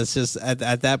 that's just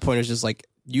at that point, it's just like,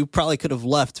 you probably could have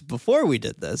left before we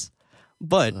did this,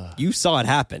 but you saw it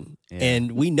happen,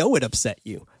 and we know it upset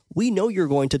you. We know you're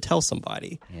going to tell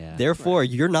somebody. Yeah. Therefore,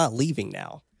 you're not leaving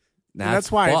now. And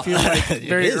that's why I feel like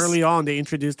very is. early on they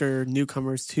introduced their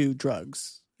newcomers to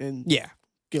drugs. And Yeah.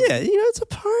 give Yeah, them- it's a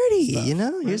party,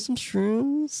 Here's some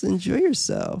shrooms. Enjoy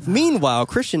yourself. Meanwhile,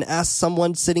 Christian asks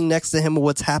someone sitting next to him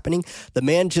what's happening. The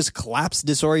man just claps,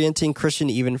 disorienting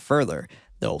Christian even further.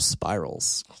 Those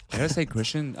spirals. I gotta say,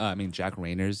 Jack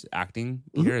Rayner's acting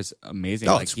here is amazing.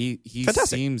 Oh, like it's he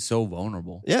fantastic. seems so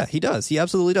vulnerable. Yeah, he does. He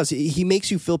absolutely does. He makes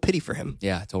you feel pity for him.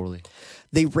 Yeah, totally.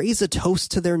 They raise a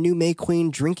toast to their new May Queen,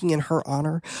 drinking in her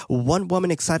honor. One woman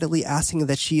excitedly asking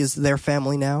that she is their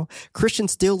family now. Christian,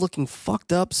 still looking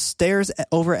fucked up, stares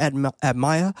over at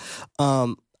Maya.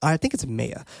 I think it's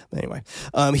Maya. Anyway,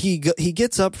 he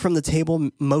gets up from the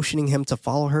table, motioning him to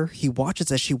follow her. He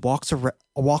watches as she walks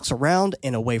around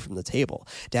and away from the table.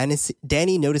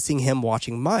 Danny noticing him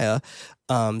watching Maya.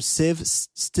 Civ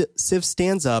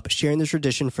stands up, sharing the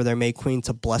tradition for their May Queen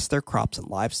to bless their crops and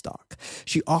livestock.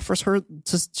 She offers her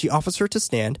to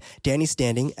stand. Danny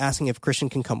standing, asking if Christian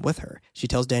can come with her. She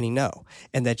tells Danny no,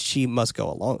 and that she must go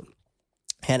alone.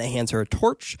 Hannah hands her a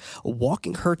torch,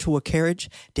 walking her to a carriage.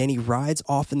 Danny rides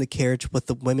off in the carriage with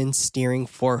the women steering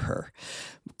for her.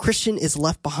 Christian is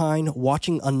left behind,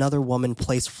 watching another woman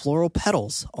place floral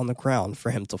petals on the ground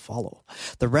for him to follow.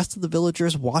 The rest of the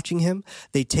villagers watching him,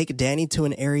 they take Danny to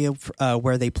an area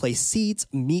where they place seeds,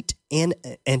 meat, and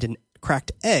an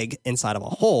cracked egg inside of a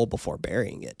hole before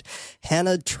burying it.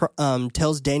 Hannah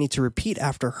tells Danny to repeat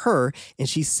after her, and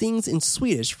she sings in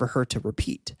Swedish for her to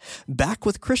repeat. Back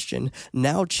with Christian,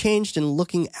 now changed and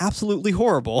looking absolutely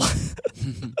horrible.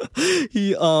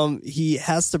 He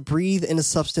has to breathe in a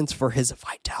substance for his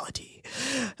vitality.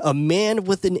 A man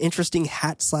with an interesting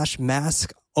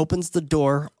hat/mask opens the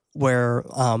door where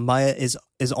Maya is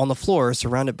on the floor,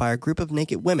 surrounded by a group of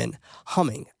naked women,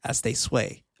 humming as they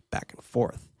sway back and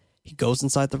forth. He goes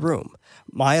inside the room.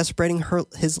 Maya spreading her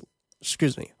legs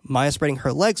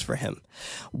for him.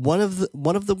 One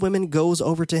of the women goes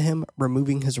over to him,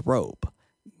 removing his robe.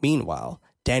 Meanwhile,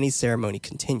 Danny's ceremony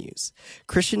continues.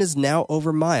 Christian is now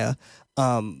over Maya,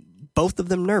 both of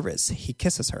them nervous. He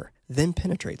kisses her, then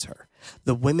penetrates her.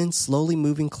 The women slowly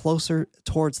moving closer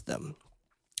towards them.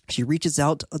 She reaches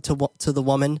out to the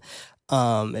woman.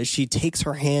 As she takes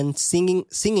her hand,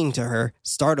 singing to her,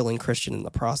 startling Christian in the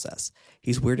process.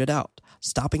 He's weirded out,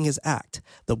 stopping his act,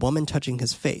 the woman touching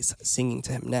his face, singing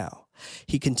to him now.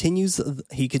 He continues,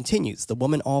 the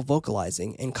woman all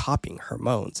vocalizing and copying her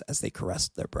moans as they caress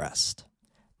their breast.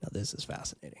 Now, this is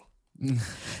fascinating.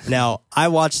 Now,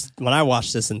 when I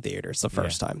watched this in theaters the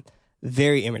first time,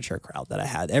 very immature crowd that I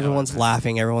had. Everyone's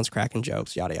laughing, everyone's cracking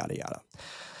jokes, yada, yada, yada.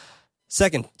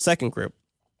 Second group,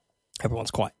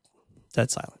 everyone's quiet.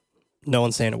 Dead silent. No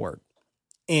one's saying a word.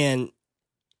 And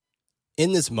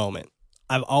in this moment,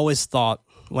 I've always thought,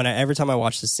 every time I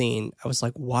watch the scene, I was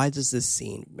like, why does this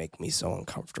scene make me so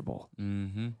uncomfortable?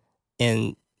 Mm-hmm.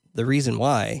 And the reason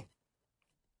why,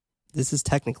 this is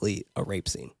technically a rape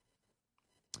scene.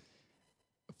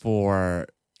 For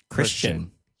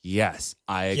Christian. Yes,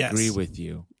 I agree with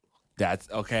you.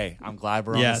 That's okay. I'm glad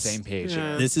we're on the same page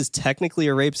here. This is technically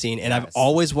a rape scene. And I've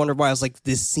always wondered why. I was like,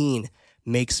 this scene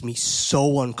makes me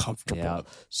so uncomfortable,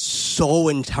 so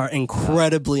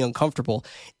incredibly uncomfortable.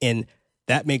 And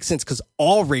that makes sense because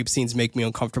all rape scenes make me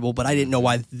uncomfortable, but I didn't know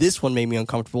why this one made me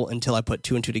uncomfortable until I put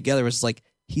two and two together. It's like,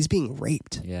 he's being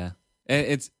raped. Yeah.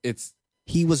 And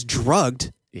he was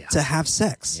drugged to have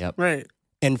sex. Yep. Right.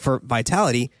 And for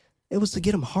vitality, it was to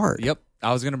get him hard. Yep.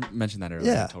 I was gonna mention that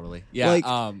earlier. Yeah. Totally. Yeah. Like,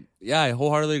 I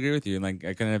wholeheartedly agree with you. And like,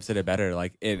 I couldn't have said it better.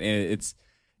 Like, it's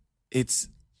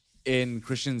in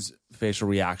Christian's facial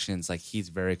reactions. Like, he's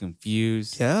very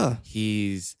confused. Yeah.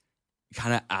 He's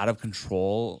kind of out of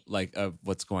control, like of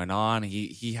what's going on.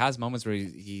 He has moments where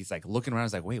he's like looking around,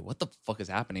 he's like, wait, what the fuck is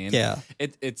happening? And Yeah.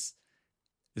 It's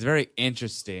very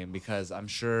interesting because I'm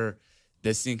sure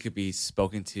this scene could be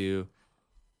spoken to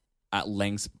at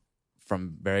length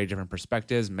from very different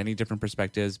perspectives, many different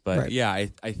perspectives. But Right. yeah,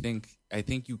 I think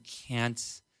you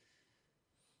can't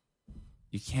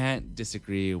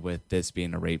disagree with this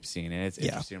being a rape scene. And it's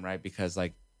interesting, right? Because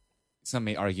like some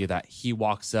may argue that he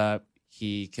walks up,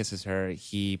 he kisses her,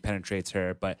 he penetrates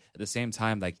her, but at the same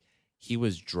time, like he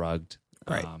was drugged.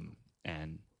 Right.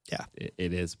 And Yeah.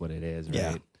 it is what it is, right?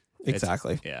 Yeah.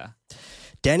 Exactly. Yeah.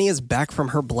 Danny is back from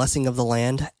her blessing of the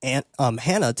land, and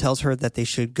Hannah tells her that they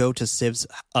should go to Siv's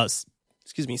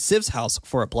house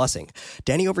for a blessing.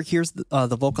 Danny overhears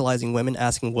the vocalizing women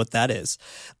asking what that is.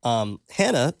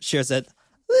 Hannah shares that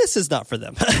this is not for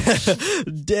them.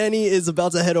 Danny is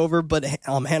about to head over, but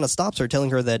Hannah stops her, telling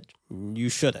her that you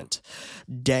shouldn't.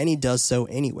 Danny does so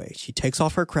anyway. She takes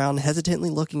off her crown, hesitantly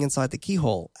looking inside the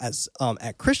keyhole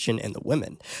at Christian and the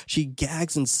women. She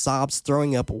gags and sobs,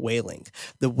 throwing up, wailing.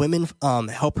 The women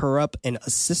help her up and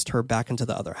assist her back into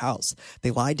the other house.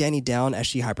 They lie Danny down as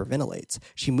she hyperventilates.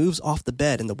 She moves off the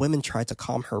bed, and the women try to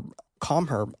calm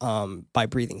her by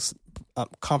breathing.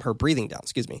 Calm her breathing down.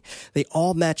 They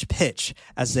all match pitch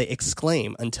as they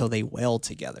exclaim until they wail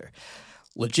together.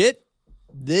 Legit,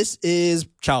 this is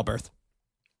childbirth.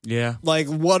 Yeah. Like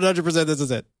 100%. This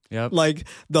is it. Yep. Like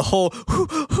the whole,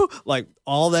 like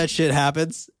all that shit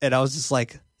happens, and I was just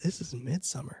like, this is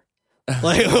Midsommar.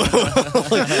 Like,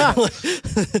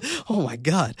 oh my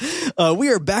god. We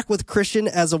are back with Christian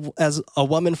as a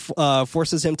woman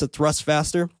forces him to thrust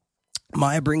faster.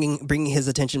 Maya bringing his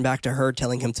attention back to her,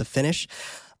 telling him to finish.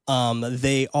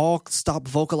 They all stop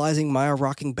vocalizing, Maya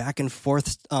rocking back and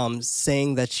forth,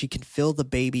 saying that she can feel the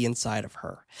baby inside of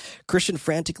her. Christian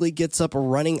frantically gets up,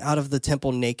 running out of the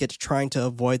temple naked, trying to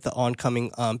avoid the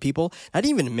oncoming people. I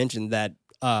didn't even mention that.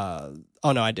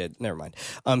 Oh no, I did. Never mind.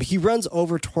 He runs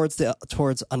over towards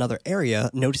another area,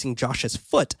 noticing Josh's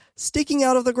foot sticking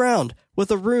out of the ground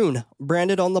with a rune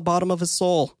branded on the bottom of his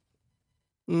sole.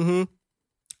 Mm-hmm.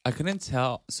 I couldn't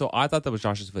tell. So I thought that was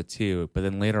Josh's foot too, but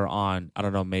then later on, I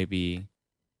don't know, maybe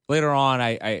later on,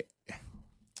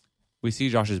 we see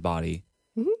Josh's body,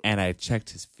 and I checked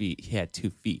his feet. He had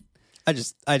 2 feet. I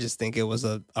just think it was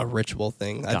a ritual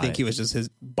thing. I think he was just, his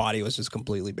body was just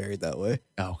completely buried that way.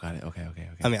 Oh, got it. Okay.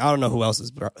 I mean, I don't know who else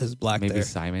is black Maybe there.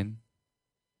 Simon.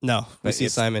 No, we But see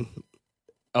it's- Simon.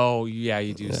 Oh, yeah,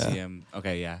 you do see him.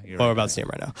 Okay, yeah. You're Well, we're right, about to see him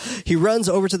right now. He runs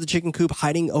over to the chicken coop,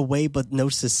 hiding away, but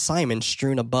notices Simon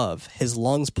strewn above, his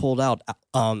lungs pulled out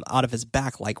of his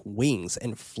back like wings,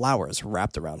 and flowers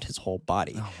wrapped around his whole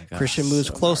body. Oh my God, Christian moves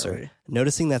so closer, gnarly.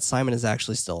 noticing that Simon is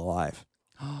actually still alive.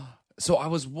 So I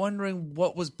was wondering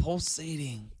what was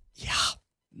pulsating. Yeah,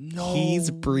 No, he's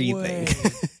breathing. way.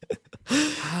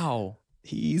 How?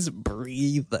 He's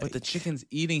breathing. But the chicken's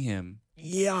eating him.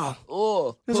 Yeah,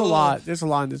 Oh, There's a lot. There's a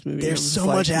lot in this movie. There's I'm just so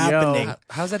much happening.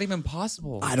 How's that even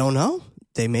possible? I don't know.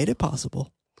 They made it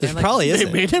possible. It And, like, probably they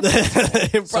isn't. made it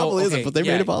it So, probably isn't, okay, but they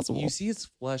yeah, made it possible. You see its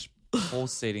flesh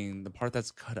pulsating, the part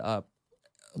that's cut up.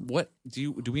 What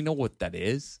do we know what that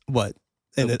is? What?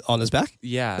 On his back?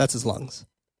 Yeah, That's his lungs.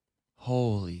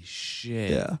 holy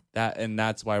shit. Yeah.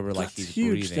 That's why we're like That's he's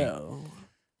huge, breathing. though.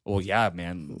 Well, yeah,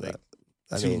 man. Like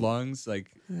I 2 mean, lungs, like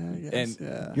Yeah, I guess, And-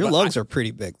 yeah. your but lungs are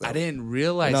pretty big, though. I didn't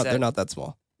realize They're not that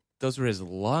small. those were his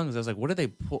lungs. I was like, what did they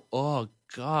pull? Oh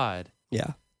God,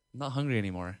 Yeah. I'm not hungry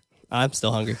anymore. I'm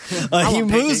still hungry. I He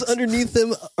want moves pancakes. underneath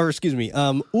him, or excuse me,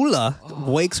 Ula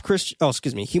wakes Christian. Oh,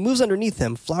 excuse me. He moves underneath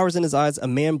him, flowers in his eyes. A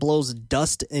man blows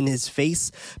dust in his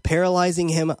face, paralyzing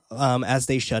him as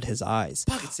they shut his eyes.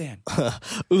 Pocket sand.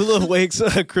 Ula wakes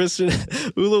Christian.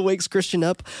 Ula wakes Christian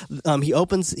up. He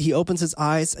opens his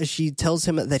eyes as she tells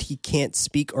him that he can't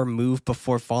speak or move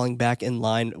before falling back in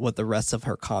line with the rest of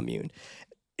her commune.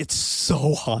 It's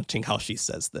so haunting how she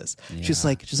says this. She's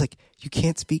like, you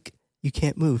can't speak, you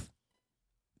can't move.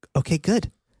 Okay,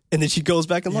 good. And then she goes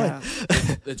back in line.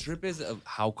 The trip is of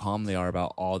how calm they are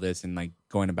about all this and like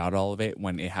going about all of it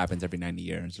when it happens every 90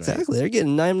 years, right? Exactly. They're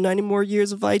getting 90 more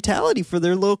years of vitality for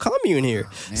their little commune here.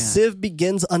 man. Siv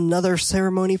begins another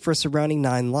ceremony for surrounding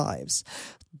 9 lives.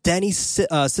 Danny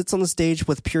sits on the stage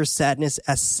with pure sadness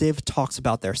as Siv talks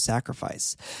about their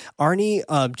sacrifice. Arnie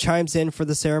chimes in for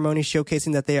the ceremony,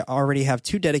 showcasing that they already have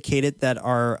 2 dedicated that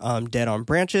are dead on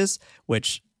branches,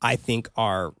 which I think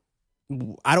are...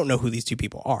 I don't know who these 2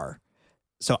 people are.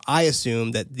 So I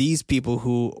assume that these people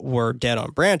who were dead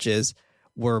on branches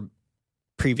were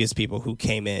previous people who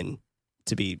came in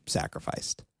to be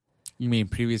sacrificed. You mean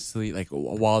previously, like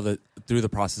through the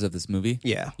process of this movie?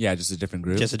 Yeah. Yeah, just a different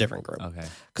group. Just a different group. Okay.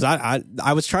 Because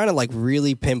I was trying to like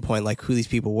really pinpoint like who these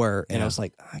people were, and Yeah. I was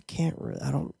like, I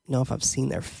don't know if I've seen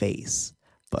their face.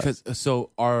 But Because so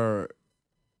are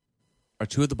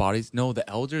two of the bodies? No, the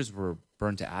elders were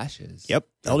burned to ashes. yep,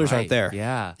 elders aren't there.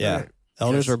 Yeah. Yeah,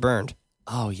 elders were burned.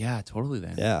 Oh yeah, totally.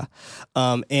 Then. Yeah.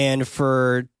 And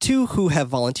for two who have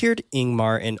volunteered,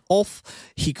 Ingmar and Ulf,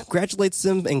 he congratulates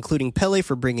them, including Pele,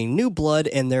 for bringing new blood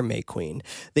and their May Queen.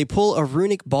 They pull a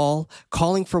runic ball,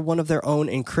 calling for one of their own,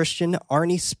 and Christian,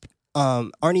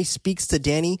 Arnie speaks to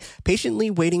Danny,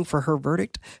 patiently waiting for her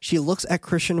verdict. She looks at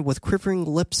Christian with quivering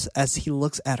lips as he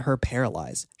looks at her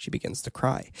paralyzed. She begins to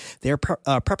cry. They are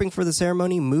prepping for the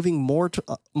ceremony, moving more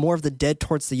of the dead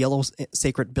towards the yellow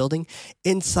sacred building.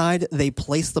 Inside, they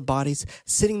place the bodies,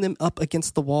 sitting them up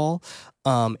against the wall.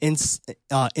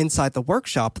 Inside the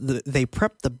workshop, they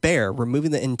prep the bear, removing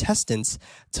the intestines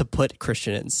to put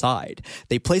Christian inside.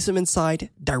 They place him inside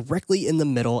directly in the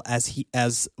middle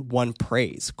as one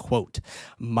prays, quote,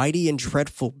 "Mighty and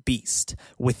dreadful beast,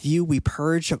 with you we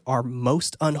purge our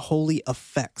most unholy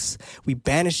effects. We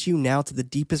banish you now to the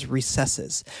deepest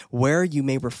recesses, where you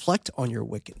may reflect on your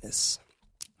wickedness."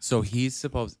 So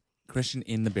Christian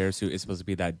in the bear suit is supposed to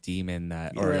be that demon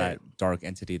that dark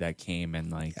entity that came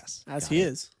and like As he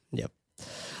is. Yep.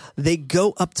 They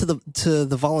go up to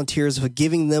the volunteers,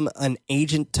 giving them an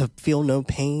agent to feel no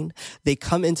pain. They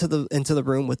come into the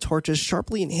room with torches,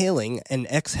 sharply inhaling and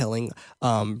exhaling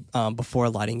before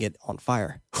lighting it on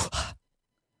fire.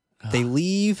 They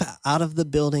leave out of the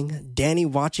building, Danny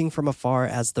watching from afar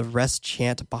as the rest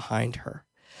chant behind her.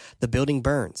 The building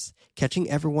burns, catching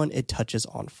everyone it touches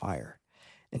on fire.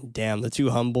 And damn, the two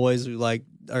homeboys who like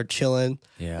are chilling,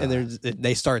 and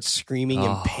they start screaming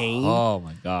in pain. Oh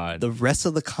my god! The rest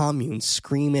of the commune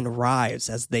scream and writhes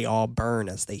as they all burn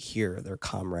as they hear their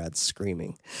comrades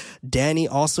screaming. Danny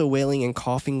also wailing and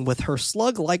coughing with her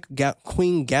slug-like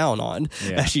queen gown on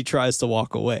as she tries to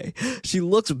walk away. She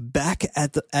looks back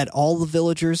at all the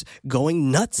villagers going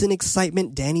nuts in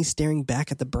excitement. Danny staring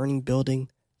back at the burning building,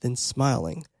 then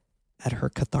smiling at her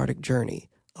cathartic journey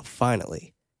of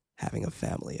finally having a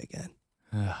family again.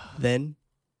 Then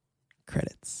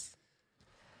credits.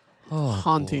 Oh,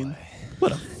 Haunting. boy.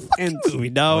 What a fucking movie,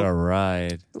 dog. What a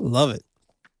ride. Love it.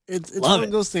 It's Love one it.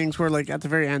 of those things where, like, at the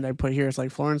very end, I put here, it's like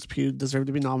Florence Pugh deserved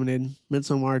to be nominated.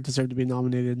 Midsommar deserved to be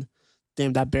nominated.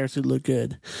 Damn, that bear suit looked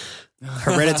good.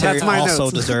 Hereditary That's my also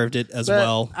notes. deserved it as But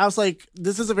well. I was like,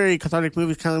 this is a very cathartic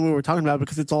movie, kind of what we were talking about,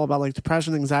 because it's all about like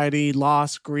depression, anxiety,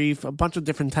 loss, grief, a bunch of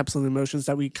different types of emotions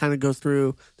that we kind of go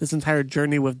through this entire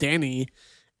journey with Danny,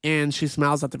 and she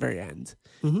smiles at the very end.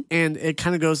 Mhm. And it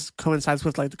kind of coincides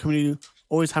with like the community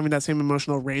always having that same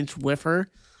emotional range with her.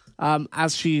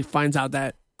 As she finds out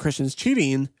that Christian's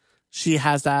cheating, she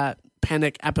has that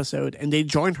panic episode, and they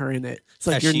join her in it. It's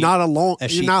like As you're she- not alone.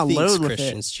 As You're she not thinks alone with it.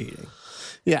 Christian's cheating.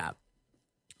 Yeah.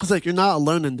 It's like, you're not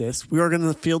alone in this. We are going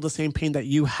to feel the same pain that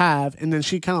you have. And then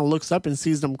she kind of looks up and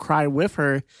sees them cry with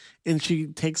her. And she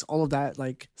takes all of that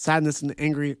like sadness and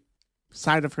angry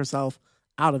side of herself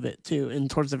out of it too. And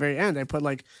towards the very end, I put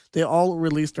like, they all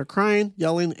released their crying,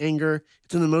 yelling, anger.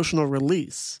 It's an emotional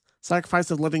release. Sacrifice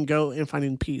of letting go and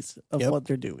finding peace of Yep. what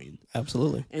they're doing.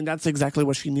 Absolutely. And that's exactly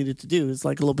what she needed to do. It's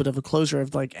like a little bit of a closure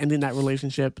of like ending that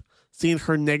relationship, seeing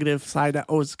her negative side that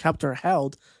always kept her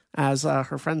held, as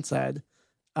her friend said,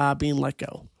 being let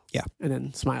go. Yeah. And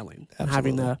then smiling. And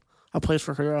having a place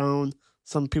for her own,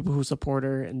 some people who support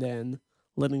her, and then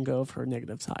letting go of her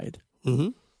negative side. Mm-hmm.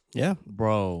 Yeah.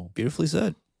 Bro, Beautifully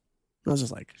said. I was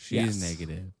just like, she's yes.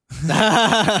 negative.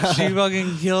 She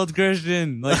fucking killed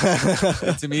Christian. Like,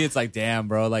 to me, it's like, damn,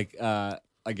 bro. Like, I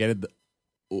get it.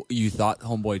 You thought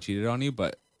homeboy cheated on you,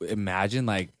 but imagine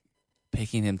like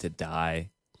picking him to die.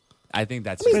 I think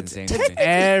that's just insane. to me.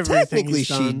 Everything Technically, he's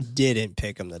she done. didn't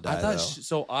pick him to die, I thought though.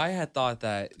 so. I had thought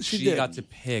that She she did. got to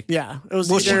pick. Yeah. It was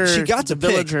Well, either she got to the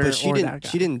pick, villager but she or that didn't. guy.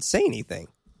 She didn't say anything.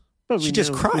 But we she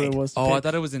just knew who cried. it was to Oh, I pick.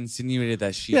 thought it was insinuated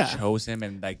that she Yeah. chose him,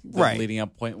 and like the Right. leading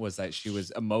up point was that she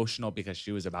was emotional because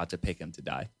she was about to pick him to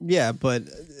die. Yeah, but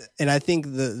and I think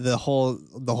the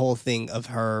whole thing of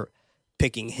her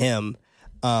picking him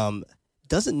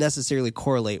doesn't necessarily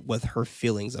correlate with her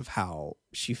feelings of how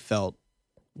she felt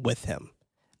with him.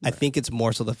 I think it's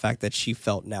more so the fact that she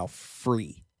felt now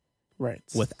free Right.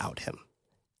 without him,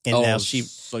 and now she.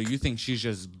 So you think she's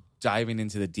just diving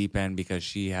into the deep end because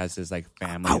she has this like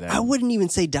family? I wouldn't even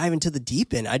say dive into the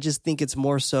deep end. I just think it's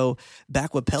more so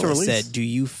back what Pele release. said. Do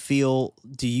you feel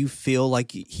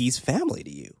like he's family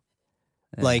to you?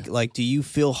 Yeah. Like do you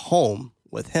feel home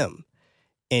with him?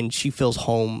 And she feels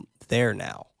home there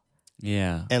now.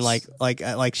 Yeah. And like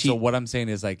she So what I'm saying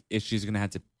is like if she's gonna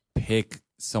have to pick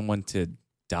someone to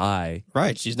die.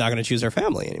 right, she's not going to choose her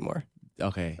family anymore.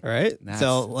 Okay. Right?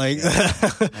 So like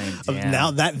damn.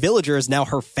 now that villager is now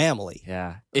her family.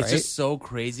 Yeah. It's Right? just so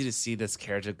crazy to see this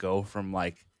character go from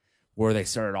like where they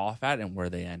started off at and where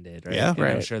they ended. Right? Yeah, And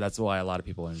I'm right. sure that's why a lot of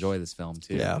people enjoy this film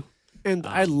too. Yeah. And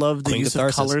I love the Queen use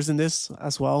Catharsis. of colors in this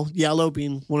as well. Yellow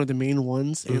being one of the main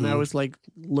ones, and I was like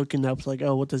looking up, like,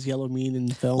 oh, what does yellow mean in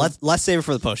film? Let's save it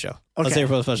for the post show. Let's Okay. save it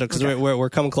for the post show because we're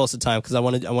coming close to time because I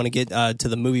want to get to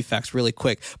the movie facts really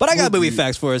quick. But I got movie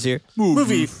facts for us here.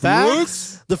 Movie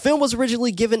facts. The film was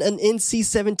originally given an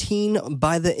NC-17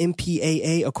 by the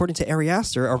MPAA. According to Ari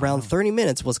Aster, around 30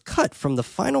 minutes was cut from the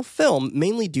final film,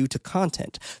 mainly due to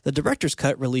content. The director's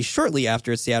cut, released shortly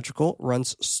after its theatrical run,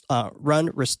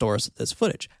 restores this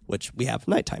footage, which we have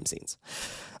nighttime scenes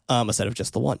instead of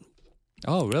just the one.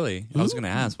 Oh, really? I was gonna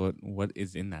ask what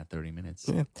is in that 30 minutes.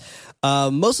 Yeah.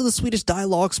 Most of the Swedish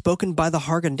dialogue spoken by the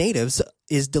Haga natives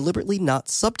is deliberately not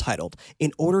subtitled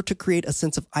in order to create a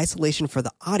sense of isolation for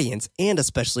the audience and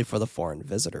especially for the foreign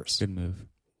visitors. Good move.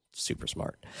 Super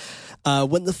smart.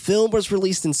 When the film was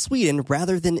released in Sweden,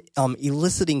 rather than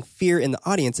eliciting fear in the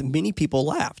audience, many people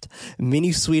laughed.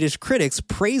 Many Swedish critics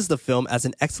praised the film as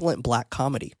an excellent black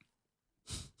comedy.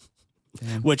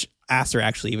 Damn. Which Astor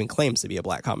actually even claims to be a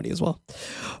black comedy as well.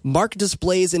 Mark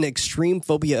displays an extreme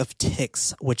phobia of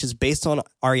ticks, which is based on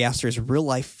Ari Aster's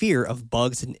real-life fear of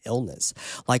bugs and illness.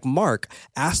 Like Mark,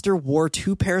 Astor wore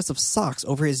 2 pairs of socks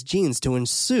over his jeans to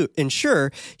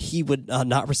ensure he would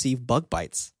not receive bug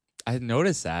bites. I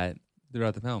noticed that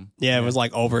throughout the film. Yeah, it was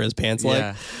like over his pants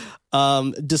leg.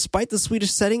 Despite the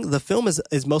Swedish setting, the film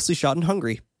is mostly shot in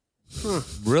Hungary.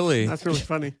 Really? That's really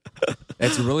funny.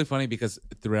 It's really funny because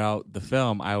throughout the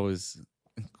film, I was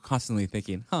constantly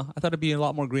thinking, I thought it'd be a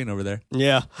lot more green over there.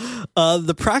 Yeah.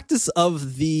 The practice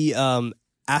of the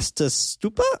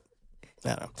Astastupa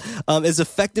I don't know, is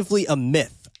effectively a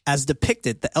myth. As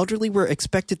depicted, the elderly were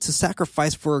expected to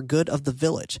sacrifice for the good of the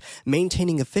village,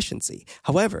 maintaining efficiency.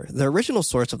 However, the original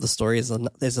source of the story is a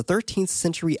 13th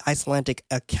century Icelandic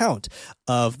account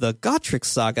of the Gottrick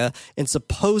saga and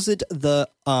supposed the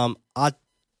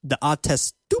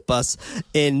Atestupas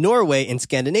in Norway and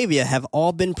Scandinavia have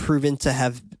all been proven to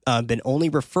have been only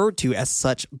referred to as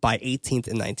such by 18th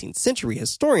and 19th century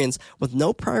historians, with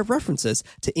no prior references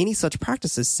to any such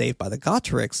practices save by the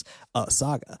Gottricks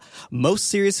saga. Most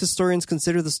serious historians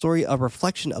consider the story a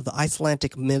reflection of the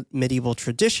Icelandic medieval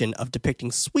tradition of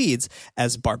depicting Swedes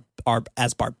as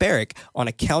barbaric on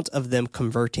account of them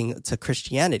converting to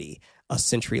Christianity a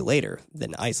century later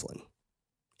than Iceland.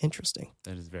 Interesting.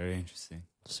 That is very interesting.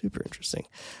 Super interesting.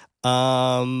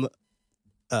 Let's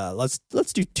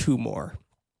do 2 more.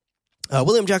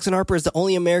 William Jackson Harper is the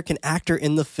only American actor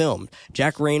in the film.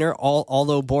 Jack Rayner,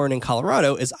 although born in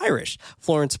Colorado, is Irish.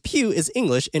 Florence Pugh is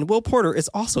English, and Will Porter is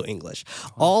also English.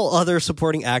 All other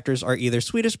supporting actors are either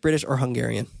Swedish, British, or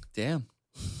Hungarian. Damn.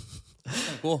 That's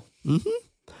kinda cool.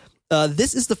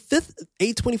 This is the 5th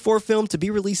A24 film to be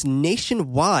released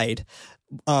nationwide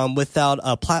without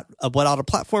a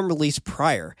platform release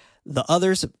prior. The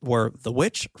others were The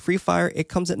Witch, Free Fire, It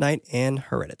Comes at Night, and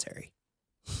Hereditary.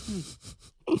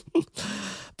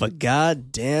 But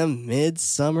goddamn,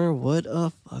 Midsommar, what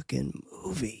a fucking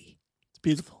movie. It's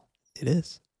beautiful. It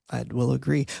is. I will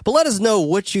agree. But let us know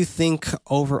what you think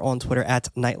over on Twitter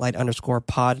at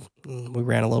 @nightlight_pod. We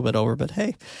ran a little bit over, but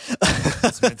hey.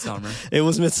 It's Midsommar. It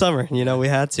was Midsommar. You know, we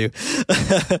had to.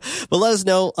 But let us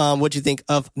know what you think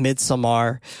of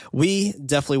Midsommar. We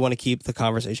definitely want to keep the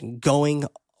conversation going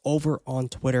over on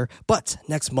Twitter. But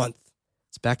next month,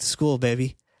 it's back to school,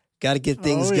 baby. Got to get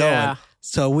things going. Yeah.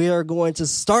 So we are going to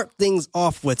start things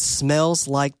off with Smells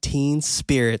Like Teen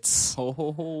Spirits.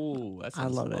 Oh, that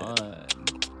sounds love it. fun.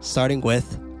 Starting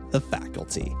with The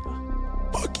Faculty.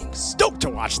 Fucking stoked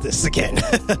to watch this again.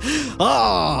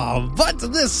 But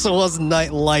this was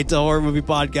Nightlight, a horror movie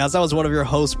podcast. I was one of your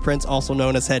hosts, Prince, also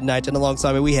known as Head Knight, and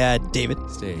alongside me we had David.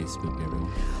 Stay spooky,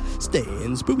 everyone.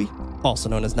 Staying Spoopy, also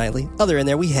known as Nightly. Other in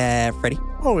there we have Freddie.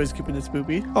 Always keeping it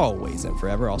spoopy. Always and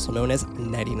forever, also known as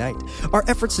Nighty Night. Our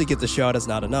efforts to get the show out is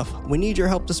not enough. We need your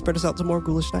help to spread us out to more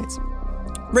ghoulish nights.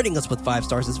 Rating us with 5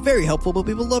 stars is very helpful, but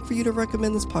we would love for you to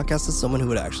recommend this podcast to someone who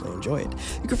would actually enjoy it.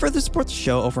 You can further support the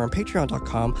show over on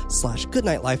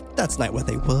patreon.com/goodnightlife. That's night with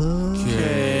a what?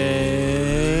 Okay.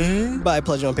 By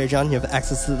pledging on Patreon, you have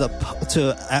access to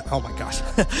oh my gosh.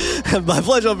 By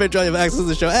pledging on Patreon, you have access to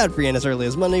the show ad-free and as early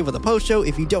as Monday with a post-show.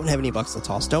 If you don't have any bucks to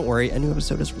toss, don't worry. A new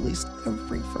episode is released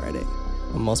every Friday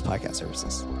on most podcast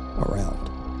services around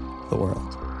the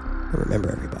world. And remember,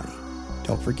 everybody,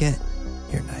 don't forget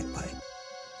your nightlight.